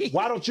is,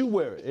 why don't you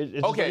wear it? It's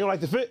just Okay. you don't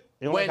like the fit.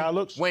 You don't like how it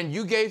looks. When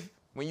you gave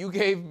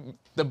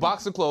the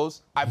box of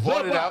clothes, I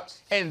bought it out,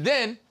 box. and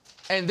then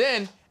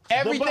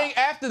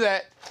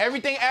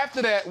Everything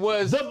after that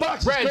was The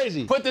box is Reg,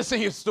 crazy. Put this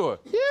in your store.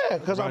 Yeah,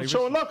 because I'm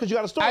showing love because you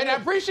got a store. I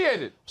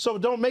appreciate it. So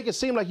don't make it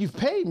seem like you've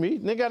paid me.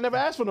 Nigga, I never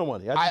asked for no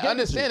money. I just gave it to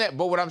understand you. that,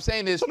 but what I'm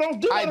saying is So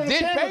don't do I that on the did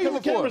camera pay you 'cause the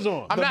before. camera's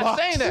on. I'm The not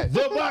box. saying that.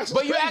 The box is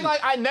But you act crazy. like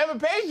I never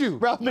paid you.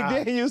 Ralph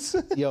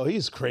McDaniels. Yo,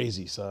 he's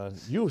crazy, son.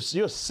 You're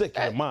sick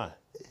in your mind.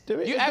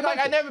 You act like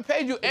I never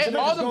paid you. And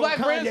all the black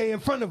brands, Kanye in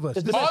front of us.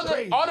 This all is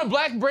crazy. the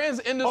black brands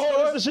in the Oh, store.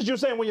 that's the shit you were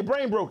saying when your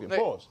brain broken.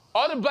 Pause.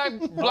 All the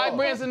black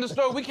brands in the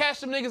store, we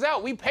cashed them niggas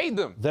out. We paid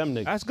them. Them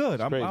niggas. That's good.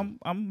 Crazy.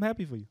 I'm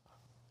happy for you.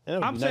 And it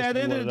would I'm be saying nice at to the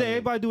be end of one the day, them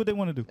everybody do what they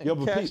want to do. niggas. Yo,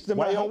 but Catch Pete, them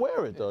why you out. don't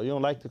wear it though? You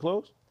don't like the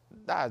clothes?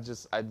 Nah,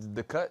 I did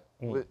the cut.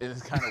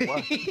 It's kind of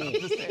wild. I'm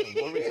just saying,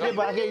 what are we Yeah, talking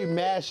but I gave you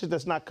mad shit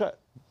that's not cut.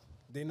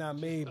 They not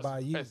made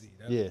by Yeezy.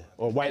 Yeah,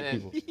 or white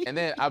and people. then, and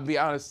then I'll be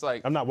honest,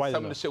 like I'm not white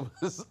some enough. of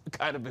the shit was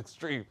kind of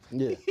extreme.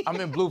 Yeah. I'm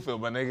in Bluefield,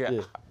 my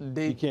nigga.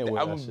 Yeah. You can't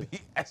wear I that would shit.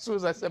 be, as soon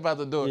as I step out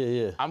the door,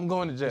 Yeah. I'm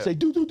going to jail. Say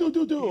do. You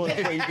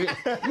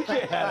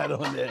can't have that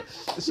on there.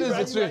 This is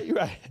extreme. You're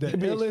right. The It'd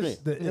be extreme.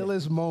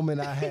 illest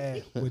moment I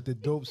had with the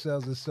dope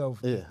sales itself,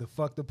 Yeah. the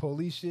fuck the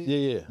police shit.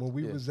 Yeah. When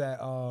we was at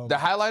The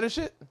highlighter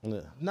shit?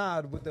 Yeah.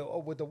 nah with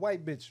the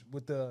white bitch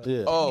with the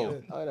Yeah. Oh.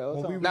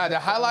 when we was Nah, the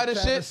at highlighter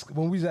Travis- shit,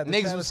 when we was at the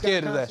niggas Travis was Scott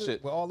scared of that concert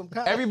shit. with all them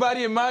cops.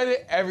 Everybody admired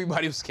it.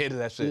 Everybody was scared of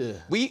that shit.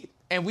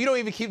 Yeah. We don't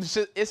even keep the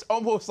shit. It's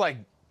almost like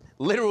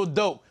literal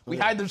dope. We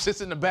hide them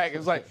shits in the back.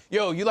 It's like,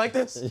 yo, you like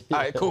this? All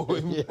right, cool.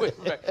 We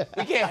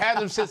can't have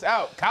them shits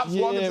out. Cops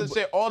walk into but-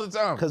 shit all the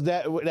time. Cause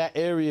that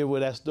area where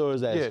that store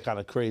is at Yeah. is kind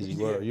of crazy.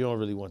 Where you don't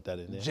really want that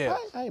in there. Jail.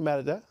 I ain't mad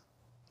at that.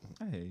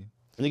 Hey,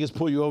 Niggas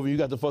pull you over, you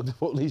got the fuck the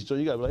police show.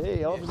 You got to be like,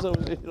 hey, officer,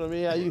 you know what I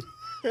mean? How you?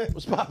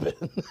 What's poppin'?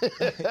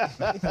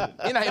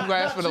 You're not even gonna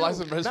ask for the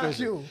license Not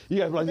registration. you. You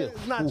got to be like,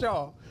 It's not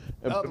y'all.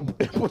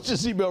 put your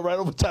seatbelt right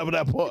over top of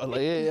that part. Like,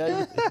 hey,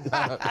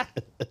 how you?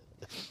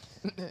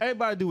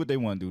 everybody do what they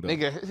want to do though.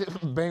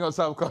 Nigga, bang on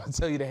top of the car and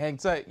tell you to hang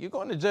tight. You're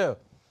going to jail.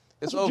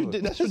 It's That's what over. you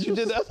did. That's what you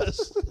did to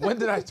us. When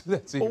did I do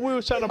that to you? When we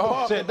were trying to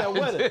park at that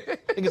wedding.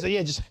 Niggas say,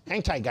 yeah, just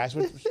hang tight, guys.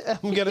 I'm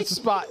gonna get us a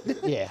spot.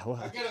 Yeah.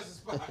 Well, Get us a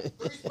spot.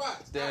 3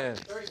 spots. Damn.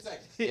 30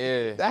 seconds.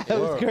 Yeah, That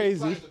was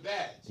crazy. Spot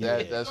the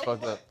badge. that's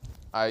fucked up.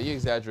 All right, you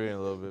exaggerating a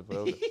little bit, but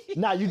okay.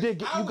 nah, you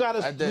did. You got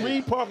us I did.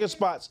 3 parking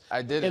spots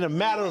I did in it. a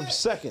matter of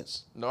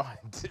seconds. No, I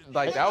didn't.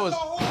 Like that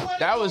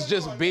was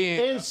just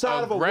being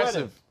Inside of a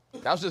aggressive.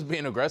 That was just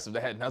being aggressive.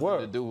 That had nothing Word.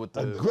 to do with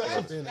the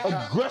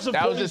Aggressive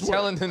That was police just work.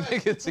 telling the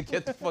nigga to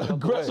get the fuck out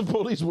Aggressive the way.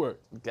 police work.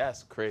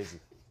 That's crazy.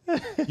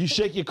 You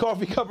shake your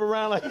coffee cup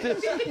around like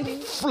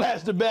this,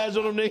 flash the badge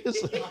on them niggas.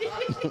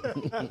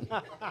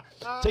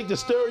 Take the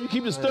stirrer, you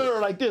keep the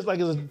stirrer like this, like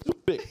it's a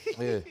toothpick.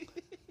 Yeah.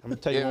 I'm gonna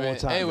tell you Yeah, one more man.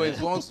 time. Anyways,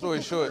 man. long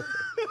story short,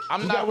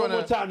 I'm You not got one more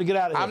gonna. time to get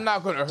out of here. I'm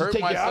not gonna Just hurt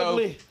take myself. your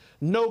ugly,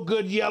 no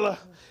good yellow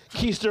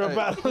keister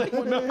about like,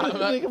 remember the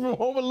nigga from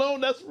Home Alone?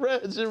 That's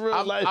Reg in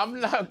real life. I'm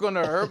not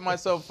gonna hurt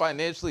myself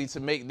financially to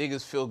make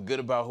niggas feel good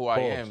about who I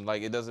Pause. am.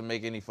 Like it doesn't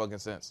make any fucking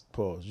sense.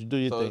 Pause. You do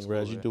your So it's thing,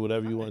 Reg. cool, You man. do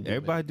whatever you want to do.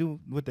 Everybody man. do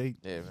what they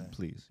Yeah, man.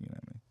 please. You know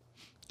what I mean.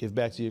 Give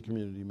back to your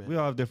community, man. We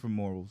all have different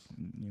morals.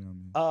 You know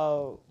what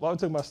I mean. While I'm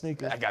talking about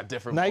sneakers, I got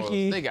different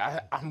Nike- morals.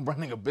 Nigga, I'm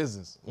running a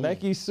business.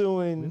 Nike We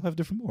suing. all have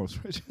different morals,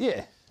 right?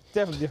 Yeah,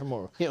 definitely different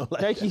moral. You don't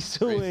like Nike that.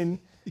 suing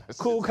That's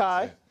Cool just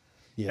Kai. insane.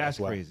 Yeah, That's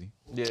why. crazy.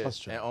 Yeah, That's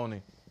true. and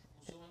Oni.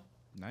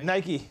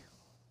 Nike.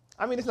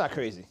 I mean, it's not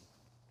crazy.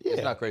 Yeah.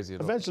 It's not crazy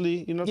at all.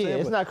 Eventually, you know what I'm Yeah, saying?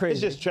 it's But not crazy.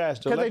 It's just trash,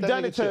 though. Because Let they've that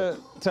done it nigga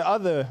chill. to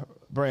other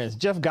brands.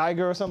 Jeff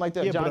Geiger or something like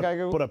that. Yeah, John but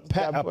Geiger. a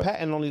that boy.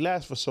 patent only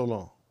lasts for so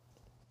long.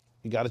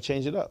 You got to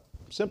change it up.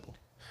 Simple.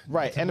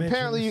 Right, and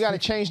apparently you got to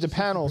change the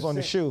panels on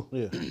the shoe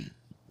Yeah.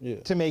 Yeah.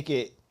 to make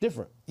it.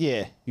 Different.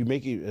 Yeah. You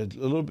make it a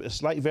little bit, a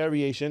slight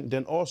variation.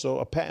 Then also,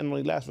 a patent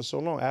only lasts for so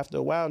long. After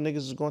a while, niggas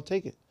is gonna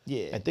take it.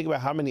 Yeah. And think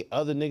about how many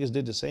other niggas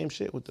did the same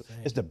shit with the.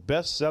 It's the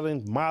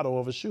best-selling model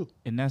of a shoe.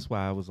 And that's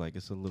why I was like,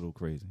 it's a little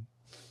crazy.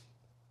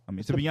 I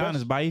mean, to the be best.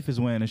 honest, Baif is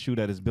wearing a shoe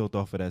that is built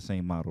off of that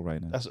same model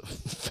right now. That's a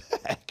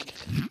fact.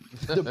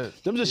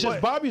 Them just shits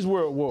Bobby's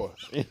World War.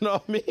 You know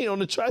what I mean? On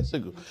the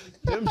tricycle.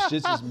 Them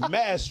shits is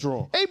mad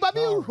strong. Hey,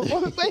 Babu.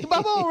 Hey,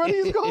 Babu. Ready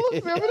his goals?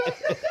 Remember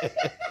that?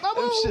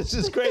 Babu. Them shits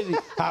is crazy.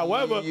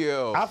 However,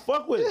 Yo. I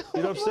fuck with it.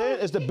 You know what I'm saying?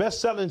 It's the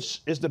best-selling.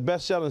 It's the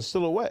best-selling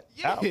silhouette.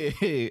 out.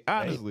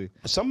 Honestly.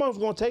 Someone's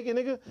gonna take it,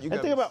 nigga. And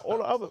gotta think about all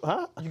the other,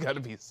 huh? You gotta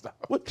be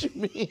stopped. What you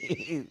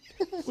mean?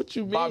 What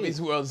you mean? Bobby's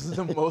World is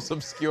the most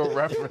obscure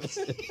reference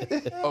of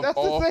That's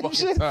all the same fucking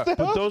shit. time.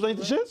 But those ain't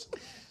the shits?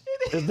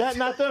 Is that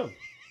not them?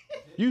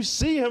 You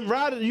see him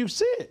riding, you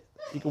see it.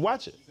 You can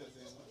watch it.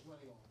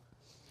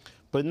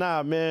 But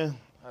nah, man.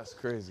 That's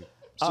crazy.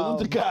 Salute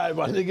the guy,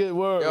 my nigga.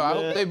 Word, Yo, I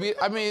man. hope they be.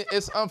 I mean,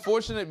 it's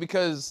unfortunate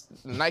because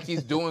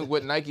Nike's doing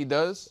what Nike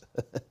does,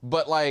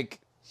 but like,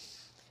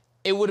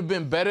 it would have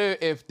been better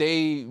if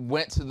they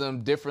went to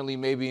them differently.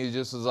 Maybe it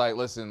just was like,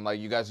 listen, like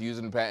you guys are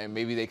using the patent.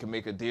 Maybe they can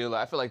make a deal.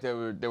 I feel like there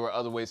were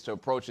other ways to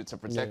approach it to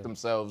protect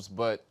themselves,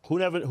 but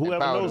Whoever Empower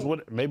knows them.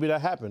 what, maybe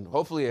that happened.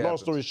 Hopefully it Long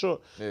happens. story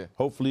short, Yeah.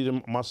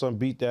 hopefully my son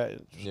beat that.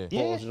 Yeah. Pause, you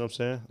know what I'm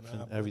saying?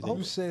 And everything.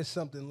 You said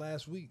something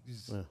last week.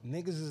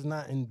 Niggas is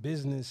not in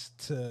business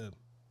to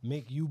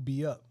make you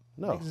be up.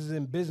 No. Niggas is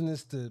in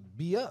business to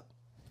be up.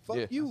 Fuck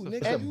Yeah. you, nigga.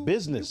 It's a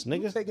business, you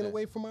nigga. taking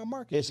away from our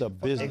market. It's a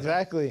Fuck business. out.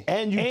 Exactly.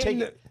 And you And take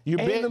the- you're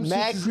and being them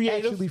mad shits is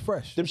creative. actually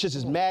fresh. Them shits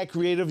is mad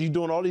creative. You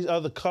doing all these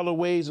other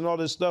colorways and all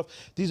this stuff.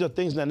 These are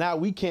things that now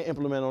we can't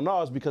implement on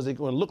ours because they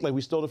going to look like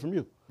we stole it from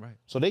you. Right.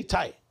 So they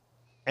tight.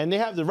 And they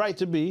have the right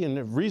to be and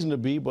the reason to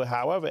be, but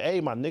however,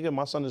 hey, my nigga,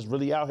 my son is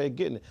really out here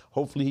getting it.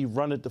 Hopefully he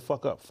run it the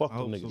fuck up. Fuck them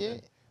hope niggas. so. Yeah.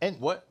 And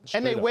What?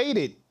 And they Straight up.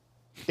 waited.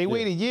 They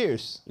waited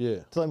years. Yeah.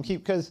 To let them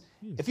keep because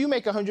if you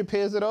make 100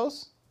 pairs of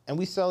those and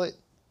we sell it,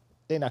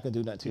 they're not gonna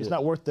do nothing to you. It's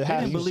not worth the They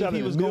hassle. didn't You believe he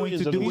selling was going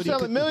millions to of do them. You what he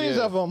selling could. millions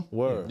Yeah. of them.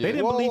 Word. They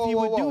didn't Whoa, believe whoa, he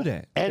whoa, would whoa. do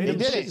that. And They them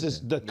didn't shits believe is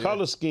that. the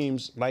color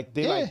schemes, like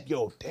they Yeah. like,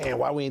 yo, damn,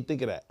 why we ain't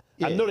think of that?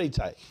 I Yeah. know they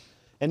tight.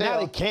 And now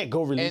They they can't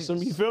go release And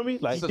them, you feel me?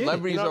 Like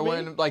Celebrities you know are what I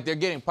mean? wearing like they're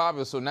getting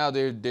popular, so now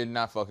they're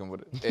not fucking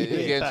with it. It's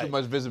getting tight. too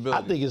much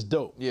visibility. I think it's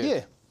dope. Yeah.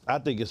 Yeah. I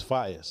think it's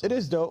fire. So. It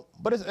is dope,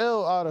 but it's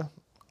ill out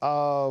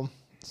of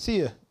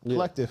Sia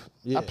Collective.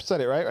 Yeah. I said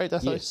it right.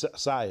 That's Yeah, right.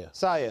 Saya.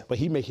 Saya. But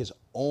he make his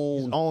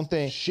own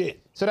thing. shit.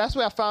 So that's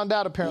where I found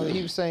out. Apparently,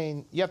 he was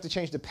saying you have to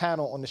change the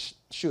panel on the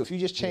shoe. If you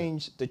just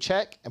change the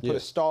check and put Yeah. a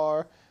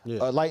star, Yeah.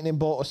 a lightning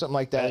bolt, or something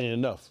like That that, ain't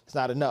enough. it's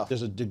not enough.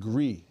 There's a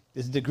degree.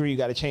 There's a degree you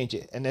got to change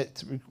it, and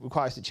that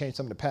requires to change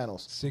some of the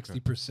panels.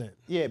 60%.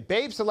 Yeah,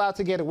 Babe's allowed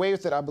to get away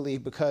with it, I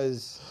believe,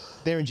 because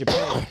they're in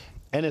Japan,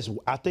 And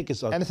I think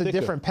it's a and it's a thicker-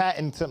 different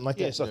patent, something like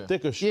Yeah, that. it's a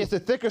thicker shoe. Yeah, it's a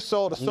thicker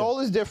sole. The sole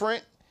is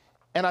different,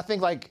 and I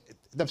think like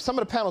some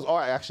of the panels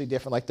are actually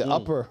different. Like the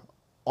upper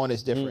on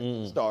is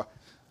different star,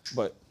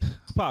 but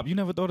Pop, you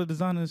never thought of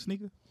designing a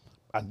sneaker?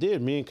 I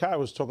did. Me and Kai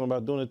was talking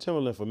about doing a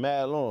Timberland for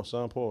mad long,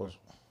 son. Pause.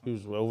 He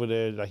was over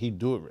there, like he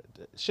do it.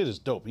 That shit is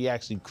dope. He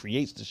actually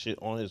creates the shit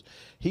on his.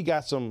 He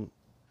got some.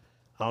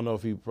 I don't know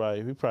if he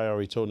probably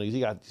already told niggas. He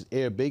got these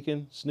Air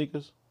Bacon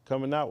sneakers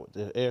coming out with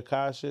the Air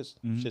Kai shits.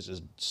 Shits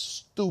is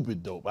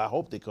stupid dope. I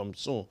hope they come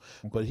soon.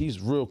 But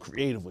he's real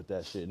creative with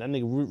that shit. That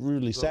nigga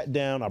really sat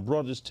down. I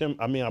brought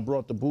I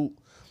brought the boot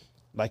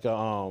like a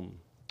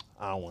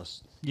I don't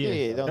want.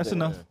 Yeah, don't that's do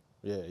enough.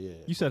 Yeah.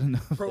 You said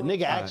enough. The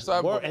nigga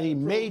actually worked and he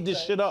made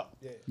this shit up.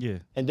 Yeah.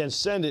 And then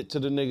send it to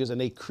the niggas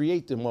and they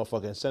create the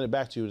motherfucker and send it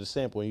back to you as a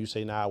sample and you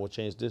say, nah, I will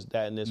change this,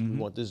 that, and this. We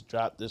want this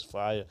drop, this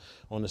fire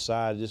on the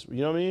side, this,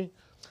 you know what I mean?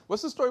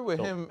 What's the story with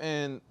him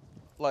and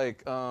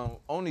like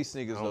Oni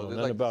sneakers I don't though? know They're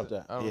nothing like about the-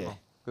 that. I don't Yeah. know.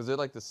 Because they're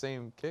like the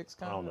same kicks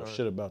I kind don't know of?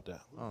 shit about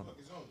that.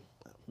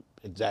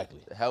 Exactly.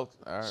 Health.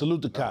 All right.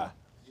 Salute to Kai.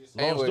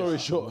 Long Anyways. story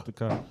short, The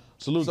car.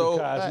 salute So,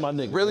 to Kai, it's my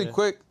nigga. Really man.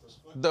 quick,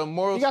 the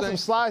moral he got thing. some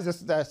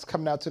slides that's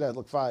coming out to that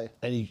look fire.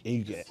 And you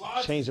can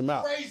change them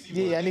out.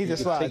 Crazy, Yeah, I need the I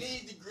slides.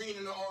 need the green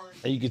and the orange.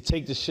 And you can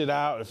take the shit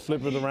out and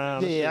flip it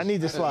around. Yeah, I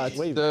need the slides.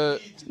 Wait, The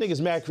this nigga's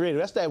mad creative.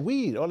 That's that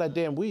weed, all that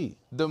damn weed.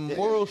 the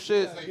moral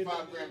shit. Like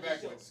 $5 grand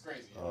backwards. It's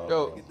crazy.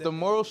 Yo, the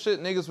moral shit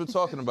niggas were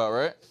talking about,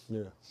 right?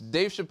 Yeah.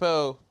 Dave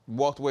Chappelle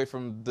walked away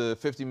from the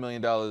 $50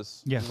 million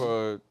Yeah.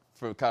 for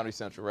Comedy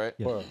Central, right?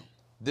 Yeah. Word.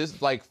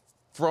 This, like,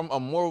 from a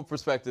moral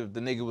perspective, the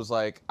nigga was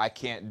like, I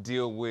can't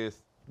deal with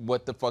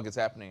what the fuck is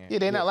happening here. Yeah,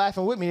 they're not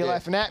laughing with me. They're Yeah.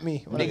 laughing at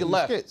me. when I Nigga do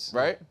left, skits.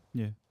 right?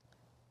 Yeah.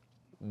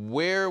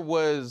 Where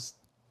was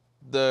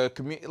the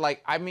community?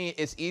 Like, I mean,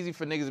 it's easy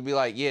for niggas to be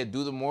like, yeah,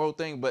 do the moral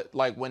thing, but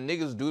like when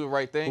niggas do the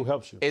right thing, Who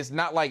helps you? It's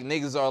not like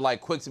niggas are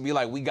like quick to be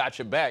like, we got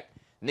your back.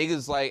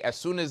 Niggas like, as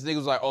soon as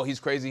niggas like, oh, he's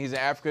crazy, he's in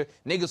Africa,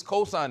 niggas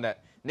co-sign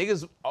that.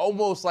 Niggas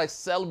almost like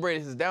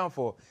celebrated his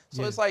downfall.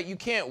 So it's like you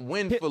can't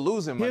win for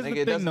losing, my Here's nigga.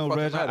 the It thing, doesn't though,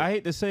 fucking Reg. matter. I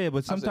hate to say it,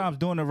 but sometimes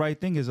doing the right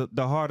thing is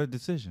the harder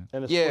decision.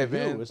 And it's Yeah, for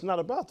you. man. It's not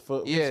about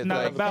for Yeah, It's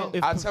not like, about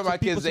if I tell my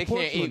people kids they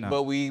support can't you or eat, not.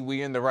 but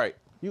we in the right.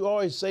 You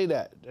always say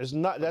that. It's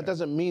not. That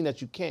doesn't mean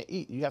that you can't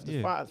eat. You have to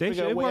Yeah. find. They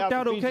figure it a way worked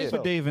out to feed okay for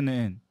yourself. Dave in the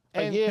end.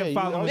 And him yeah, you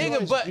following always- his-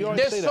 Nigga, but you always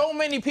there's say so that.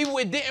 many people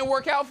it didn't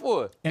work out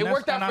for. And It that's-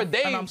 worked out and for I'm-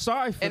 Dave. and I'm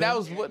sorry for And that them.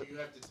 was what.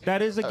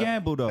 That is a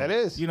gamble, though. That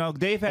is. You know,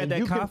 Dave had And that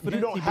you can- confidence.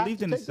 You don't He have believed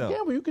to in take himself. the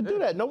gamble. You can do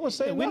that. No one's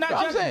saying we're not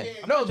nothing. I'm judging.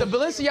 saying no. The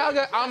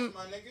Balenciaga,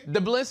 the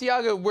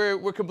Balenciaga.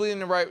 We're completely in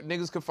the right.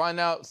 Niggas could find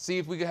out, see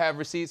if we could have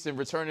receipts and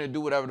return it and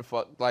do whatever the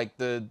fuck. Like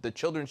the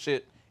children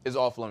shit is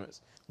off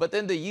limits. But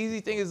then the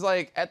Yeezy thing is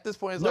like at this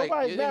point it's like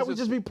Nobody's it mad. is We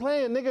just be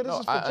playing, nigga. This No,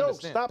 is for I jokes.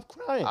 understand. Stop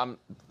crying.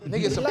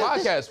 nigga, it's a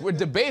podcast. We're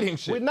debating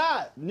shit. We're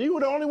not. You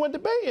were the only one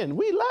debating.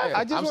 We laughed.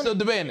 I just I'm wanna- still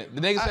debating it.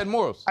 The nigga said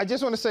morals. I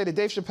just want to say the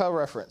Dave Chappelle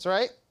reference,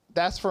 right?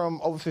 That's from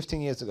over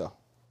 15 years ago.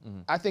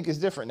 I think it's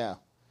different now.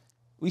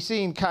 We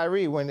seen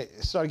Kyrie when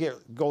it started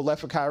go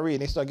left for Kyrie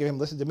and they started giving him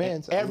list of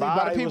demands. A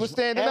lot of people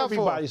standing up for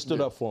Everybody him. stood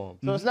up for him.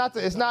 So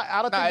it's not.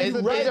 I don't Nah, think it's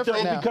it's right, different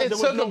though, now. because It there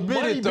took was no a money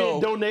minute being though.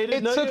 donated,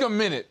 It nigga. took a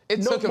minute. It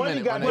No took a money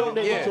minute. got my nigga.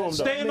 donated Yeah. to him, though.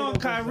 Staying on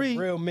Kyrie.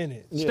 Real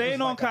minute.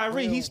 Staying on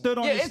Kyrie, he stood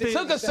on Yeah, the it stage.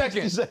 took a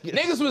second. seconds.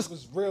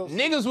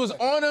 Niggas was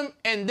on him,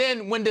 and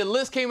then when the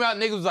list came out,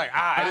 niggas was like,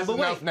 it's but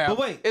enough wait, now. but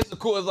wait. It's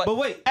cool. It's like, But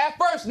wait. At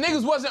first,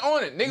 niggas wasn't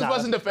on it. Niggas Nah,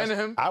 wasn't that's- defending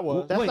him. I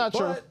was. That's Wait, not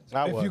true.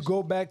 I If was. you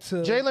go back to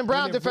Jaylen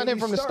Brown when it defended him really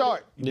from the started,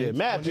 start. Yeah,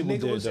 mad when the people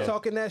nigga did was that.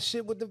 talking that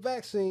shit with the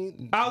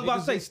vaccine. I was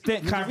about to say,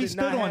 niggas Kyrie did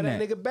stood not on have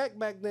that. nigga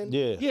back then.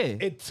 Yeah. Yeah.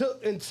 It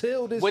took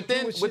until this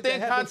Within shit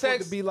that happened for it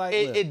context, to be like,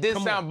 it did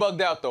come sound on.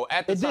 bugged out though.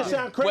 At the It did time,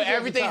 sound crazy with at the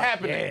everything time.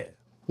 happening. Yeah.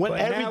 When But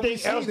now we everything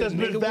see else the that's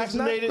been nigga was not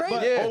vaccinated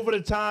crazy. over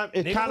the time,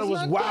 it Nigga kind of was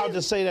was not wild crazy.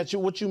 to say that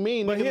what you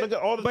mean. But Nigga, here- look at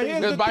all the but things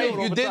here's Because the you Baif, doing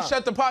you over did time.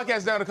 shut the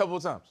podcast down a couple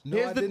of times. No,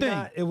 Here's I the did thing.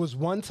 not. It was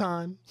one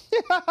time.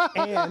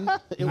 And I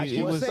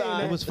keep saying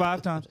that. It was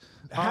 5 times.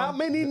 How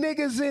many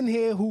niggas in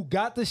here who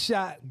got the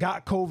shot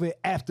got COVID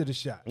after the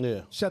shot?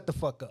 Yeah. Shut the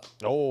fuck up.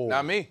 Oh,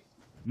 Not me.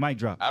 Mic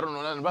drop. I don't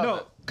know nothing about No,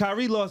 that.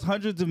 Kyrie lost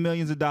hundreds of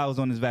millions of dollars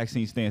on his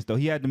vaccine stance, though.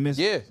 He had to miss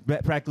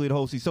practically the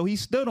whole season. So he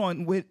stood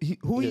on with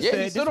who he Yeah,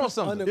 said. he stood on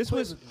something. This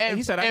was, And-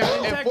 he said, and- I got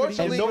and integrity.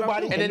 fortunately- and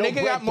nobody, and the no nigga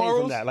bread got came from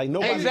morals. that. Like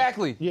nobody,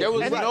 Exactly. There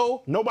was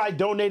no- nobody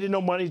donated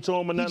no money to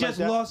him or nothing just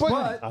like that. lost money.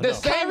 I The know.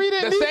 same, Kyrie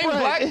didn't the need same bread.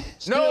 black,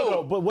 Still no,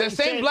 though, but what the he's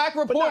same saying- black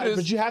but nah, reporters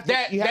but you have to-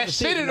 that, you have that to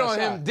see it shitted from on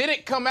that him side.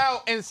 didn't come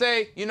out and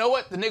say, you know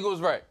what, the nigga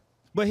was right.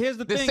 But here's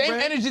the The thing, same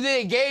Brad. energy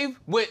they gave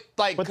with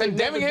like But they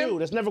condemning never him. do.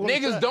 That's never gonna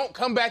Niggas cut. don't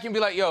come back and be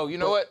like, yo, you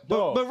know what?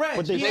 Bro, But Reg,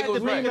 but they he had to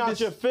bring bring out this-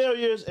 your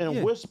failures and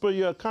Yeah. whisper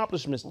your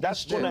accomplishments.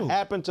 That's going to true.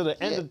 happen to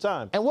the end of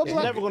time. And what it's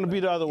black- never going to be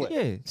the other way.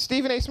 Yeah.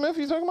 Stephen A. Smith,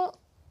 you talking about?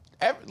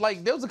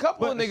 Like there was a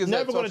couple of niggas It's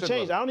never that going talk to shit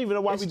change. about I him. don't even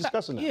know why It's we not-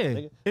 discussing that. Yeah. Nigga.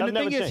 And That'll the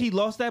never thing is, change. he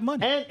lost that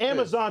money. And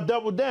Amazon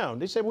doubled down.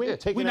 They said we ain't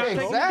taking We that. not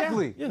taking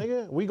Exactly. it down.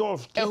 Nigga, we going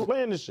to keep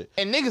playing this shit.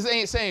 And niggas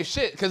ain't saying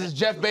shit because it's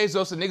Jeff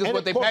Bezos and niggas And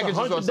what they it costs packages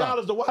on $100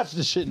 something. to watch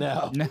this shit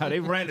now. Now they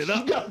ran it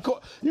up.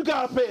 You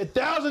gotta pay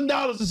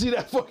 $1,000 to see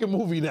that fucking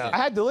movie now. I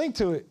had the link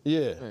to it.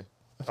 Yeah.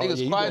 Niggas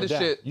you quiet going as down.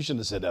 shit. You shouldn't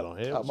have said that on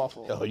here. Oh, my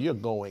fault. Oh, you're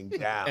going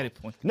down. Edit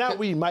point. Now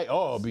we might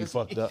all be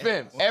fucked up.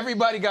 Fam,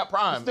 everybody got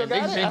Prime. Still and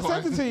got niggas it? ain't I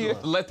sent gonna it to you.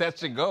 Let that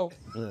shit go.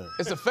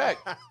 It's a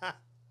fact.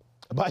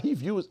 But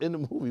if you was in the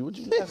movie, would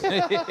you?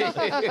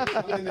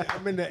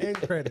 I'm in the end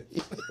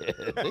credits.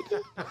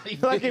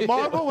 Like in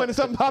Marvel, when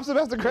something pops up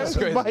after credits,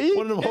 crazy. Baif.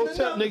 One of them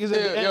hotel niggas at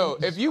the end. Yo,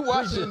 if you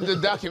watch the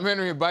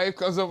documentary and Baif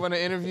comes up in an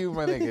interview,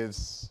 my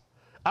niggas.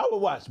 I would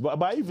watch, but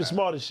Baif is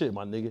smart as shit,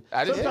 my nigga.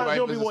 I didn't say Sometimes you Baif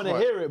don't be isn't wanting to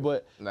smart. hear it,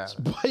 but Nah.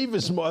 Baif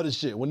is smart as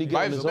shit when he get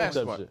on Baif's his mad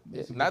hotel smart.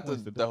 shit. Not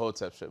the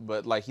Hotep shit,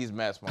 but like he's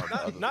mad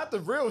smart. Not the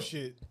real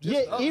shit. Just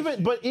Yeah, other even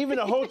shit. but even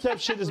the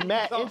Hotep shit is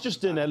mad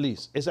interesting at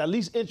least. It's at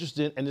least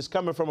interesting, and it's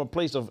coming from a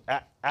place of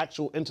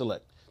actual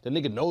intellect. The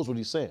nigga knows what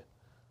he's saying,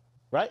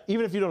 right?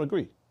 Even if you don't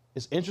agree,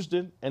 it's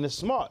interesting and it's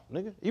smart,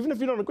 nigga. Even if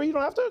you don't agree, you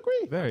don't have to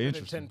agree. Very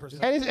interesting. 10%.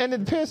 And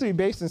it appears to be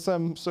based in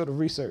some sort of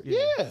research.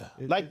 Yeah,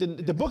 like the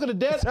Book of the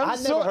Dead. Some I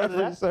never sort heard of of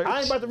that. research. I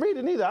ain't about to read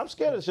it neither. I'm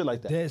scared of shit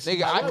like that. Dead Sea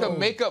Nigga, I Scrolls. could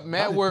make up By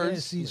mad the Dead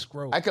words. Sea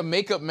Scrolls. I could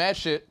make up mad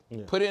shit,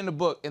 put it in the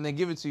book, and then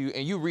give it to you,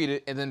 and you read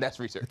it, and then that's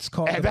research. It's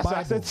called And the that's why I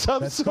Bible. said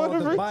some That's sort called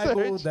of the Bible.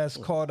 research. That's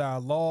called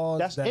our laws.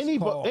 That's any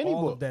book- called any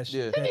all book. of that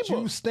Yeah. shit Any that you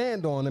book.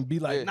 stand on and be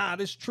like, Yeah. nah,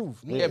 this truth.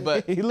 Yeah,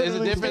 but He there's a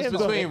literally difference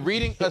stands on between it.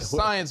 reading a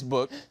science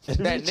book that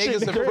Shit, niggas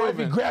the have crib, he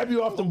proven. grab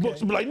you off them books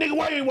and be like, nigga,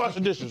 why you ain't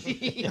washing dishes?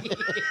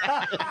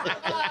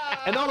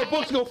 And all the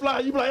books go fly.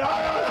 You be like, all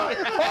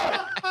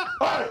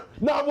right.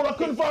 Nah, well, I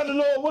couldn't find the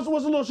little, what's the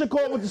little shit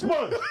called with the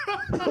sponge?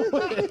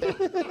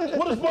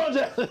 What the sponge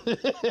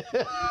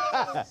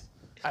at?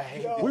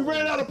 We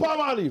ran out of palm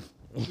olive.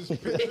 Just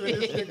picturing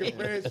this nigga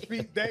Fred's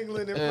feet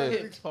dangling in front of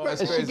his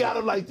That's And she crazy. got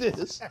him like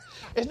this.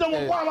 It's no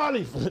more palm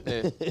olive.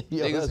 Yeah.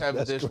 Yo, Niggas have a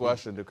that's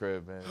dishwasher in the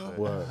crib, man.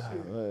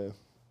 Word.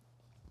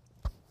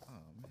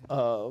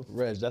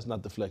 Reg, that's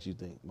not the flex you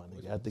think, my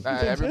nigga. I think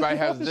Everybody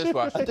has a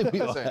dishwasher. I think we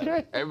all That's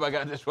it. Everybody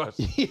got a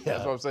dishwasher. yeah.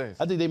 That's what I'm saying.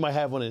 I think they might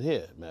have one in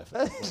here, matter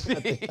of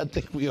fact. I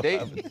think we all They,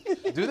 have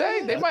it. do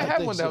they? They might I have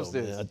think one so,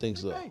 downstairs. man. I think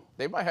so.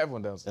 They might have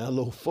one downstairs. And a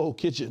little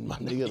faux kitchen, my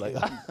nigga. Like,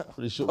 I'm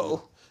pretty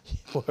sure.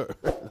 Word.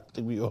 I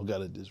think we all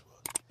got a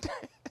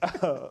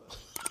dishwasher.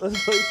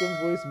 Let's play some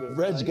voicemail.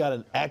 Reg got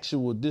an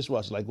actual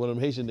dishwasher, like one of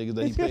them Haitian niggas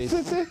that he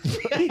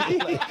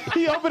paid.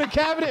 He opened a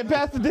cabinet and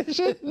passed the dish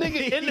in.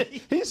 Nigga,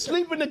 he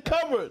sleep in the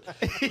cupboard.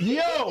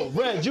 Yo,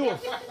 Reg, you a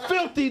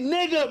filthy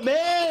nigga,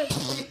 man.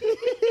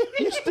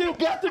 You still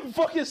got them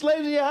fucking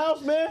slaves in your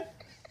house, man?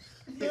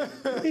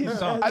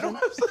 I don't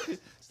have to.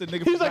 The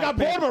nigga He's like, I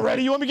bought him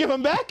already. You want me to give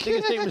him back?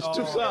 Nigga's name is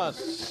Tucson.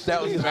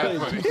 That was mad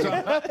funny.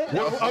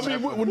 Well, I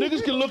mean, when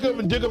niggas can look up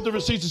and dig up the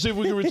receipts to see if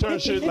we can return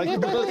shit, like,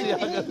 look.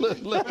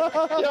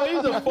 Yo,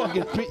 he's a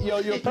fucking, you're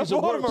a piece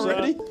of bought work, him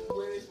already. son.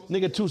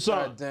 Nigga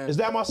Tucson. Goddamn. Is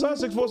that my son,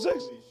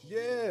 646?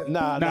 Yeah.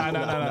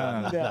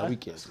 Nah, we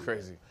can't.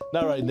 Crazy.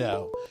 Not right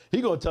now. He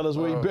gonna tell us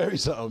where he buried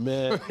something,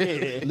 man.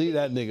 Leave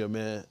that nigga,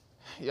 man.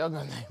 Y'all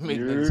gonna make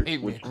niggas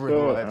hate me in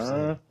real life.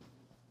 son.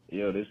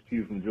 Yo, this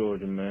Q from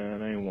Georgia,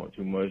 man. I ain't want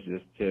too much.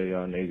 Just tell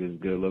y'all niggas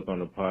good luck on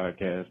the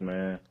podcast,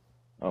 man.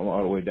 I'm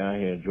all the way down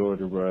here in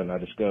Georgia, bro, and I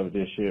discovered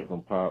this shit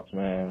from Pops,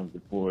 man,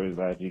 before his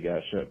IG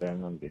got shut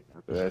down.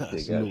 After that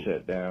shit got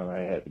shut down, I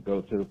had to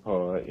go to the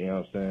pod, you know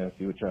what I'm saying,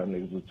 see what y'all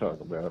niggas was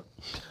talking about.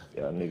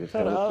 Y'all niggas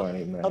so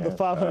funny, man. Of the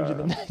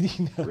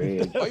 599.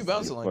 Reg, Why you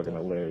bouncing like fucking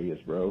that? hilarious,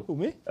 bro. Who,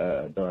 me?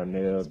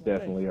 Darnell,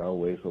 definitely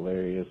always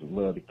hilarious.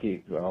 Love the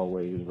kicks,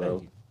 always,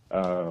 bro.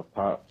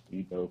 Pops,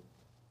 you know,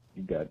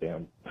 you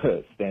goddamn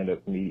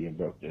stand-up comedian,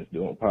 bro, just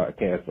doing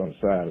podcasts on the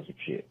side of some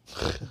shit.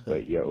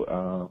 But,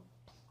 yo,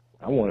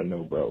 I want to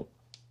know, bro,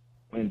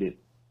 when did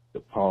the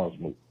pause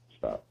move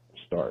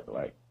start?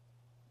 Like,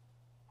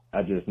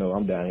 I just know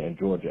I'm down here in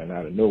Georgia, and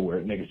out of nowhere,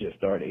 niggas just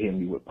started hitting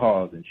me with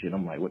pause and shit.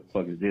 I'm like, what the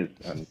fuck is this?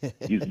 I'm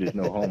used to just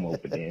no homo,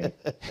 but then,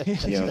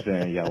 you know what I'm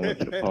saying? Y'all went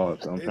to the pause,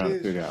 so I'm trying to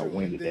figure out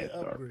when did that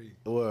start.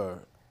 Word.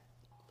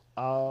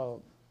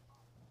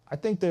 I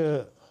think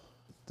the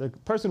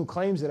person who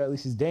claims it at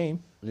least is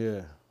Dame.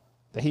 Yeah.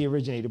 That he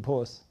originated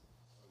pause.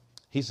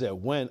 He said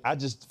when. I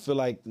just feel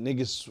like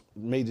niggas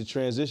made the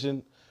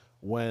transition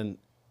when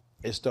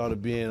it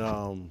started being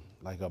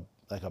like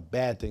a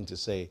bad thing to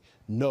say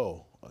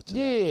no. To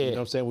Yeah. that. You know what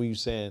I'm saying? When you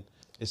saying,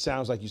 it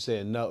sounds like you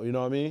saying no. You know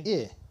what I mean?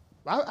 Yeah.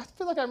 I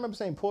feel like I remember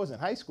saying pause in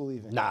high school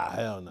even. Nah,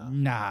 hell no.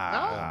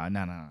 Nah.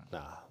 Not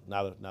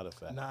a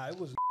fact. Nah, it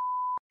was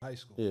high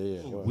school.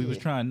 Yeah. We was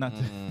trying not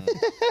to.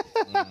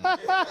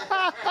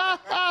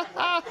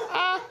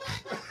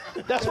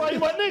 That's why you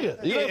my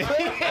nigga. You know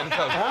what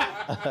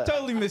I'm saying?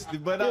 Totally missed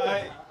it, but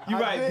you're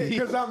right.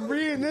 Because I'm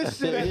reading this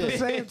shit at the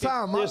same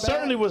time. It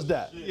certainly was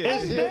that.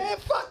 Man,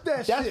 fuck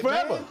that shit. That's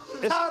forever. Man.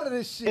 I'm tired of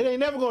this shit. It ain't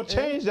never gonna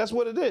change. That's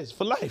what it is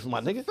for life,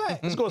 my nigga.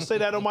 It's gonna say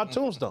that on my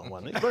tombstone, my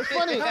nigga. But it's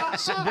funny.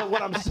 But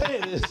what I'm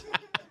saying is,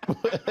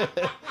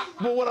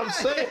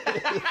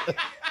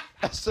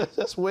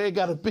 that's where it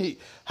gotta be.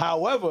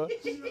 However,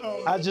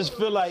 I just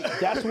feel like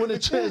that's when the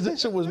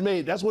transition was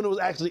made. That's when it was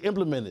actually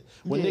implemented.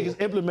 When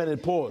niggas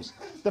implemented pause.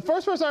 The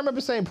first person I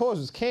remember saying pause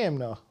was Cam,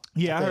 though.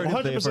 Yeah, I heard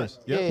him say it first.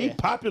 Yeah. He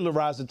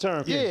popularized the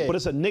term. Yeah. But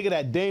it's a nigga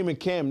that Dame and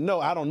Cam know.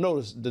 I don't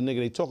know the nigga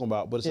they talking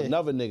about, but it's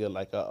another nigga,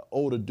 like a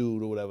older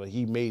dude or whatever.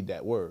 He made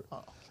that word.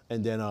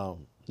 And then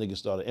niggas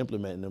started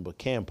implementing them, but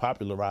Cam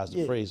popularized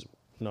the phrase.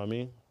 You know what I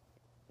mean?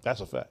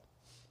 That's a fact.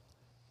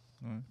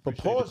 But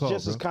pause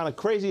just is kind of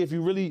crazy if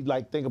you really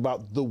like think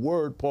about the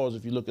word pause.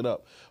 If you look it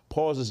up,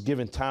 pause is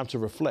giving time to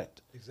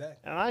reflect. Exactly.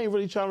 And I ain't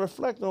really trying to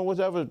reflect on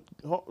whatever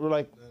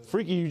like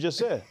freaky you just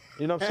said.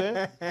 You know what I'm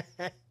saying?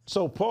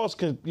 So pause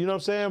can, you know what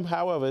I'm saying?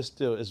 However,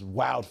 it's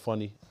wild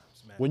funny.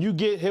 When you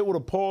get hit with a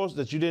pause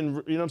that you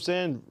didn't, you know what I'm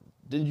saying?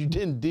 Then you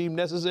didn't deem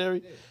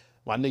necessary.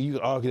 My nigga, you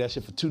can argue that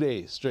shit for 2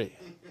 days straight.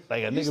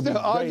 Like a nigga still be ready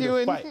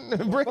arguing, to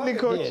fight. bringing the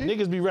coach. Yeah,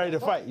 niggas be ready to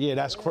fight. Yeah,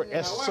 that's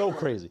so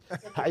crazy.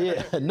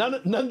 Yeah,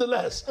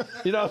 nonetheless,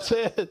 you know what I'm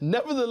saying?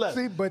 Nevertheless.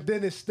 See, but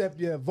then it step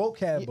your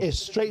vocab. It's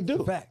straight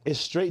dude. Fact. It's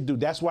straight dude.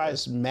 That's why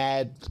it's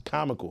mad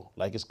comical.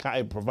 Like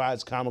it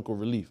provides comical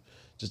relief.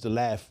 Just to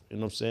laugh, you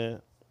know what I'm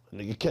saying? A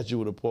nigga catch you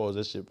with a pause,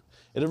 that shit.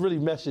 It'll really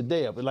mess your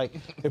day up.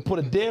 It put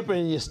a damper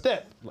in your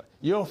step. Like,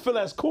 you don't feel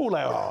as cool,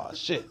 like, oh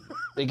shit,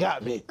 they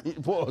got me.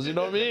 Pause, you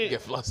know what I mean?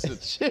 Get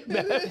flustered. Shit,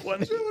 man.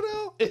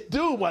 It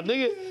do, my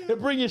nigga. It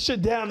bring your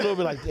shit down a little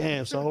bit like,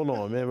 damn, so hold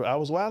on, man. I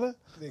was wildin'?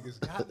 Niggas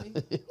got me.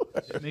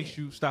 It makes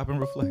you stop and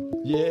reflect.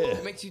 Yeah.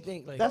 It makes you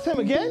think like. That's him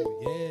again?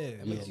 Yeah.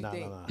 It makes you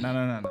think.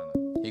 No.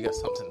 You got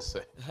something to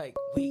say. Like,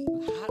 wait,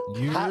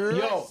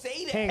 Yo,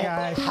 say that? Hey,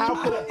 guys.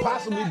 how could it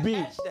possibly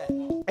be?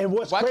 And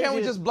what's Why crazy can't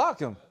we is just block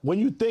him? when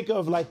you think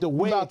of like the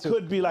way it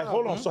could be, like,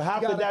 hold on, so how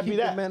You could gotta that be keep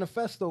the that?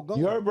 manifesto going.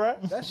 You heard,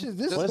 bruh? That shit.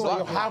 This Well, is it's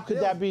like, how could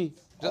that be?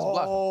 Just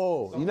block him.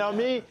 Oh, you know what I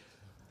mean?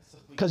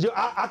 Because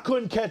I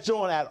couldn't catch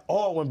on at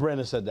all when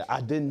Brandon said that.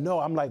 I didn't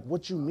know. I'm like,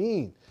 what you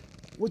mean?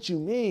 What you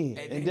mean?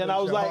 And then I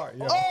was like,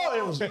 oh,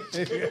 it was,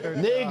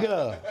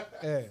 nigga.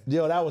 Yeah.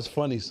 Yo, that was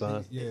funny,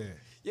 son. Yeah.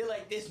 You're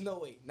like, there's no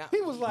way. Nah, He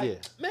was like, Yeah.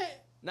 man.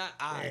 not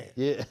I.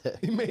 Yeah.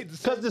 He made the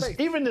same Because face.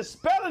 even the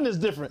spelling is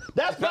different.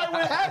 That's probably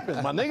what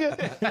happened, my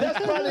nigga.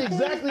 That's probably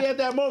exactly at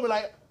that moment,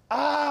 like,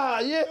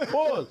 yeah,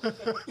 pause.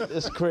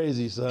 It's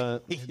crazy, son.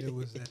 And it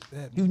was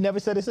that. You've never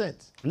said it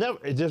since. Never.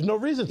 There's no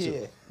reason to,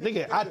 Yeah.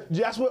 nigga.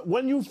 That's what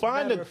when you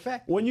find Matter it. of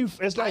fact, When you,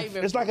 it's like even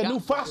a new forgot what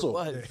it fossil.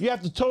 was. You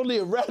have to totally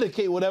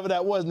eradicate whatever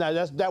that was. Now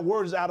that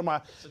word is out of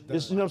my. You know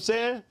what I'm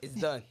saying? It's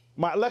done.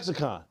 My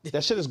lexicon.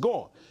 That shit is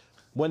gone.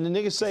 When the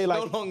niggas say like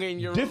no longer in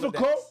your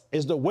difficult Rolodex.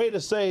 is the way to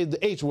say the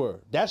H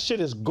word. That shit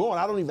is gone.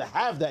 I don't even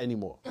have that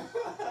anymore.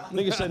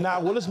 Niggas say, nah,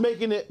 well, it's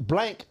making it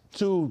blank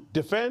to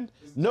defend.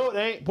 No, it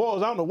ain't.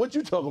 Pause. I don't know what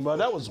you talking about.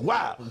 That was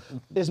wild.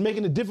 It's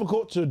making it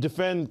difficult to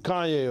defend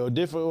Kanye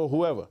or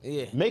whoever.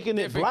 Yeah. Making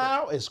it Difficult.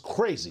 loud is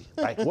crazy.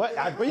 Like what?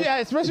 But yeah,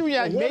 especially when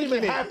you're It won't making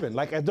even it. happen.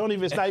 Like I don't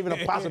even. It's not even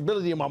a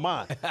possibility in my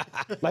mind.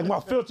 Like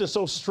my filter's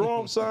so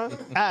strong, son.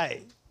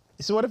 Alright.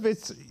 So what if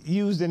it's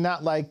used in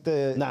not like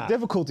the Nah.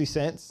 difficulty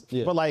sense,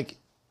 Yeah. but like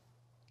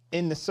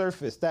in the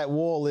surface, that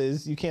wall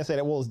is, you can't say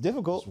that wall is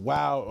difficult.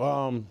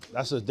 Wow.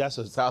 That's a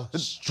solid,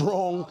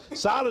 strong.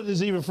 Solid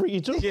is even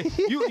freaky too.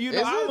 You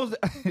know, I was.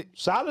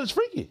 Solid is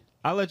freaky.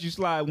 I let you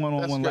slide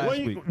one-on-one That's last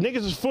When week.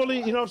 niggas is fully,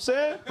 you know what I'm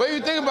saying? But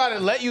you think about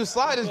it, let you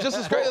slide is just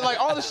as crazy. Like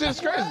all this shit is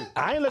crazy.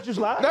 I ain't let you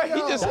slide. No, he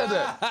just said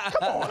that.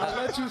 I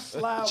let you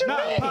slide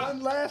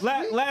one last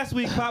week. Last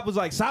week, Pop was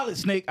like, solid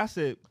snake. I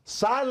said,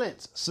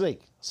 Silent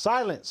snake.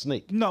 Silent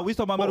snake. no, we was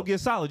talking about Metal Gear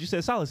Solid. You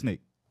said solid snake.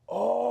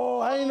 Oh,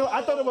 I didn't know.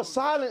 I thought it was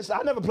silence.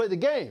 I never played the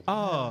game.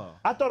 Oh.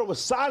 I thought it was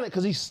silent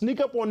because he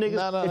sneak up on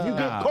niggas. If you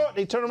get caught,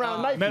 they turn around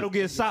and knife Metal you.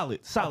 Gear Solid.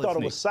 I Solid thought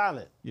snake. it was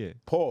silent. Yeah.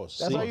 Pause.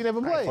 That's See? why you never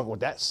I ain't played. fuck with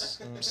that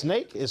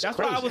snake. Is That's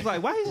crazy. why I was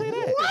like, why you say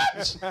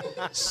that?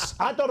 What?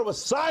 I thought it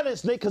was Silent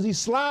Snake because he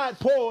slide.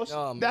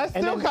 Pause. That's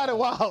And still then- kind of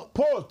wild.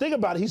 Pause. Think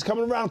about it. He's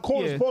coming around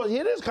corners. Yeah. Pause.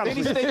 Yeah, it is kind of.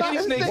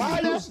 Why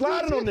are you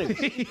sliding on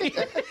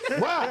niggas?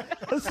 Why?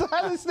 A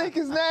silent snake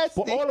is nasty.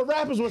 For all the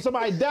rappers, when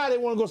somebody die, they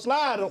want to go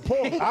slide.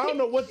 Pause. I don't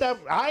know what that.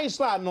 I ain't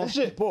sliding on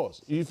shit.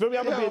 Pause. You feel me?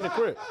 I'm gonna be in the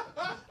crib.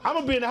 I'm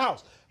gonna be in the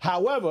house.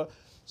 However,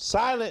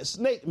 Silent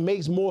Snake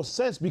makes more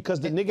sense because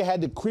the nigga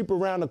had to creep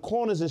around the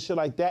corners and shit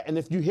like that. And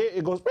if you hit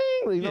it goes, bing,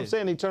 you know what I'm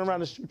saying? They turn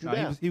around and shoot you Nah,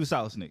 down. he was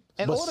Solid Snake.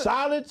 But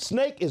Silent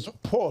Snake is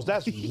pause.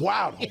 That's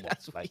wild.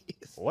 Like,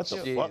 what the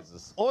fuck?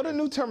 Jesus. All the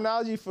new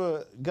terminology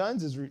for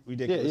guns is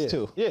ridiculous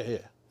too. Yeah.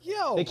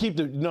 Yo, They keep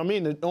the, you know what I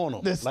mean, on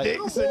them. The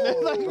sticks and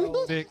then, like,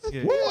 Six,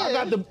 yeah. Woo, I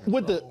got the,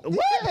 with the,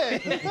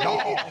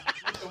 what?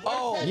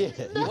 Oh, Yeah.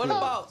 what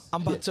about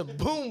I'm about to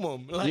boom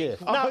them? Like, Yeah.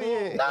 Oh, Nah,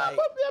 yeah. nah,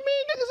 but, I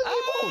mean,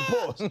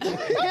 niggas in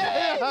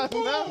their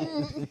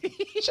pause.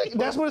 Shit,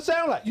 that's what it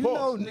sound like. You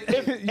Pause. know-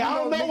 If- you I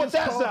don't know know what niggas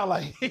that call- sound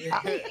like.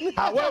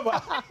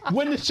 However,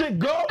 when the shit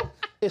go,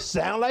 it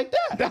sound like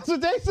that. that's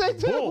what they say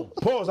too. Boom.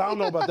 Pause. I don't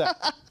know about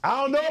that.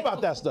 I don't know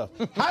about that stuff.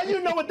 How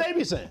you know what they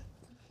be saying?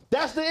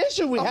 That's the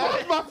issue we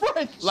have. My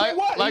friend. So Like,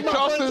 what? like You my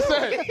Charleston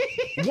friend too.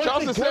 said. Once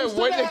Charleston it said, comes to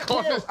when they that,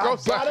 call this I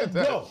ghost gotta like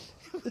that. go.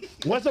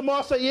 Once the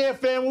mom say, yeah,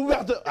 fam, we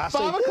about to. I say,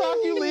 5 o'clock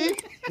you leave.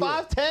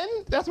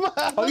 5:10. That's my.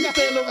 Oh, you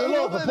stay a little bit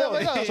longer.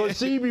 Never Pause. go. So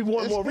see, you be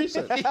wanting more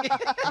research.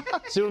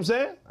 See what I'm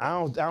saying? I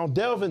don't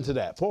delve into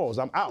that. Pause.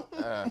 I'm out.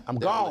 I'm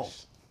gone.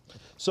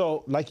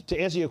 So, like, to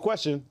answer your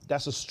question,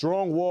 that's a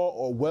strong wall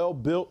or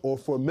well-built or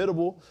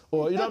formidable,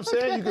 or, you know what I'm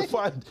saying? You can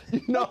find,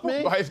 you know what I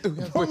mean? Wife, do we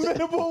have voice-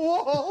 Formidable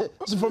wall.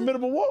 It's a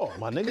formidable wall,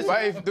 my nigga.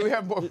 Wife, do we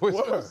have more voice?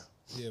 Word.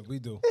 yeah, we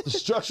do. The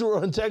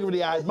structural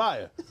integrity I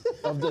admire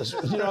of this,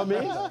 you know what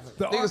I mean?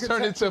 Niggas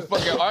turned into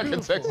fucking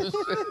architects and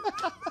shit.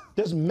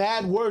 There's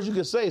mad words you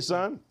can say,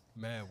 son.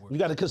 Mad word. You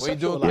got to When you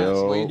doing,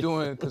 conceptualize. when you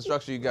doing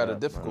construction, you got a My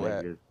difficult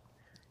hat. niggas,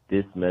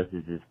 this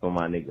message is for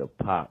my nigga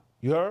Pop.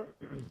 You heard?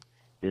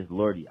 This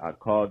Lordy, I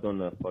called on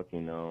the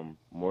fucking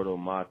Mortal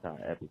Mata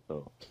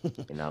episode,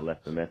 and I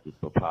left a message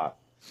for Pop.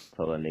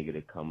 Told a nigga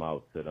to come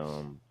out to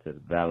the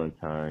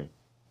Valentine.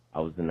 I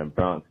was in the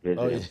Bronx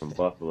visiting from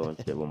Buffalo and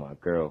shit with my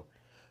girl,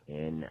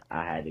 and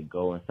I had to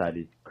go inside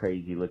this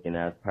crazy looking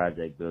ass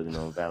project building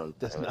on Valentine.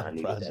 That's not I a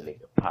needed project. that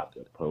nigga Pop to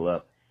pull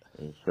up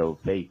and show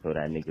face so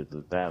that niggas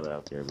was valid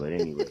out there. But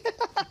anyway,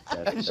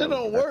 That shit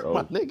don't work,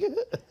 my nigga.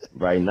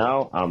 Right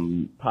now,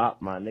 I'm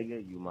Pop, my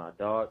nigga. You my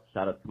dog.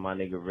 Shout out to my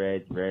nigga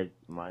Reg.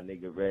 My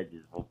nigga Reg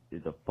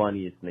is the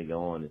funniest nigga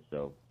on the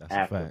show. That's a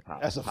After fact.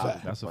 Pop. That's a Pop is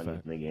fact. the That's a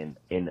funniest fact. nigga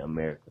in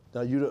America.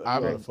 No, you I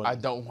are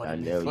funny. don't want I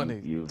to be know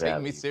funny. you Take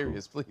valid. me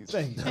serious, please.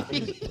 Check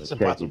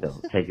it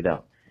out. Check it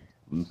out.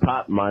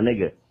 Pop, my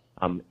nigga.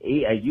 I'm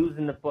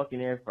using the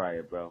fucking air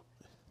fryer, bro.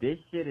 This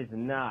shit is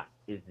not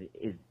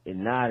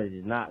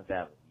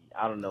valid.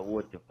 I don't know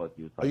what the fuck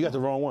you was Oh, talking you got the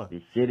about. wrong one.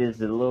 This shit is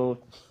it's a little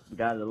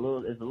Gotta get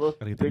the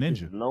suspicious. ninja.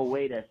 There's no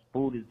way that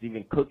food is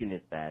even cooking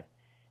this fast.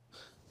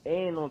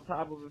 And on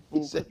top of it,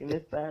 food cooking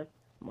this fast,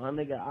 my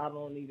nigga,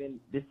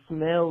 this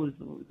smell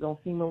don't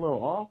seem a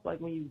little off. Like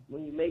when you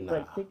make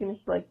like chicken and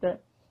shit like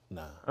that.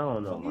 Nah. I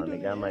don't know, my do it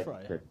in nigga. I the might air be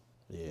fryer. tripping.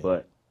 Yeah.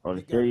 But on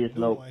a serious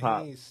note,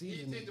 Pop, You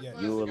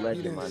you a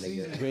legend, my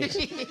nigga.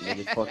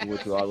 Niggas fucking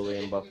with you all the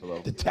way in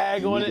Buffalo. The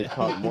tag You on need it. to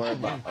talk more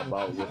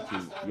about what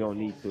you don't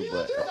need to,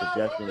 but a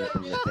suggestion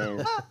from the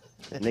fans.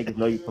 Niggas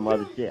know you from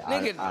other shit.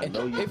 Nigga, I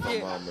know you if from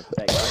you-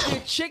 Respect if your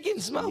Life. chicken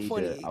smell You need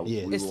funny, to-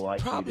 Yeah. we it's would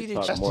like probably you the to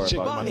talk That's the more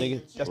chicken, about my chicken.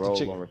 nigga. That's the role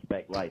chicken. on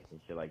Respect Life and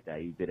shit like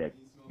that. You did that.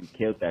 You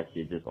killed that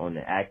shit just on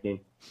the acting.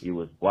 You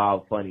was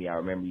wild funny. I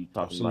remember you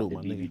talking Salute,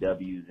 about the my nigga.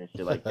 BBWs and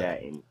shit like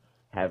that, and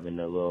having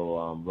a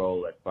little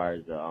role as far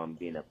as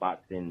being a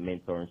boxing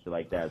mentor and shit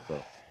like that.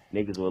 So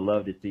niggas would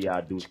love to see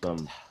y'all do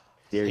some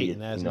serious,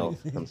 Hating ass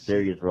some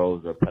serious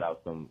roles or put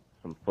out some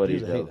footage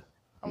He's a of. hater.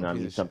 You know what I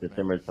mean? Something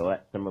similar to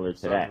that.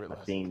 Sorry,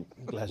 I seen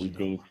glad we you know.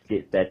 seen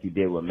skits that you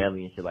did with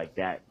Melly and shit like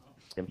that.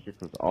 Them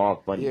shits was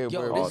all funny. Yeah,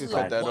 Yo, bro, this we could is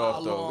cut a that off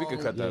wild though. We could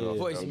cut that long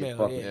off. though. voicemail.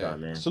 Fuck Yeah. with y'all,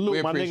 man. Salute,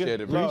 We my appreciate nigga.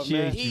 it, bro. Love,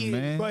 Appreciate man. you,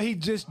 man. But he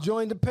just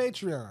joined the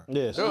Patreon.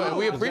 Yeah, Yo, salute.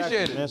 we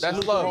appreciate Exactly, man. it. Salute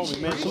That's the love.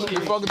 homie, man. Salute You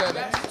the- fuck with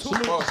that?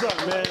 Salute what's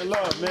up, man.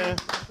 Love, man.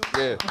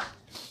 Yeah.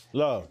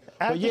 Love.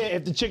 But yeah,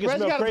 if the chicken Reg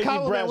smell got a crazy,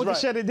 compliment Brad's with the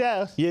right. shut it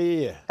down.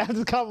 Yeah. After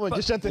the compliment,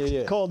 just shut the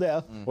Yeah. call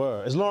down.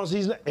 Word. As long as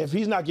if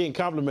he's not getting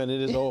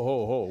complimented, it's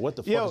ho. What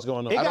the fuck Yo, is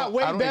going on? it I got don't,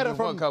 way I don't better even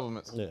want from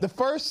compliments. Yeah. the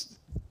first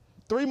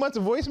 3 months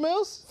of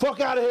voicemails.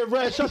 Fuck out of here,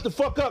 Red. Shut the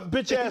fuck up,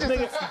 bitch ass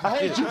nigga. I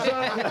hate you,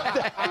 son.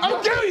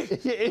 I'm kidding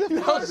you.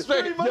 Yeah, I'm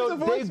straight. Yo,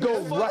 they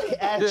go right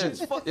at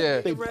you.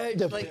 Yeah. They, Reg,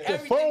 the like, the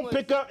everything phone was-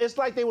 pick up, it's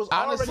like they was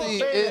Honestly, already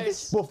saying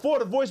it's- it before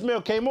the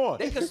voicemail came on.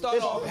 They could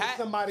start off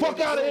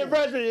Fuck out of here,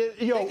 Red.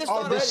 Yo, They can start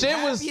already. off Shit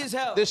happy was as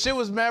hell. the shit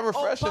was mad Oh,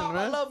 refreshing, Pop, I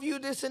man. love you,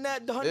 this and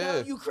that. Now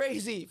Yeah. you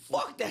crazy.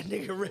 Fuck that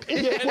nigga, Reg.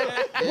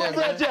 Where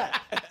Reg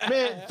at?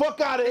 Man,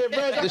 fuck out of here,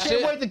 Reg. I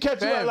can't wait to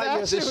catch you out fam, like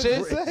this.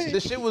 the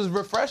shit was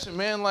refreshing,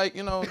 man. Like,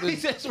 you know, He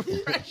the, says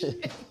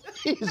refreshing.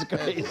 He's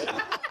crazy.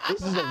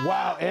 This is a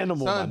wild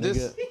animal, son, my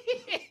this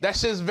nigga. That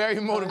shit's very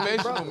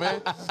motivational, man.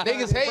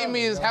 Niggas hating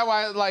me is how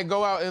I like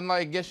go out and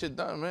like get shit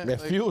done, man. That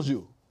Like, fuels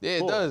you. yeah,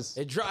 it does.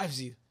 It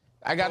drives you.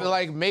 I gotta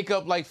like make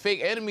up like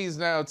fake enemies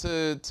now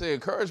to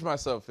encourage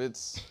myself.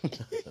 It's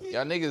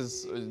y'all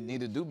niggas need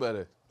to do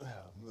better.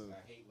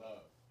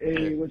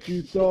 Hey, what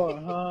you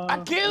thought, huh? I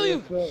kill you.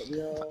 What's up,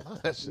 y'all?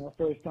 My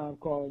first time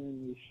calling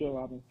in the show.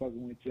 I've been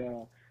fucking with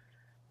y'all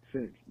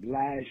since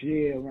last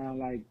year around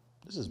like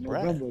This is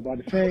Brad. November. By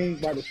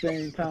the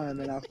same time,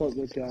 man. I fuck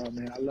with y'all,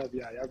 man. I love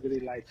y'all. Y'all really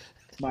like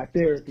my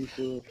therapy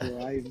for real.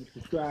 I even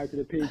subscribed to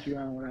the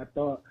Patreon when I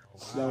thought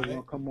that was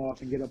gonna come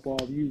off and get up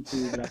all of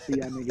YouTube, but I see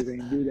y'all niggas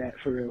ain't do that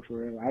for real.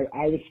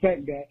 I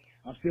respect that.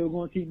 I'm still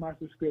gonna keep my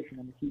subscription.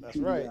 I'm gonna keep That's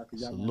treating right. y'all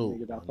because y'all my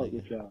Salute, niggas. I my fuck nigga.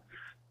 with y'all.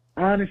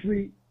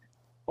 Honestly,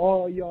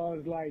 all y'all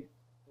is like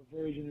a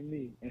version of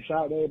me. And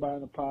shout out to everybody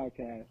on the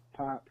podcast.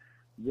 Pop,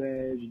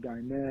 Reg,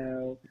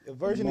 Darnell, The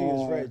version of you is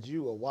Lamar, Reg,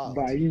 you a wild.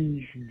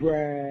 Baish,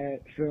 Brad,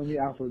 feel me,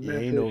 Alfred Yeah,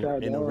 Memphis. ain't no- Shout out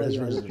ain't to no all Reg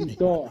y'all. version What of you me.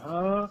 thought,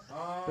 huh?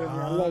 Feel me,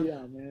 I love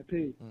y'all, man.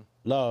 Peace.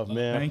 Love,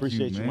 man. I Thank you,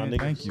 appreciate you, my man.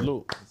 nigga. Thank you.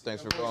 Salute.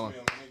 Thanks for calling.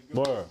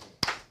 Word.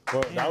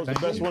 That was the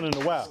best one in a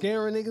while.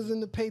 Scaring niggas in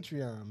the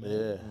Patreon, man.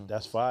 Yeah,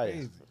 that's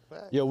fire.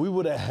 Yo, we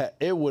would have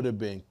it would have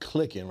been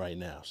clicking right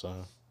now,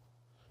 son.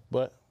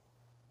 But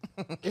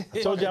I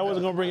told you I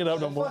wasn't gonna bring it up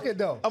no more. Fuck it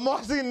though. I'm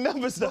all seeing the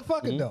numbers But stuff.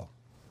 fuck it though.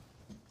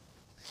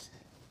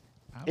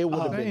 It would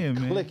have Saying,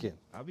 been man. clicking.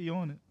 I'll be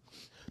on it.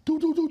 Do.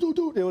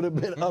 It would have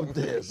been up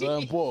there,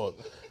 son. Pause.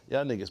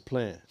 Y'all niggas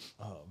playing.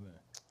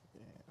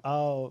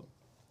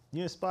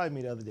 You inspired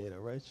me the other day, though,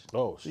 right?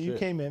 Oh, So you shit.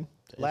 came in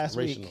last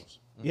week. Inspirationals.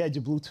 You had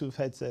your Bluetooth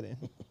headset in,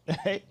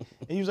 right?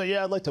 And you was like,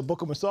 "Yeah, I'd like to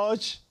book a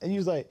massage." And you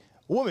was like,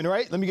 "Woman,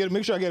 right? Let me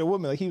make sure I get a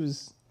woman." Like he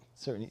was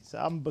certain. So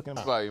I'm booking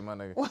him. Fly you, my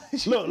nigga.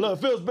 Look,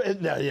 feels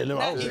bad. Nah, yeah, no,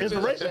 I was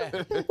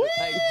inspiration.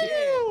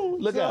 Woo!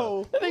 Look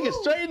So- out. That nigga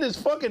straightened his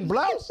fucking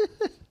blouse.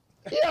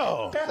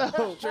 Yo,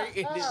 Straight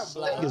in this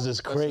blood. niggas is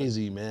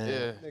crazy, man.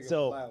 Yeah.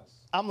 So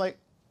I'm like,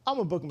 I'm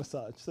gonna book a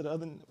massage. So the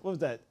other, what was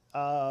that?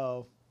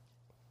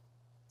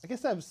 I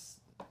guess that was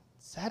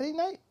Saturday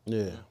night.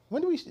 Yeah.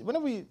 When we? It was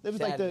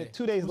like the Saturday.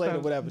 2 days later,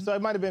 whatever. So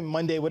it might have been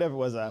Monday, whatever it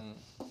was.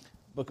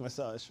 Book a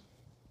massage.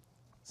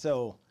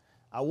 So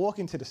I walk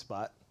into the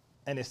spot,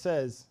 and it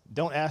says,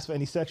 "Don't ask for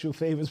any sexual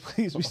favors,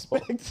 please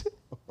respect."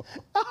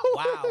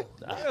 Wow.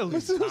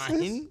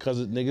 Masseuses.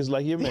 Cause niggas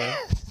like your man.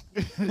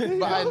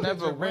 But I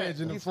never Reg went.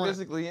 in the He's front.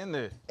 physically in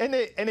there. And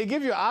they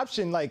give you an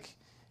option like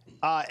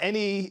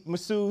any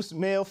masseuse,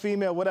 male,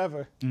 female,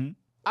 whatever.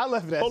 I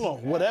left it as Hold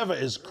on, whatever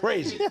is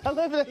crazy. I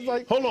left it as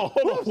like Hold on,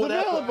 what's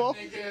whatever. available.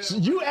 So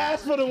you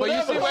asked for the But you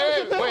whatever. see,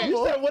 wait.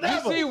 You said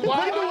whatever. You see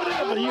why? Bring the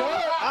whatever. You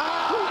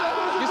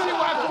heard? You see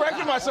why I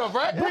corrected myself,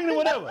 right? Bring the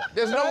whatever.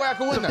 There's no way I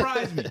can win that.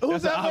 Surprise me.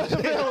 Who's That's an option.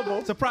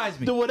 available? Surprise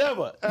me. The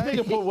whatever.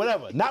 Nigga put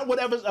whatever. Not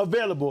whatever's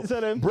available.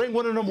 So then- Bring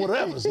one of them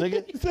whatevers,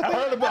 nigga. I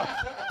heard about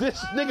this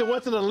nigga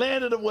went to the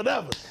land of the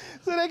whatevers.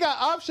 So they got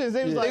options.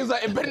 They was He like, was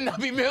like, it better not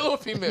be male or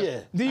female.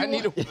 Yeah. Do you I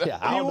need a. want- Yeah,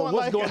 I you don't know want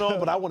what's like going on,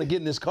 but I want to get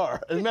in this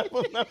car. Remember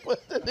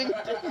the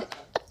nigga?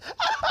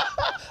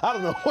 I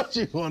don't know what's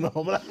going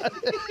on, but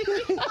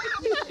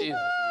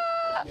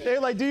they're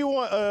like, do you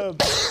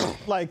want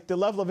like the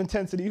level of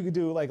intensity you could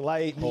do like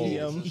light,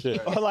 medium,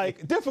 shit. or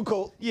like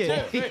difficult?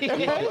 Yeah.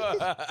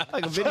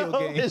 Like a video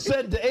game. it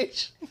said the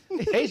H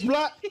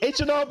block,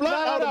 H&R block.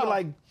 I would have been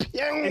like,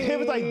 And it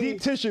was like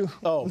deep tissue.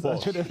 oh,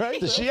 Massage, pause. right?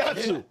 The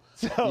shiatsu.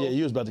 So Yeah,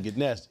 you was about to get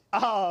nasty.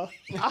 I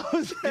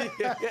was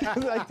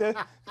like the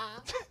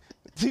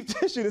deep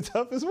tissue, the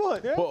toughest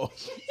one. Right?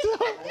 Pause.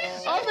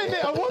 So I'm in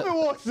there. A woman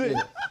walks in,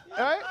 all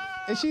right,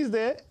 and she's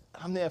there.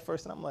 I'm there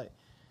first, and I'm like,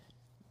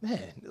 man,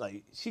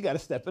 like she got to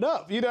step it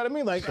up. You know what I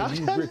mean? Like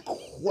You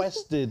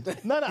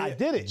requested no, I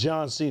did it.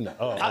 John Cena.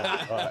 Oh, all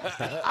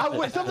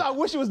right. Sometimes I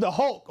wish it was the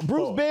Hulk,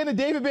 Bruce Oh. Banner,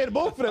 David Banner,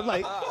 both of them.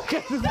 Like, You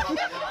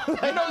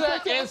know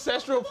that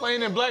ancestral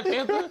plane in Black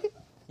Panther?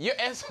 Your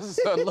ancestors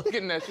are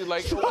looking at you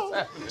like, what's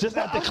happening? Just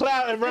at the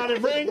cloud and round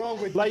and ring.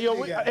 Like,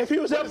 yo, if he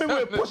was helping,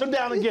 we'd push him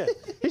down again.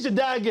 He should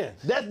die again.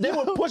 They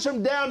would push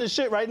him down and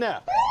shit right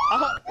now.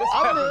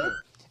 I'm there,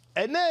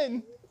 and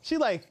then she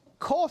like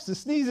coughs and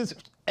sneezes,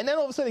 and then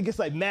all of a sudden it gets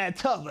like mad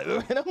tough. Like,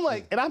 and I'm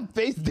like, and I'm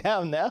face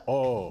down now.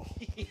 Oh.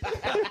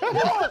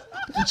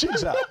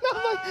 Cheeks out.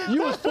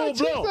 You was full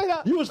Cheeks ain't blown.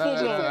 out. You was full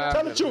blown.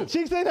 Tell the truth.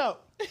 Cheeks ain't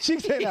out.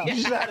 Cheeks ain't out. You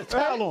just had a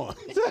towel on.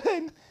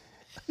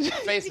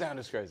 Face down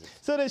is crazy.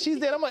 So then she's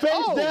there. I'm like, Face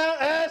oh. down,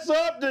 ass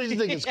up. These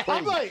niggas crazy.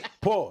 I'm like,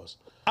 Pause.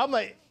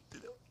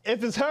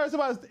 if it's her,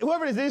 somebody,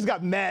 whoever it is, they just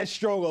got mad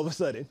strong all of a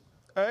sudden.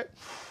 All right.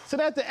 So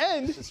then at the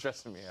end, It's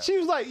stressing me out. she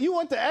was like, "You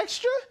want the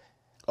extra?"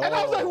 And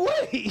I was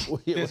like, "Wait."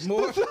 There's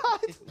more.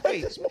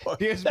 Wait.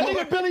 There's That more.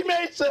 nigga Billy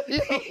May said, yo,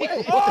 wait.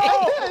 And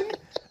then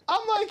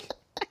I'm like,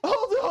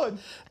 hold on.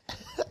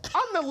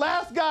 I'm the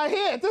last guy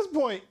here at this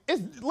point.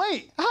 It's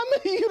late. How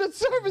many of you the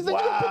service that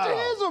you put your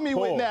hands on me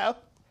with Pause. now?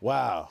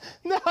 Wow.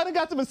 No, I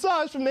got the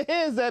massage from the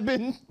hands that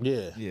been.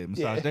 Yeah. Yeah,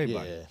 massage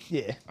everybody.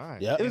 Yeah. All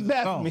right. Yep. It was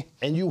bad for me.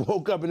 And you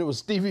woke up and it was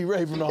Stevie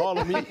Ray from the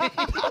Harlem Heat.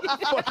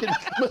 Fucking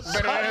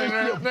massaging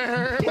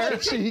your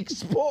butt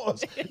cheeks.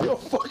 Pause. You're a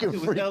fucking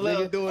freak,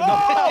 nigga.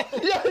 Oh!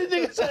 Yeah, this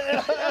nigga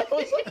said,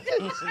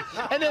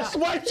 and then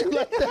swiped you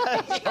like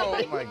that.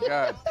 Oh my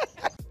God.